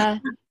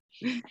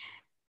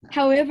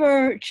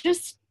 However,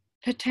 just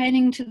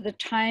pertaining to the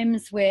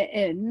times we're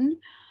in,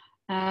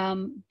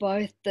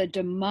 both the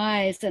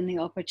demise and the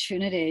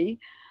opportunity,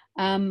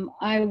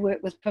 I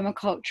work with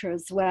permaculture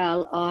as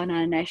well on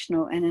a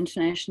national and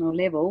international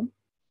level.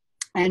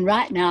 And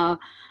right now,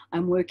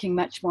 I'm working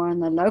much more on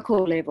the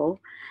local level.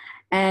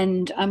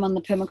 And I'm on the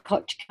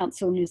Permaculture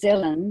Council New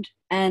Zealand.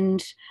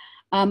 And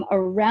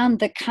around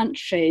the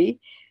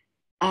country,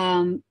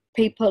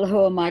 people who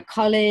are my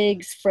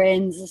colleagues,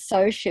 friends,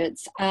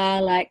 associates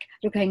are like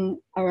looking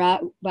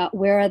around about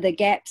where are the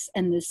gaps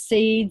in the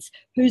seeds,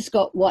 who's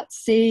got what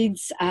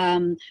seeds,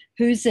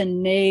 who's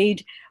in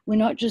need. We're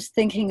not just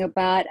thinking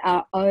about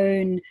our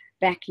own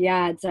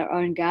backyards, our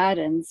own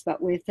gardens, but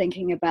we're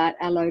thinking about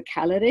our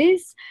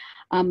localities.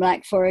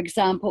 Like, for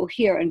example,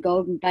 here in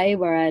Golden Bay,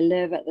 where I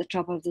live at the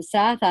top of the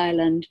South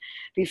Island,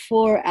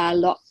 before our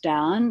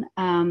lockdown,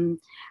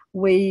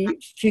 a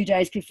few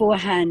days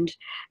beforehand,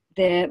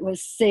 there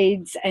was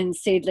seeds and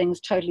seedlings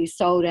totally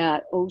sold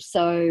out.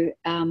 Also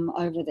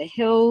over the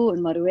hill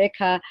in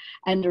Motueka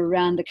and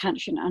around the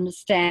country, and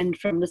understand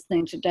from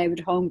listening to David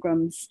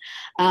Holmgren's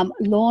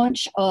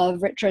launch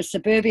of Retro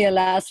Suburbia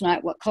last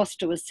night, what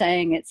Costa was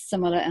saying, it's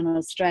similar in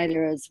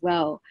Australia as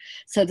well.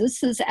 So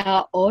this is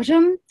our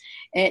autumn.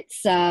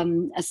 It's a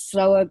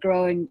slower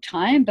growing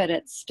time, but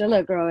it's still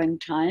a growing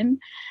time.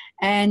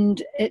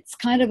 And it's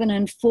kind of an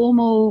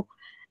informal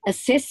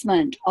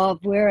assessment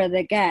of where are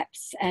the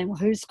gaps and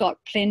who's got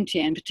plenty,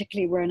 and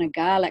particularly we're in a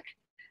garlic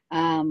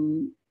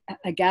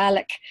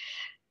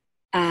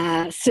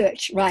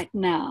search right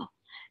now.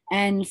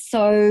 And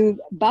so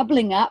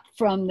bubbling up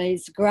from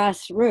these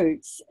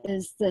grassroots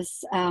is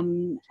this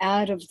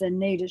out of the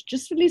need is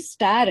just really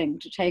starting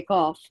to take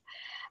off,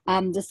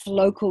 this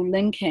local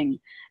linking.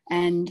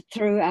 And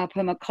through our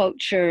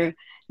permaculture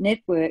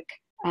network,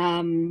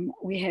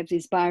 we have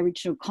these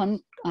bioregional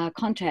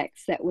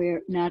contacts that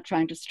we're now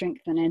trying to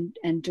strengthen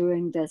and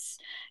doing this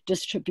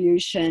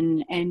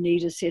distribution and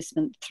need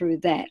assessment through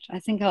that. I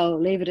think I'll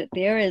leave it at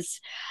there as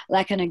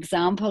like an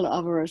example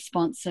of a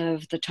response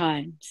of the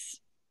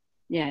times.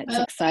 Yeah, it's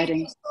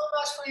exciting. Thank you so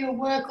much for your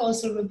work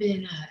also,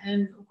 Rabina,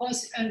 and of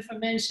course, and for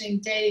mentioning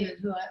David,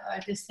 who I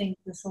just think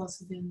has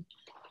also been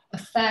a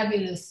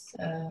fabulous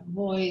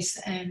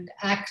voice and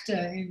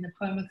actor in the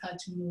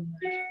permaculture movement.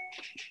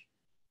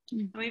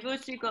 We've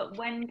also got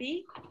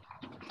Wendy.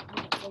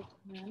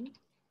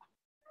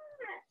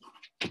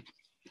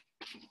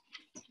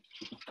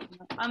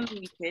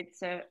 Unmuted,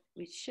 so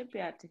we should be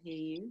able to hear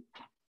you.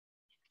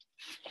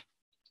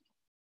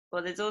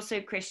 Well, there's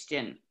also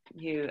Christian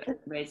who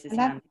raised his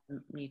hand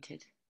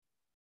muted.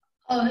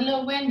 Oh,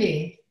 hello,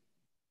 Wendy.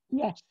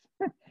 Yes.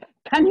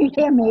 Can you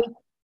hear me?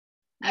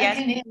 Yes. I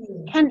can hear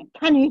you.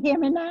 Can you hear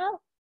me now?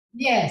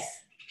 Yes.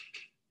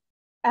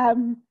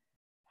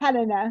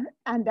 Helena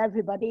and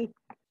everybody,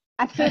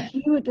 I thought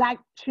you would like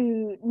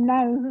to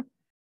know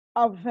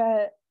of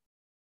the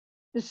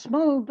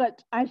small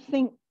but I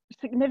think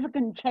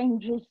significant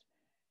changes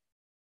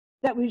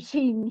that we've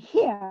seen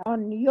here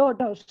on your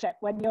doorstep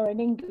when you're in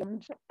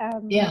England.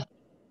 Yeah.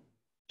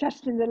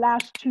 Just in the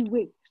last 2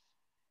 weeks,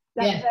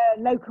 that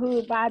the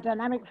local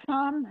biodynamic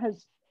farm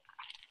has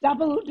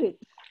doubled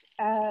its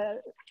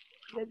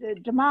the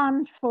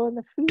demand for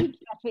the food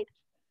that it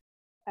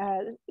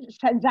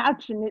sends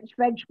out in its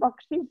veg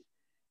boxes.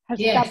 has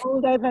Yes.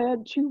 doubled over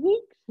 2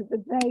 weeks.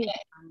 That they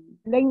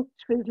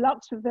linked with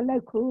lots of the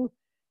local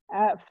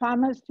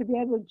farmers to be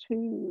able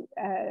to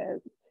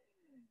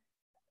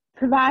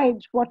provide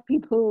what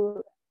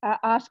people are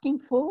asking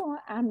for,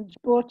 and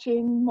brought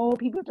in more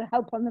people to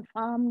help on the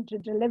farm to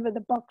deliver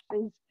the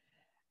boxes.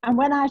 And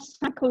when I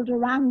cycled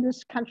around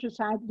this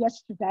countryside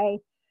yesterday,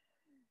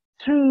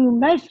 through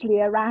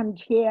mostly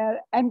around here,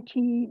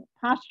 empty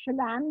pasture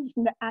land,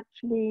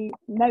 actually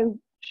no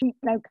sheep,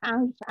 no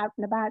cows out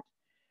and about,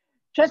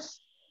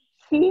 just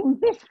seeing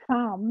this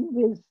farm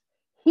with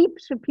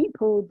heaps of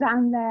people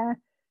down there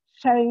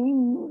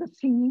sowing the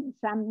seeds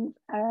and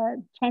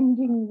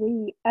tending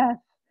the earth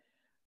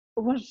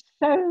was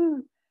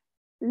so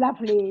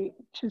lovely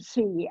to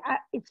see.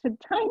 It's a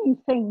tiny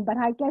thing, but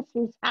I guess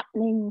it's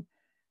happening,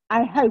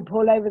 I hope,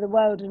 all over the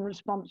world in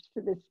response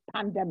to this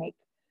pandemic.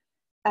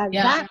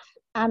 That,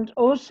 and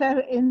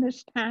also in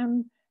this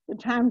town, the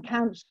town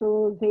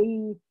council,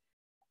 the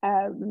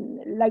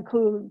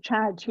local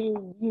charity,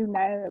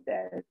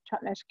 the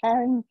Totnes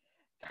Caring,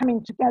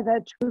 coming together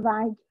to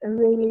provide a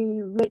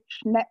really rich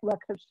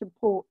network of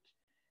support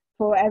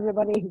for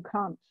everybody who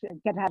can't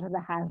get out of the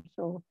house.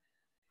 So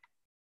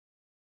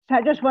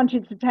I just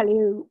wanted to tell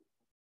you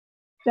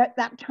that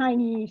that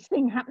tiny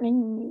thing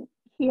happening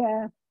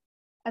here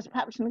as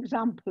perhaps an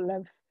example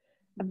of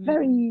a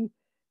very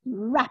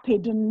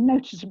rapid and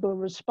noticeable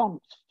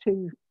response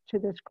to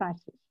this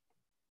crisis.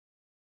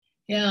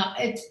 Yeah,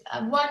 it's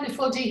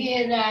wonderful to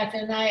hear that,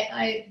 and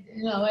I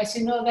as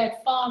you know,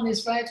 that farm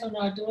is right on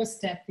our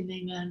doorstep in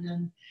England,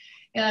 and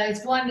yeah,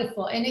 it's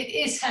wonderful, and it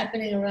is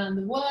happening around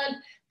the world,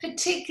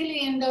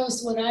 particularly in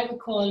those what I would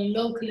call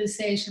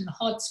localization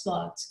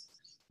hotspots,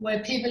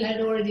 where people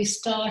had already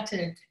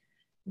started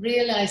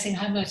realizing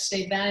how much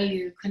they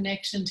value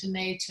connection to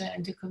nature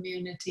and to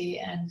community,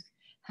 and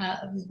how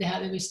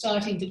they were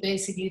starting to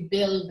basically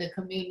build the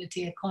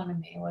community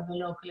economy or the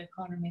local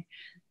economy.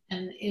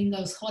 And in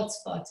those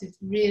hotspots, it's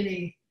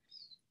really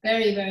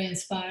very, very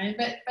inspiring.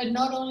 But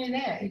not only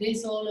there, it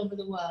is all over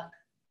the world.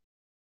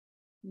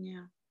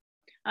 Yeah.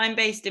 I'm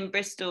based in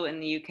Bristol in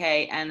the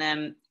UK,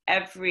 and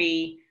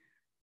every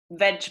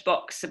veg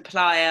box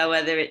supplier,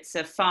 whether it's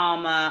a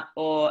farmer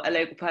or a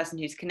local person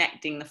who's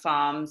connecting the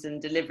farms and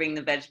delivering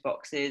the veg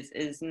boxes,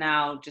 is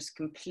now just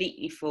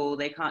completely full.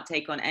 They can't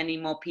take on any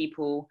more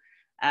people.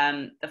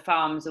 The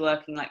farms are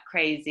working like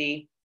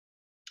crazy.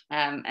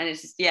 And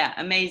it's just, yeah,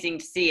 amazing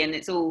to see. And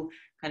it's all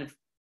kind of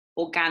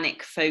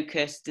organic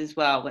focused as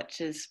well,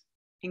 which is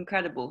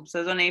incredible. So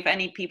I was wondering if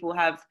any people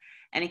have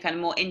any kind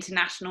of more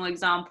international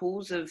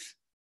examples of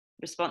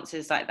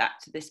responses like that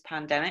to this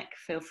pandemic.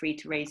 Feel free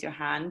to raise your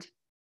hand.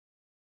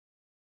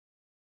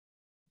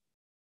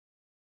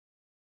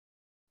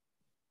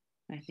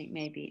 I think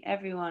maybe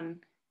everyone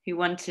who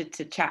wanted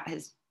to chat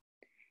has...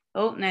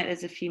 Oh, no,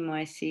 there's a few more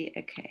I see.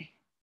 Okay.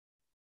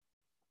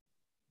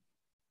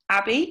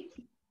 Abby,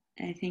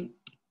 I think.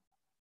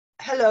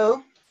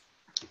 Hello.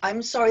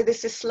 I'm sorry,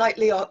 this is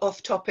slightly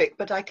off topic,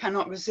 but I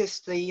cannot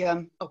resist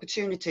the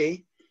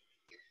opportunity.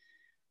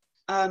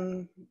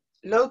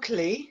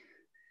 Locally,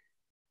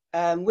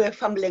 we're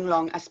fumbling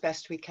along as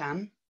best we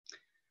can,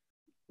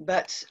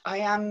 but I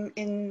am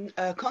in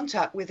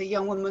contact with a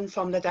young woman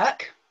from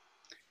Ladakh,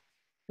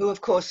 who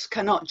of course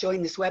cannot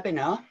join this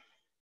webinar.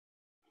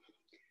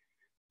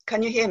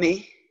 Can you hear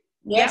me?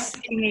 Yes, I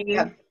can hear you.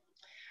 Yeah.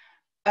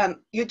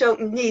 You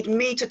don't need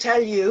me to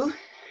tell you,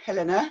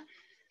 Helena,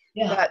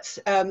 that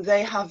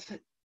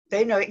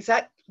they know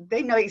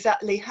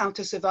exactly how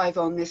to survive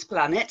on this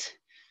planet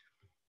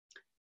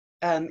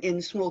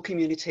in small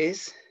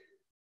communities.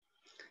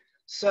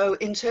 So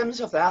in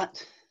terms of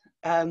that,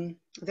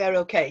 they're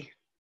okay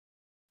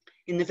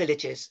in the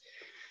villages.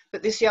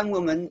 But this young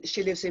woman,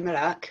 she lives in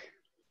Iraq,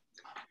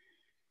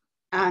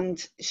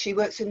 and she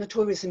works in the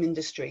tourism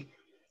industry.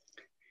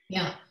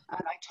 Yeah.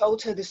 And I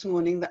told her this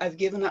morning that I've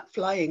given up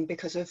flying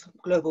because of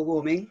global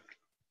warming.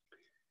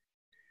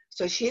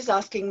 So she's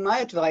asking my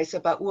advice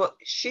about what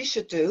she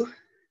should do.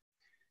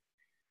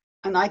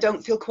 And I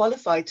don't feel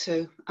qualified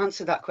to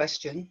answer that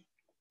question.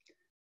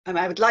 And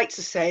I would like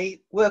to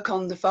say, work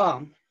on the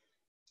farm.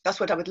 That's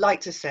what I would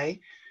like to say.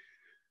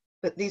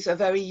 But these are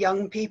very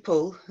young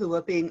people who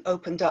are being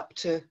opened up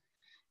to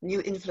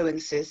new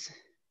influences.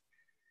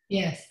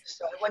 Yes.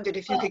 So I wondered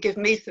if you could give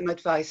me some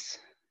advice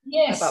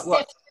about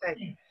what to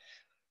say.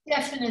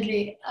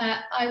 Definitely.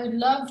 I would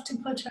love to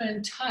put her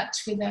in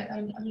touch with that. I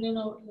don't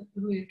know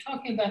who you're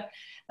talking about.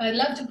 I'd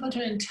love to put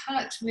her in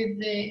touch with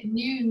the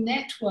new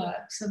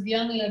networks of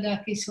young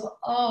Ladakhis who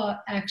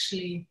are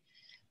actually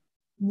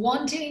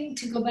wanting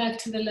to go back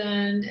to the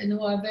land and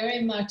who are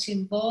very much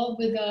involved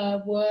with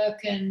our work.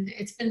 And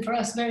it's been for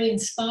us very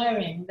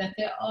inspiring that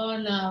there are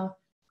now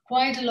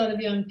quite a lot of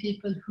young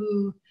people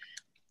who,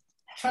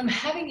 from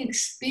having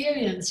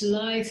experienced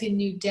life in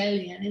New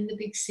Delhi and in the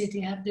big city,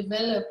 have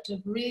developed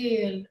a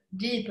real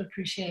deep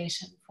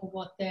appreciation for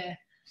what their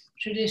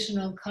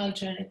traditional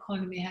culture and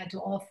economy had to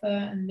offer.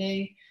 And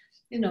they,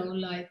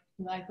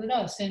 like with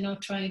us, they're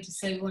not trying to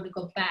say we want to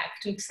go back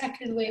to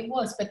exactly the way it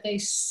was, but they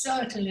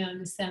certainly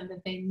understand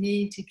that they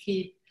need to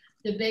keep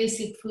the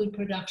basic food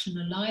production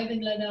alive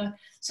in Ladakh.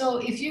 So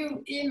if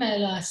you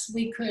email us,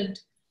 we could,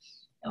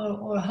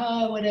 or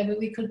her, whatever,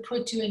 we could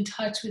put you in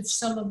touch with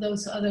some of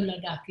those other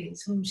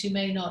Ladakhis whom she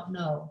may not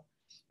know.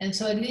 And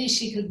so at least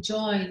she could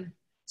join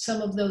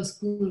some of those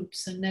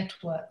groups and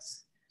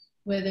networks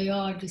where they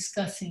are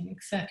discussing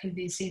exactly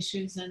these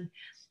issues.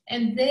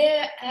 And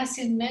there, as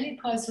in many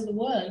parts of the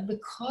world,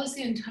 because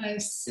the entire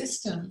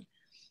system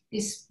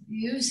is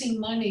using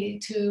money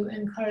to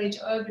encourage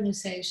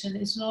urbanization,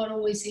 it's not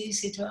always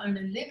easy to earn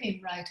a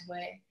living right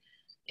away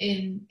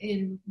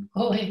in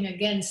going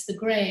against the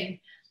grain.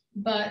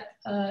 But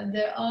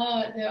there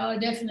are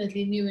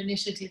definitely new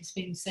initiatives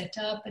being set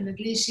up, and at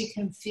least she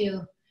can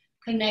feel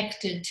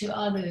connected to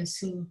others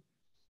who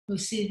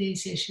see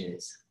these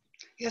issues.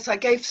 Yes, I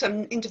gave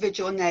some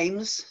individual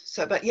names,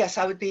 so, but yes,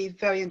 I would be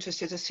very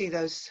interested to see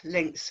those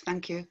links.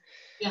 Thank you.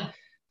 Yeah,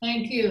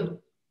 thank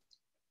you.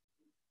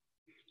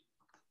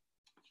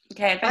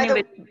 Okay, if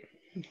anybody...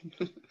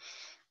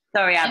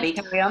 Sorry, Abby,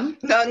 carry on.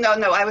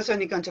 No, I was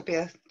only going to be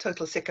a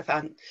total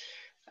sycophant.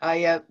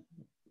 I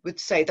would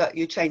say that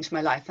you changed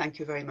my life. Thank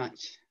you very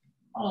much.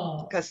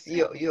 Oh, because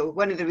you're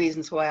one of the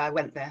reasons why I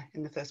went there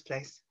in the first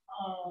place.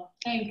 Oh,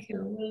 thank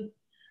you. Well,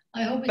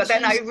 I hope. But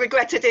then I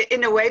regretted it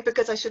in a way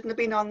because I shouldn't have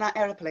been on that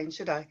airplane,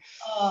 should I?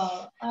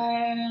 Oh,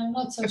 I'm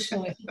not so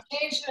sure. If it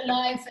changed your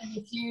life, and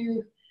if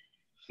you,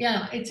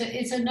 yeah,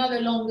 it's another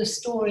longer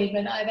story.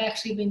 But I've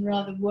actually been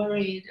rather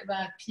worried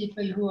about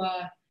people who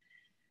are,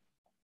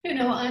 you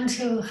know,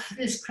 until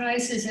this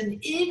crisis,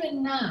 and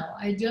even now,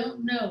 I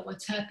don't know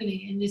what's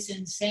happening in this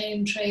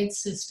insane trade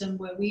system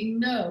where we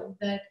know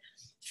that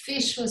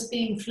fish was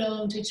being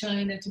flown to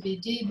China to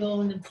be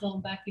deboned and flown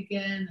back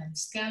again, and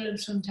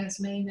scallops from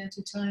Tasmania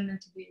to China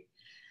to be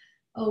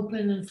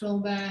open and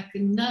flown back,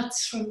 and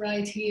nuts from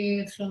right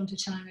here flown to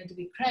China to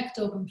be cracked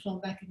open,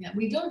 flown back again.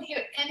 We don't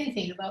hear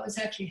anything about what's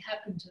actually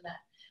happened to that.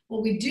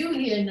 What we do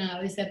hear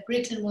now is that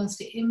Britain wants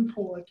to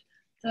import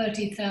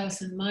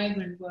 30,000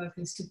 migrant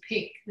workers to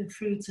pick the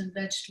fruits and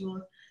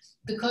vegetables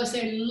because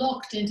they're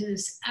locked into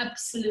this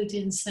absolute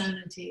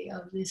insanity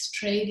of this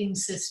trading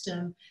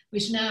system,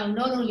 which now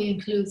not only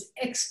includes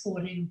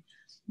exporting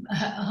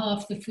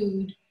half the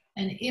food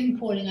and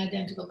importing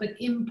identical, but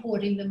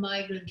importing the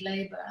migrant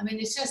labor. I mean,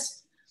 it's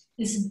just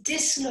this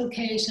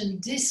dislocation,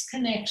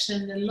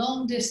 disconnection, the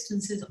long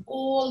distances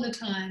all the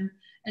time,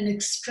 and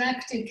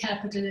extractive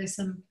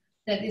capitalism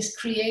that is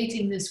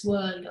creating this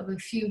world of a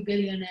few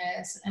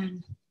billionaires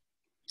and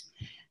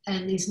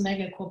these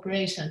mega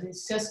corporations.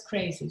 It's just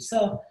crazy.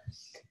 So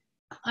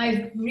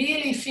I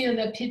really feel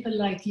that people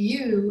like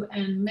you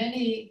and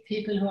many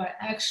people who are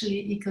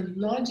actually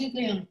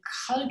ecologically and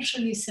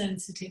culturally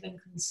sensitive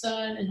and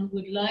concerned and who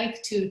would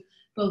like to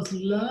both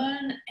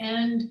learn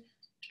and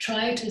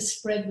try to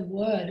spread the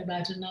word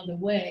about another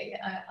way,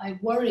 I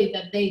worry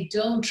that they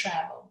don't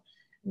travel.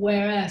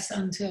 Whereas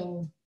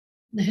until,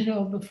 you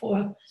know,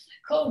 before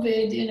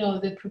COVID, you know,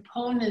 the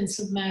proponents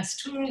of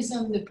mass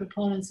tourism, the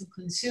proponents of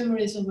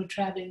consumerism were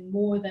traveling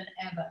more than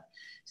ever.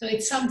 So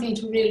it's something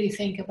to really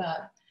think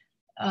about.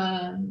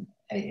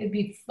 It'd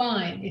be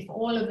fine if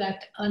all of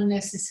that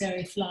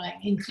unnecessary flying,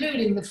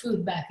 including the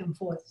food back and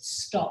forth,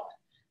 stopped.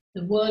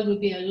 The world would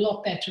be a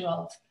lot better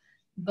off.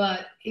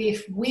 But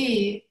if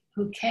we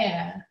who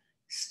care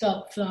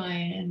stop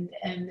flying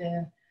and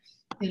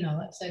you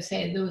know, as I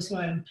say, those who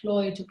are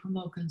employed to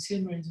promote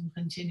consumerism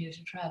continue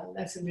to travel,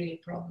 that's a real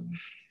problem.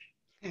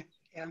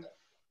 Yeah.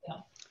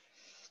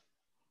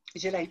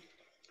 Julie.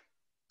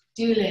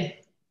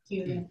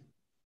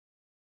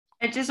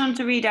 I just want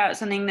to read out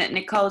something that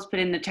Nicole's put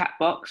in the chat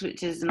box,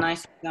 which is a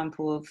nice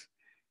example of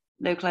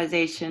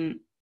localization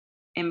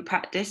in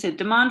practice. So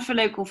demand for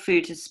local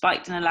food has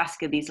spiked in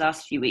Alaska these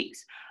last few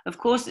weeks. Of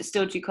course, it's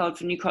still too cold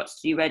for new crops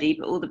to be ready,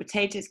 but all the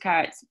potatoes,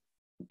 carrots,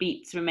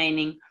 beets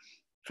remaining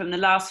from the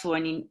last fall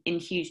in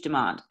huge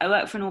demand. I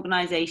work for an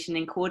organisation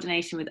in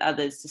coordination with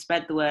others to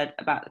spread the word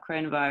about the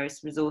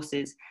coronavirus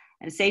resources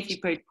and safety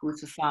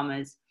protocols for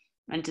farmers,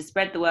 and to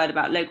spread the word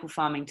about local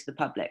farming to the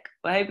public.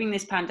 We're hoping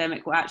this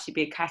pandemic will actually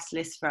be a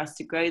catalyst for us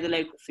to grow the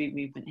local food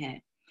movement here.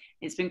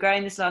 It's been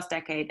growing this last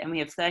decade, and we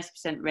have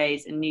 30%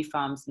 raise in new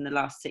farms in the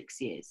last 6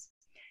 years.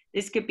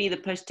 This could be the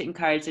push to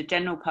encourage the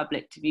general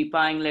public to view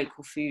buying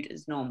local food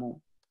as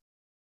normal.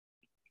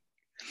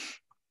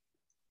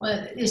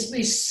 Well,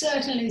 we're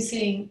certainly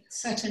seeing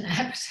such an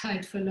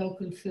appetite for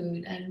local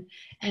food, and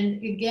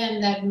again,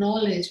 that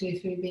knowledge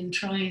which we've been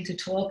trying to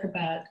talk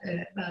about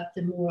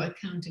the more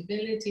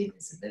accountability,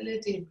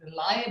 visibility,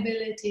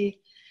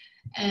 reliability,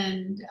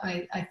 and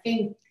I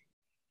think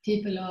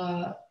people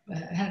are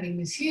having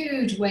this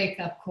huge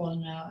wake-up call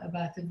now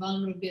about the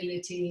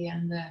vulnerability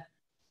and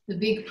the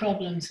big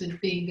problems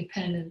with being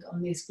dependent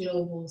on these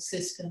global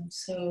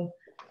systems.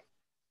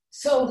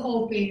 So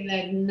hoping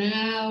that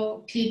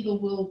now people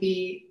will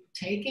be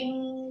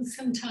taking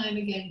some time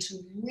again to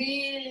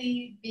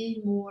really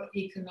be more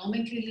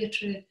economically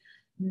literate.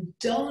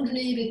 Don't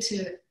leave it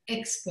to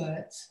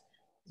experts.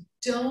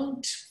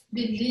 Don't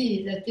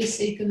believe that this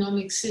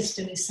economic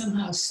system is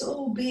somehow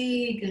so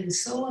big and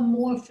so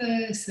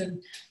amorphous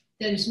and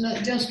that it's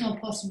just not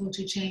possible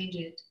to change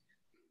it.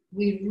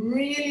 We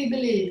really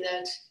believe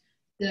that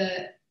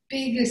the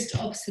biggest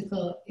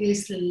obstacle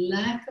is the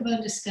lack of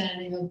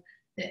understanding of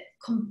the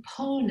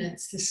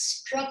components, the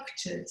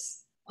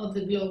structures of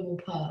the global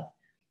path.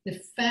 The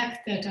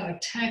fact that our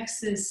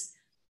taxes,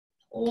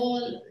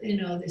 all,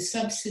 the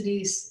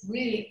subsidies,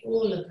 really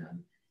all of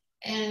them,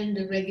 and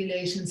the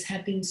regulations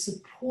have been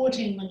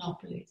supporting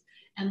monopolies.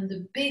 And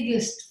the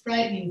biggest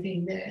frightening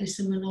thing there is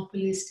the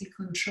monopolistic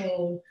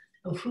control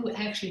of who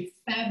actually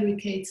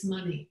fabricates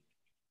money.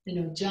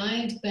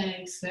 Giant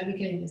banks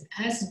fabricating this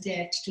as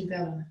debt to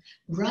government.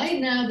 Right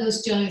now,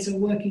 those giants are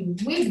working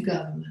with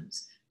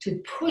governments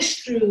to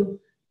push through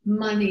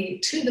money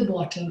to the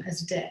bottom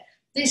as debt.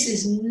 This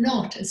is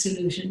not a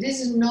solution.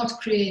 This is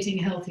not creating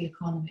healthy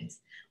economies.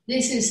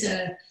 This is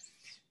a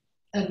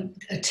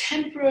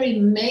temporary,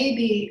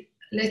 maybe,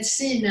 let's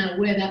see now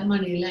where that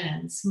money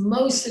lands.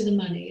 Most of the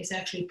money is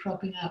actually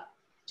propping up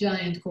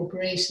giant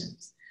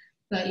corporations.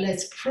 But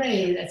let's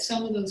pray that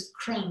some of those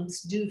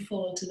crumbs do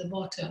fall to the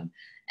bottom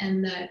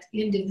and that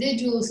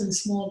individuals and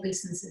small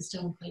businesses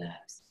don't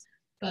collapse.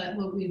 But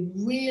what we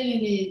really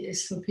need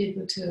is for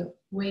people to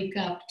wake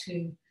up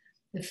to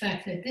the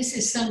fact that this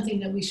is something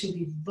that we should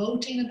be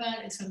voting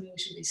about, it's something we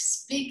should be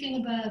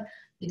speaking about.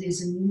 It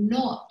is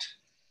not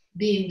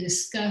being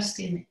discussed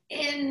in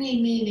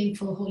any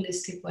meaningful,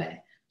 holistic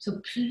way. So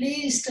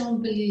please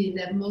don't believe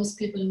that most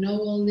people know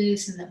all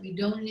this and that we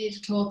don't need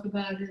to talk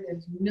about it.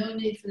 There's no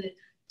need for it.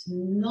 It's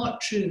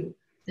not true.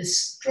 The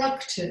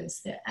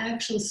structures, the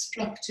actual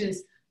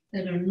structures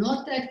that are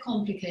not that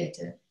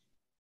complicated,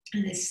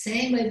 in the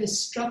same way the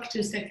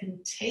structures that can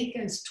take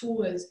us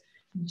towards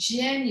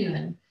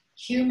genuine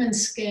human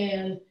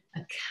scale,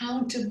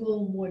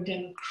 accountable, more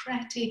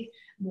democratic,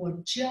 more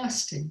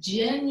just,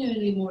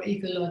 genuinely more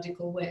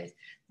ecological ways.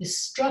 The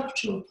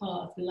structural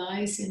path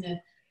lies in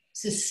a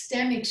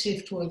systemic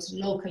shift towards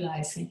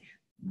localizing.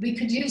 We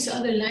could use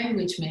other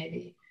language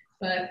maybe,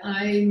 but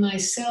I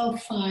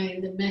myself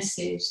find the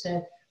message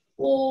that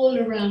all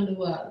around the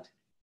world,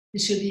 there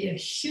should be a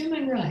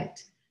human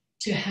right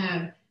to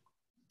have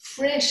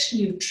fresh,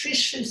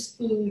 nutritious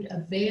food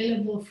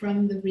available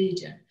from the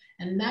region.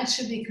 And that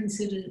should be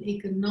considered an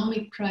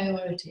economic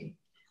priority.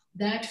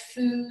 That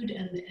food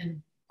and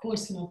of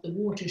course not the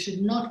water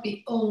should not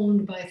be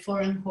owned by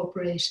foreign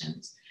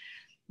corporations.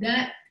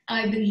 That,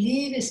 I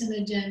believe, is an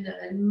agenda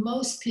that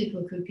most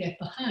people could get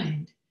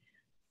behind.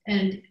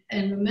 And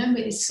remember,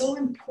 it's so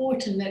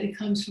important that it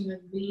comes from a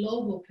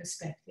global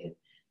perspective.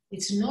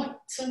 It's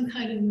not some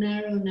kind of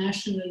narrow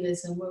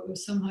nationalism where we're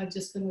somehow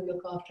just going to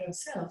look after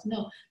ourselves.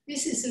 No,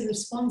 this is a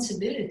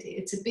responsibility.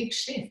 It's a big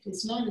shift.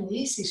 It's not an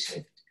easy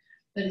shift,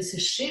 but it's a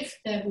shift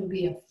that will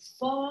be a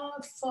far,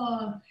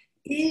 far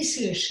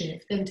easier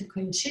shift than to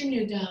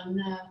continue down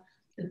now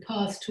the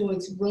path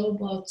towards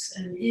robots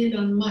and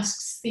Elon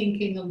Musk's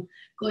thinking of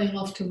going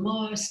off to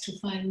Mars to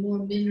find more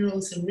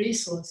minerals and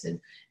resources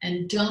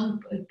and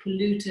dump a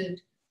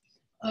polluted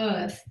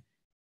Earth.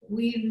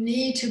 We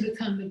need to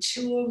become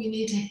mature. We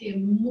need to hear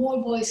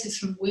more voices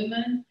from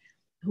women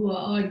who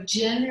are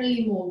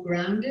generally more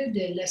grounded.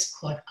 They're less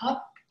caught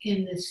up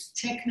in this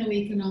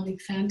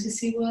techno-economic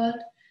fantasy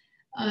world.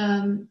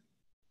 And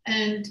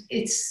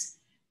it's,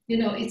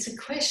 it's a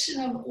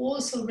question of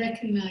also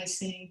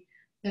recognizing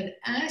that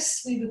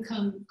as we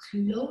become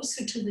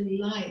closer to the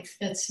life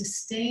that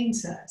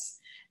sustains us,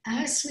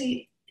 as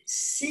we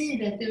see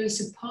that there is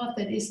a path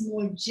that is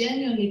more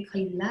genuinely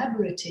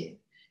collaborative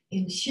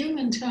in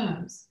human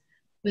terms,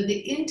 where the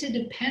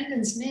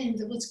interdependence means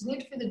that what's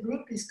good for the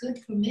group is good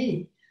for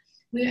me,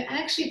 we're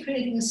actually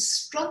creating a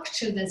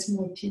structure that's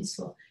more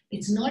peaceful.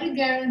 It's not a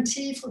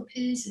guarantee for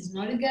peace, it's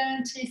not a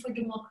guarantee for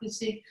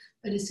democracy,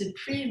 but it's a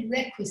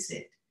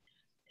prerequisite.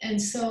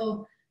 And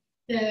so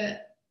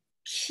the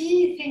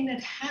key thing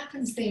that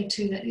happens there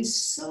too, that is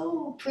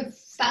so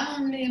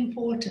profoundly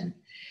important,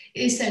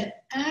 is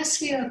that as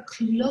we are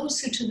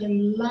closer to the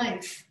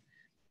life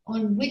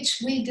on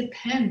which we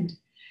depend,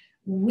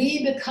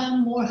 we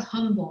become more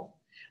humble.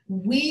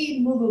 We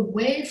move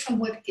away from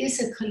what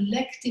is a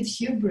collective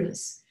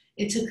hubris.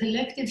 It's a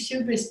collective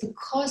hubris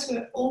because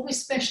we're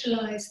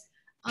over-specialized,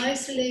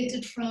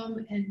 isolated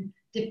from and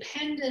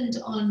dependent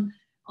on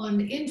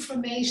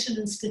information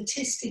and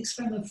statistics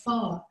from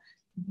afar.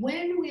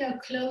 When we are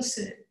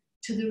closer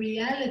to the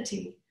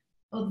reality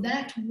of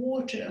that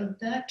water, of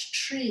that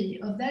tree,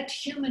 of that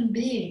human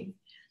being,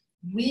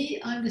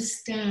 we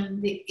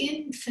understand the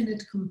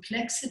infinite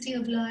complexity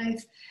of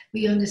life.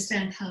 We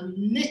understand how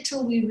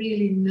little we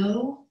really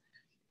know.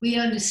 We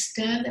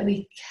understand that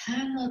we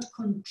cannot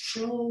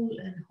control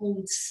and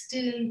hold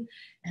still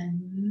and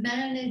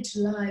manage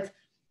life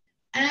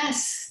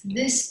as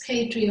this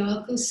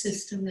patriarchal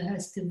system that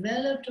has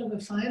developed over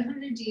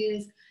 500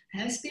 years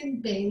has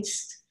been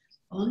based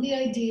on the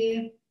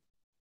idea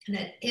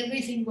that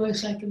everything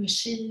works like a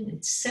machine,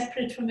 it's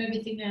separate from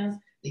everything else,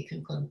 we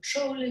can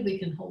control it, we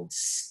can hold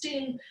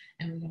still,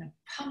 and we're going to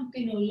pump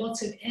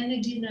lots of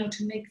energy now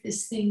to make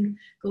this thing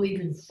go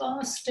even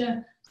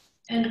faster.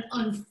 And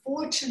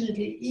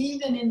unfortunately,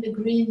 even in the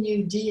Green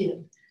New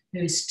Deal,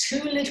 There is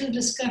too little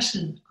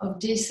discussion of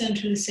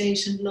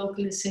decentralization,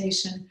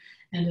 localization,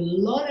 and a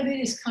lot of it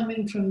is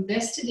coming from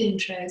vested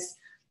interests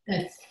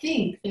that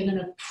think they're going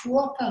to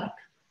prop up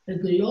the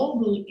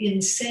global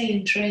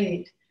insane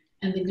trade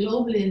and the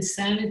global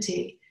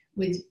insanity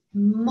with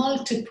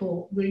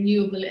multiple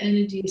renewable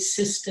energy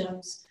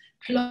systems,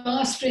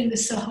 plastering the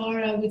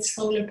Sahara with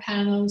solar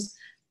panels,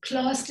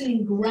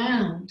 plastering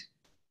ground.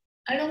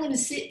 I don't want to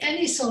see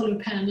any solar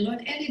panel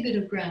on any bit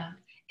of ground.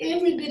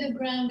 Every bit of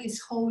ground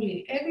is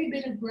holy. Every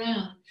bit of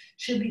ground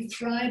should be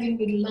thriving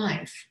with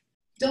life.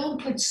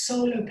 Don't put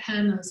solar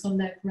panels on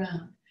that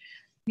ground.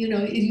 You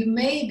know, you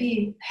may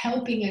be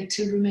helping it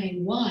to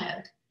remain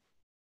wild,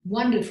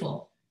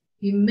 wonderful.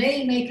 You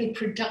may make it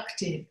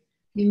productive.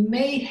 You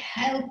may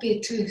help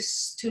it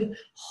to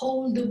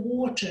hold the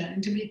water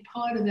and to be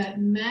part of that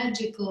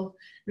magical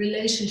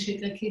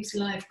relationship that keeps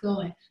life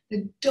going. But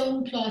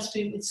don't plaster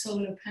it with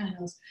solar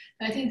panels.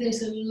 I think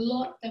there's a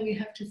lot that we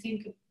have to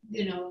think of,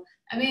 you know.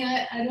 I mean,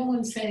 I don't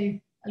want to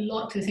say a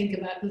lot to think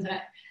about, because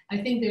I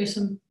think there are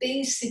some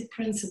basic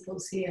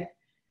principles here.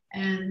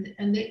 And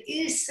there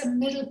is some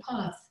middle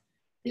path.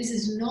 This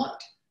is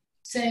not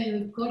saying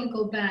we've got to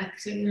go back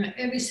to, you know,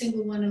 every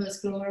single one of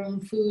us grow our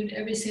own food,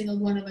 every single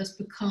one of us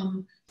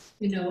become,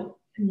 you know,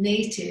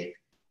 native.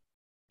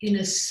 In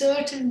a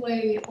certain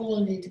way, we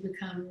all need to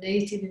become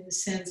native in the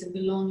sense of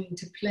belonging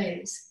to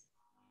place.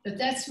 But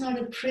that's not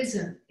a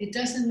prison. It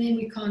doesn't mean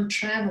we can't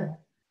travel.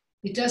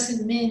 It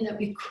doesn't mean that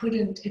we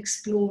couldn't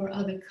explore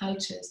other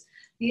cultures.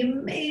 The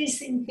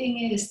amazing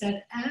thing is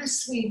that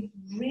as we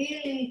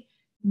really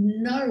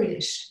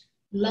nourish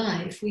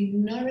life, we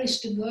nourish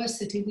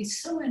diversity, we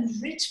so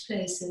enrich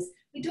places,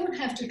 we don't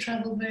have to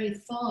travel very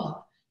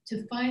far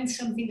to find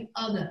something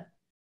other.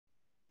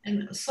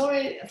 And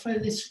sorry for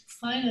this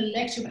final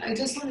lecture, but I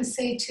just want to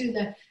say too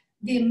that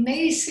the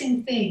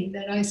amazing thing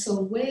that I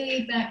saw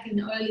way back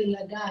in early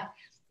Ladakh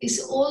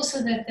is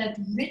also that that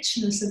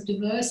richness of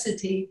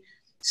diversity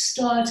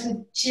starts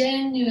with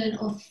genuine,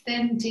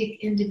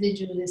 authentic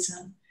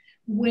individualism,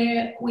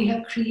 where we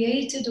have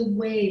created a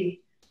way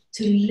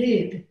to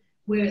live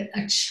where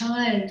a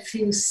child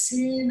feels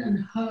seen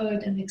and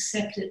heard and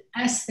accepted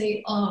as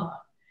they are.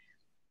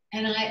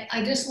 And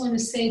I just want to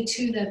say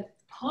too that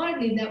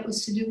partly that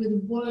was to do with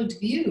a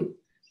worldview,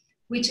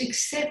 which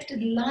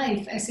accepted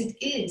life as it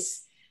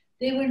is.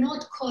 They were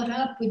not caught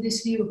up with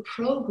this view of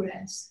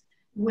progress,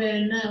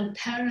 where now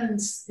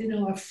parents, you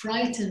know, are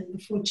frightened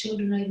before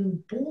children are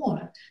even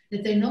born,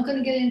 that they're not going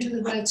to get into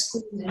the right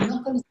school, they're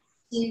not going to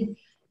succeed.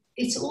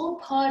 It's all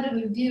part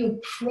of a view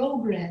of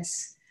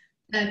progress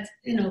that,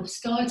 you know,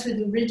 starts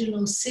with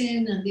original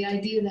sin and the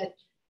idea that,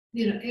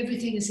 you know,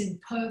 everything is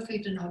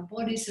imperfect and our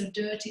bodies are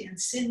dirty and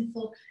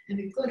sinful and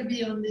we've got to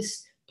be on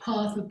this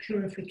path of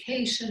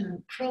purification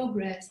and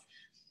progress.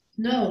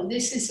 No,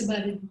 this is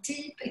about a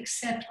deep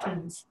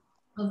acceptance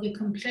of the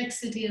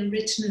complexity and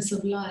richness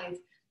of life,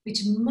 which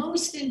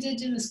most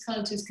indigenous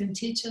cultures can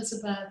teach us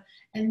about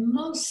and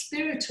most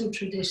spiritual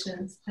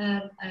traditions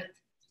have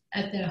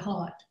at their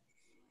heart.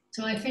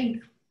 So I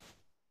think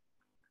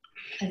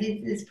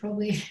it's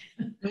probably...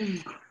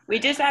 We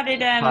just added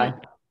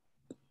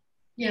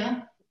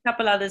yeah, a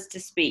couple others to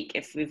speak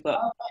if we've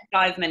got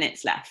 5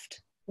 minutes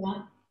left.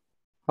 yeah.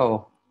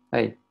 Oh,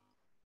 hey.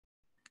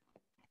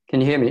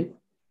 Can you hear me?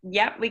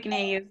 Yep, we can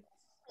hear you.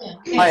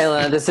 Yeah. Hi,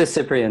 Helena, this is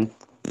Cyprian.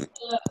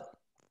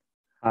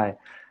 Hi.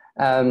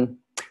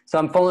 So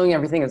I'm following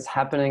everything that's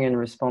happening in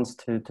response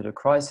to the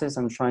crisis.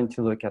 I'm trying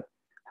to look at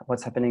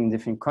what's happening in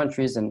different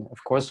countries. And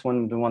of course, the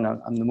one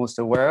I'm the most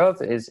aware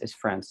of is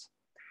France.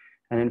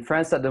 And in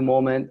France at the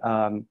moment,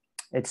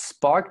 it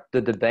sparked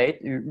the debate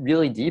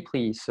really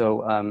deeply.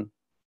 So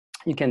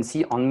you can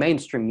see on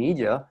mainstream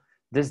media,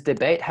 this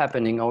debate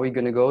happening. Are we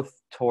going to go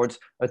towards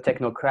a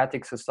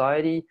technocratic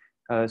society,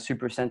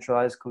 super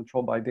centralized,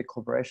 controlled by big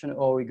corporation,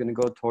 or are we going to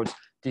go towards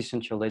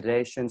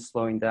decentralization,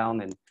 slowing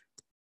down, and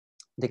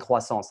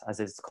décroissance, as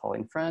it's called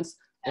in France?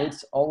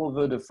 It's all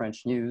over the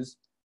French news.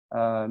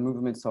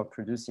 Movements are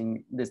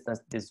producing this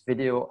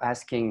video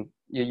asking,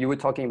 you were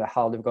talking about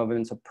how the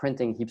governments are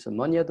printing heaps of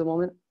money at the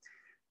moment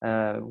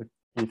with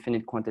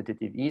infinite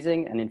quantitative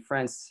easing. And in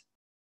France,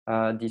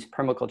 these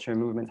permaculture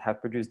movements have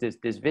produced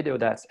this video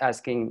that's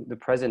asking the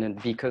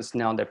president, because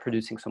now they're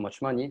producing so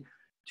much money,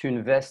 to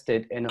invest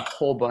it in a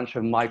whole bunch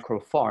of micro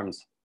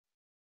farms.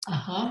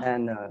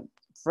 And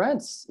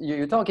France,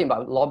 you're talking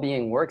about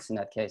lobbying works in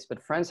that case,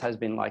 but France has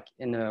been like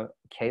in a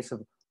case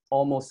of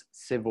almost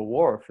civil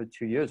war for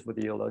 2 years with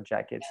the Yellow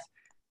Jackets,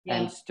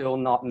 and still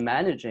not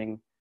managing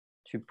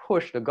to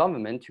push the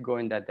government to go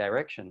in that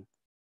direction.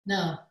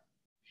 No,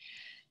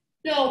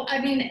 I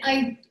mean,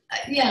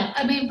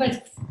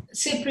 but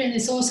Cyprian,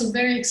 it's also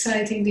very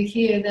exciting to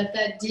hear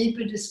that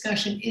deeper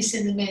discussion is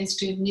in the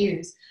mainstream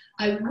news.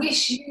 I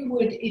wish you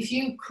would, if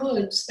you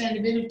could, spend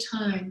a bit of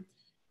time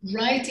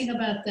writing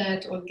about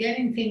that or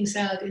getting things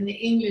out in the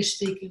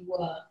English-speaking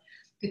world.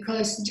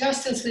 Because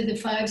just as with the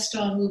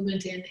 5-star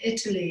movement in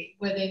Italy,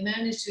 where they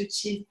managed to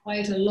achieve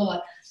quite a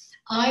lot,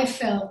 I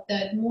felt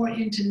that more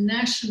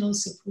international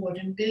support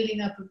and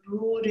building up a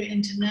broader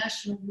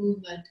international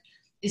movement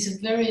is a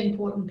very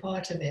important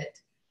part of it.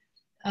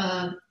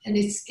 And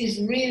it's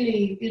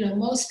really, you know,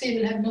 most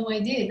people have no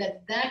idea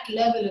that that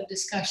level of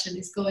discussion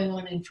is going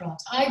on in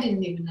France. I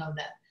didn't even know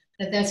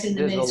that that's in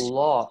the There's mainstream. a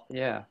lot,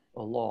 yeah,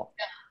 a lot.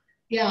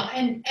 Yeah,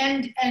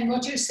 and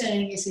what you're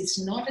saying is it's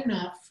not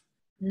enough.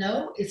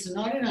 No, it's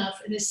not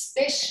enough, and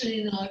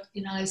especially not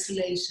in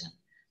isolation.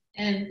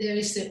 And there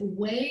is a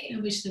way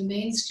in which the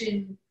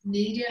mainstream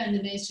media and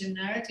the mainstream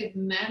narrative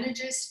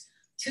manages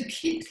to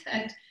keep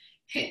that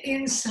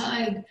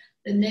inside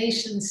the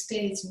nation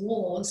state's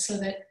walls so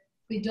that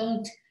we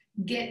don't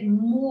get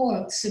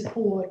more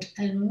support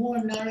and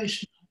more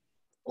nourishment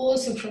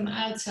also from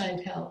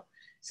outside help.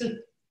 So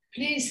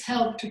please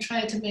help to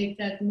try to make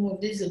that more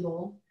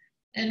visible,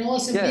 and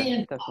also be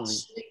in touch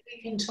so that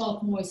we can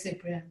talk more,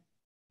 Cyprian.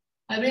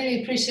 I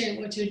really appreciate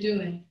what you're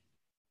doing.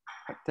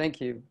 Thank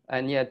you.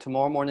 And yeah,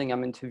 tomorrow morning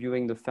I'm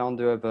interviewing the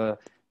founder of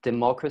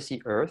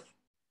Democracy Earth.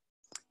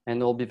 And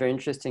it'll be very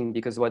interesting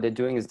because what they're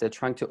doing is they're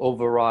trying to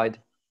override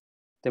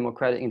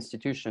democratic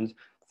institutions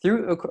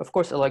through, of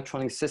course,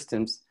 electronic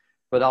systems.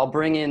 But I'll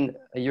bring in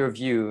your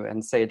view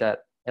and say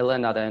that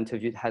Helena, that I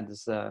interviewed, had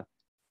this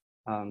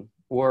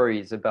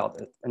worries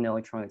about an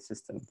electronic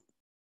system.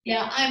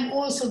 Yeah, I'm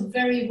also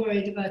very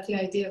worried about the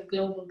idea of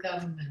global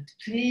government.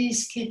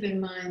 Please keep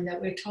in mind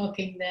that we're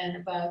talking then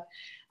about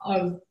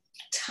our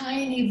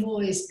tiny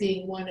voice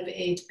being one of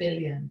 8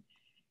 billion.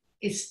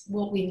 It's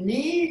what we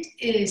need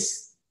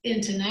is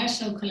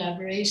international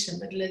collaboration,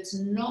 but let's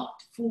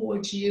not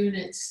forge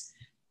units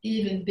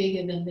even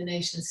bigger than the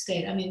nation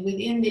state. I mean,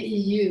 within the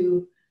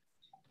EU,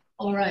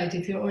 all right,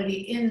 if you're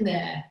already in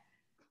there,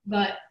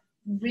 but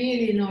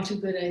really not a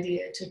good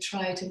idea to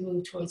try to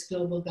move towards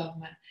global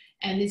government.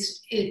 And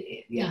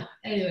yeah,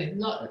 anyway,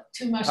 not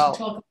too much to talk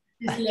about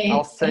this later.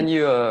 I'll send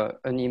you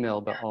an email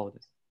about all of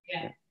this.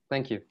 Yeah.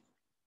 Thank you.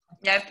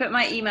 Yeah, I've put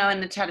my email in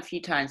the chat a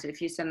few times, so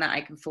if you send that, I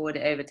can forward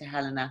it over to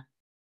Helena.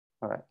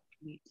 All right.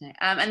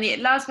 And the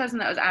last person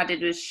that was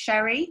added was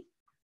Sherry.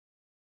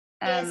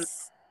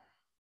 Yes.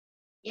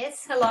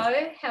 Yes,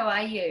 hello, how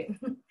are you?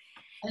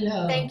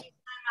 Hello. Thank you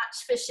so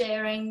much for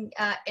sharing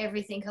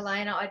everything,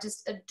 Helena. I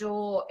just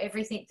adore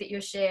everything that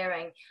you're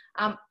sharing.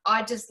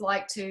 I'd just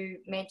like to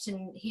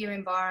mention here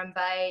in Byron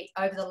Bay,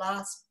 over the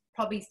last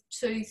probably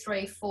 2,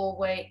 3, 4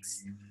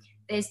 weeks,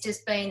 there's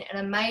just been an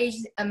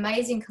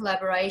amazing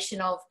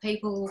collaboration of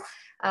people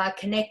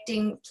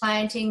connecting,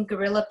 planting,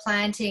 guerrilla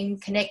planting,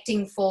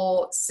 connecting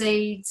for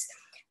seeds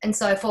and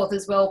so forth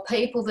as well.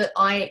 People that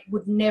I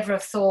would never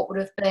have thought would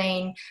have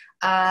been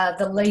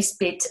the least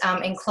bit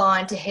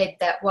inclined to head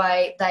that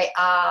way, they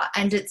are.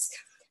 And it's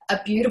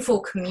a beautiful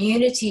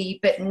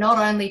community, but not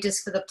only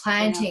just for the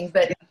planting,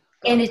 but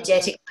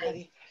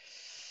energetically.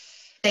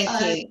 Thank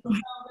you.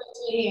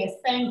 Yes,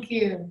 thank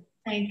you.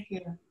 Thank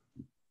you.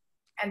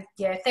 And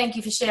yeah, thank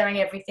you for sharing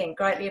everything.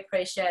 Greatly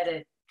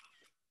appreciated.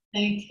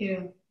 Thank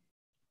you.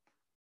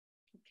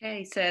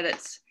 Okay, so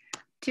that's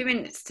 2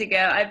 minutes to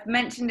go. I've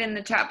mentioned in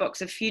the chat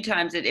box a few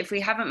times that if we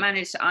haven't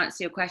managed to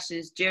answer your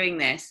questions during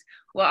this,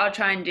 what I'll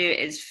try and do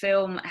is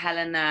film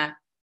Helena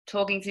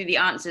talking through the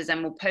answers,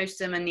 and we'll post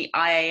them in the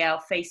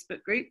IAL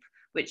Facebook group,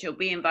 which you'll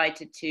be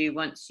invited to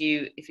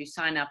if you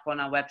sign up on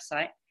our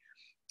website.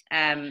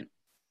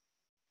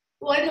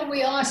 Why don't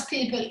we ask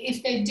people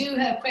if they do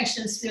have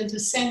questions still to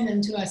send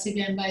them to us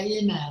again by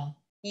email?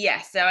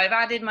 Yes, so I've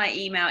added my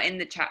email in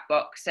the chat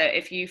box. So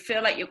if you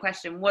feel like your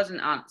question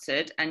wasn't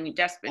answered and you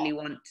desperately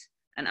want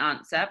an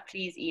answer,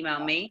 please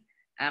email me.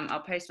 I'll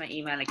post my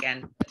email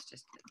again. Let's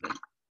just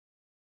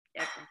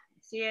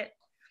see it.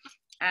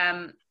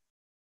 And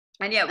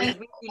yeah, we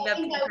really love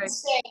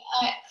to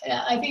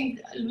I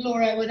think,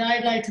 Laura, what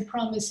I'd like to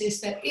promise is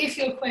that if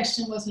your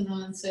question wasn't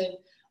answered,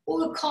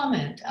 or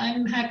comment,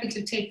 I'm happy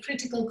to take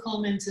critical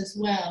comments as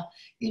well.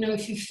 You know,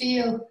 if you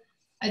feel,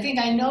 I think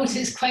I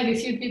noticed quite a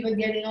few people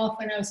getting off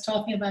when I was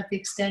talking about the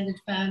extended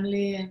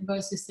family and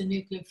versus the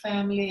nuclear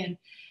family. And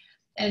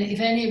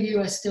if any of you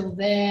are still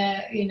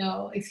there, you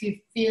know, if you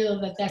feel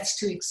that that's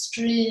too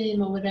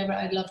extreme or whatever,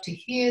 I'd love to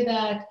hear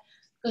that,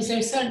 because there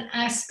are certain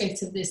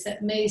aspects of this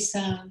that may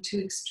sound too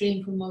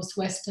extreme for most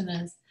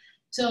Westerners.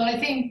 So I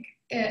think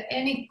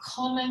any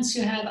comments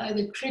you have,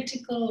 either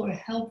critical or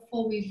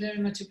helpful, we very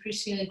much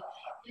appreciate.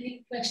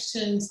 Any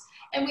questions,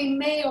 and we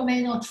may or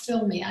may not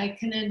film me. I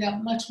can end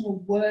up much more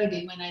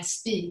wordy when I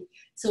speak.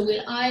 So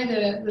we'll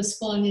either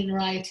respond in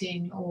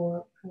writing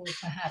or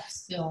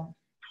perhaps film.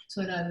 That's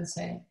what I would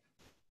say.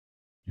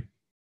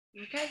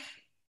 Okay.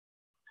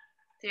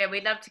 So yeah,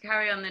 we'd love to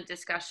carry on the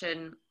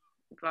discussion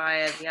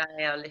via the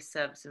IAL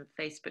listservs and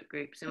Facebook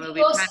groups, and we'll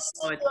be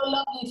planning your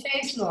lovely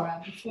face, Laura,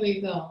 before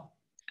you go.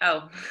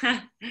 Oh.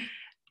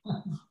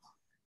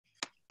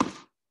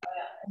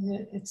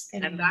 It's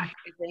getting I'm back,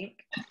 I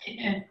think.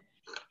 Yeah.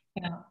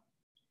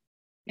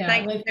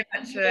 Thank you so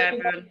much for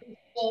everyone.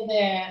 Still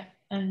there,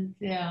 and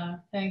yeah,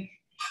 thank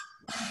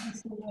you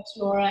so much,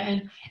 Laura.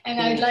 And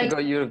I'd like.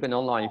 You would have been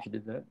online if you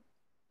did that.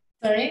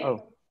 Sorry.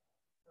 Oh.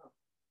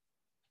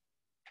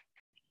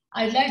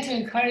 I'd like to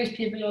encourage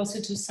people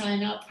also to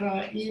sign up for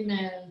our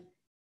email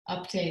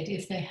update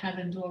if they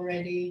haven't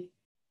already.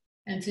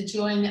 and to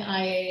join the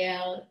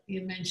IAL.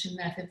 You mentioned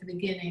that at the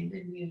beginning,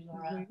 didn't you,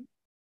 Laura?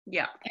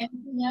 Yeah.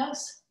 Anything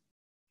else?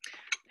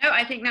 No,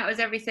 I think that was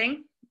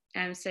everything.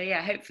 So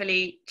yeah,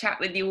 hopefully chat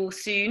with you all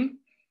soon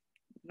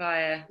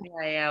via the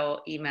IAL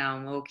or email,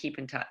 and we'll keep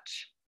in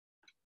touch.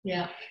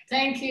 Yeah.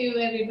 Thank you,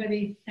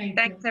 everybody.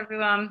 Thanks,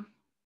 everyone.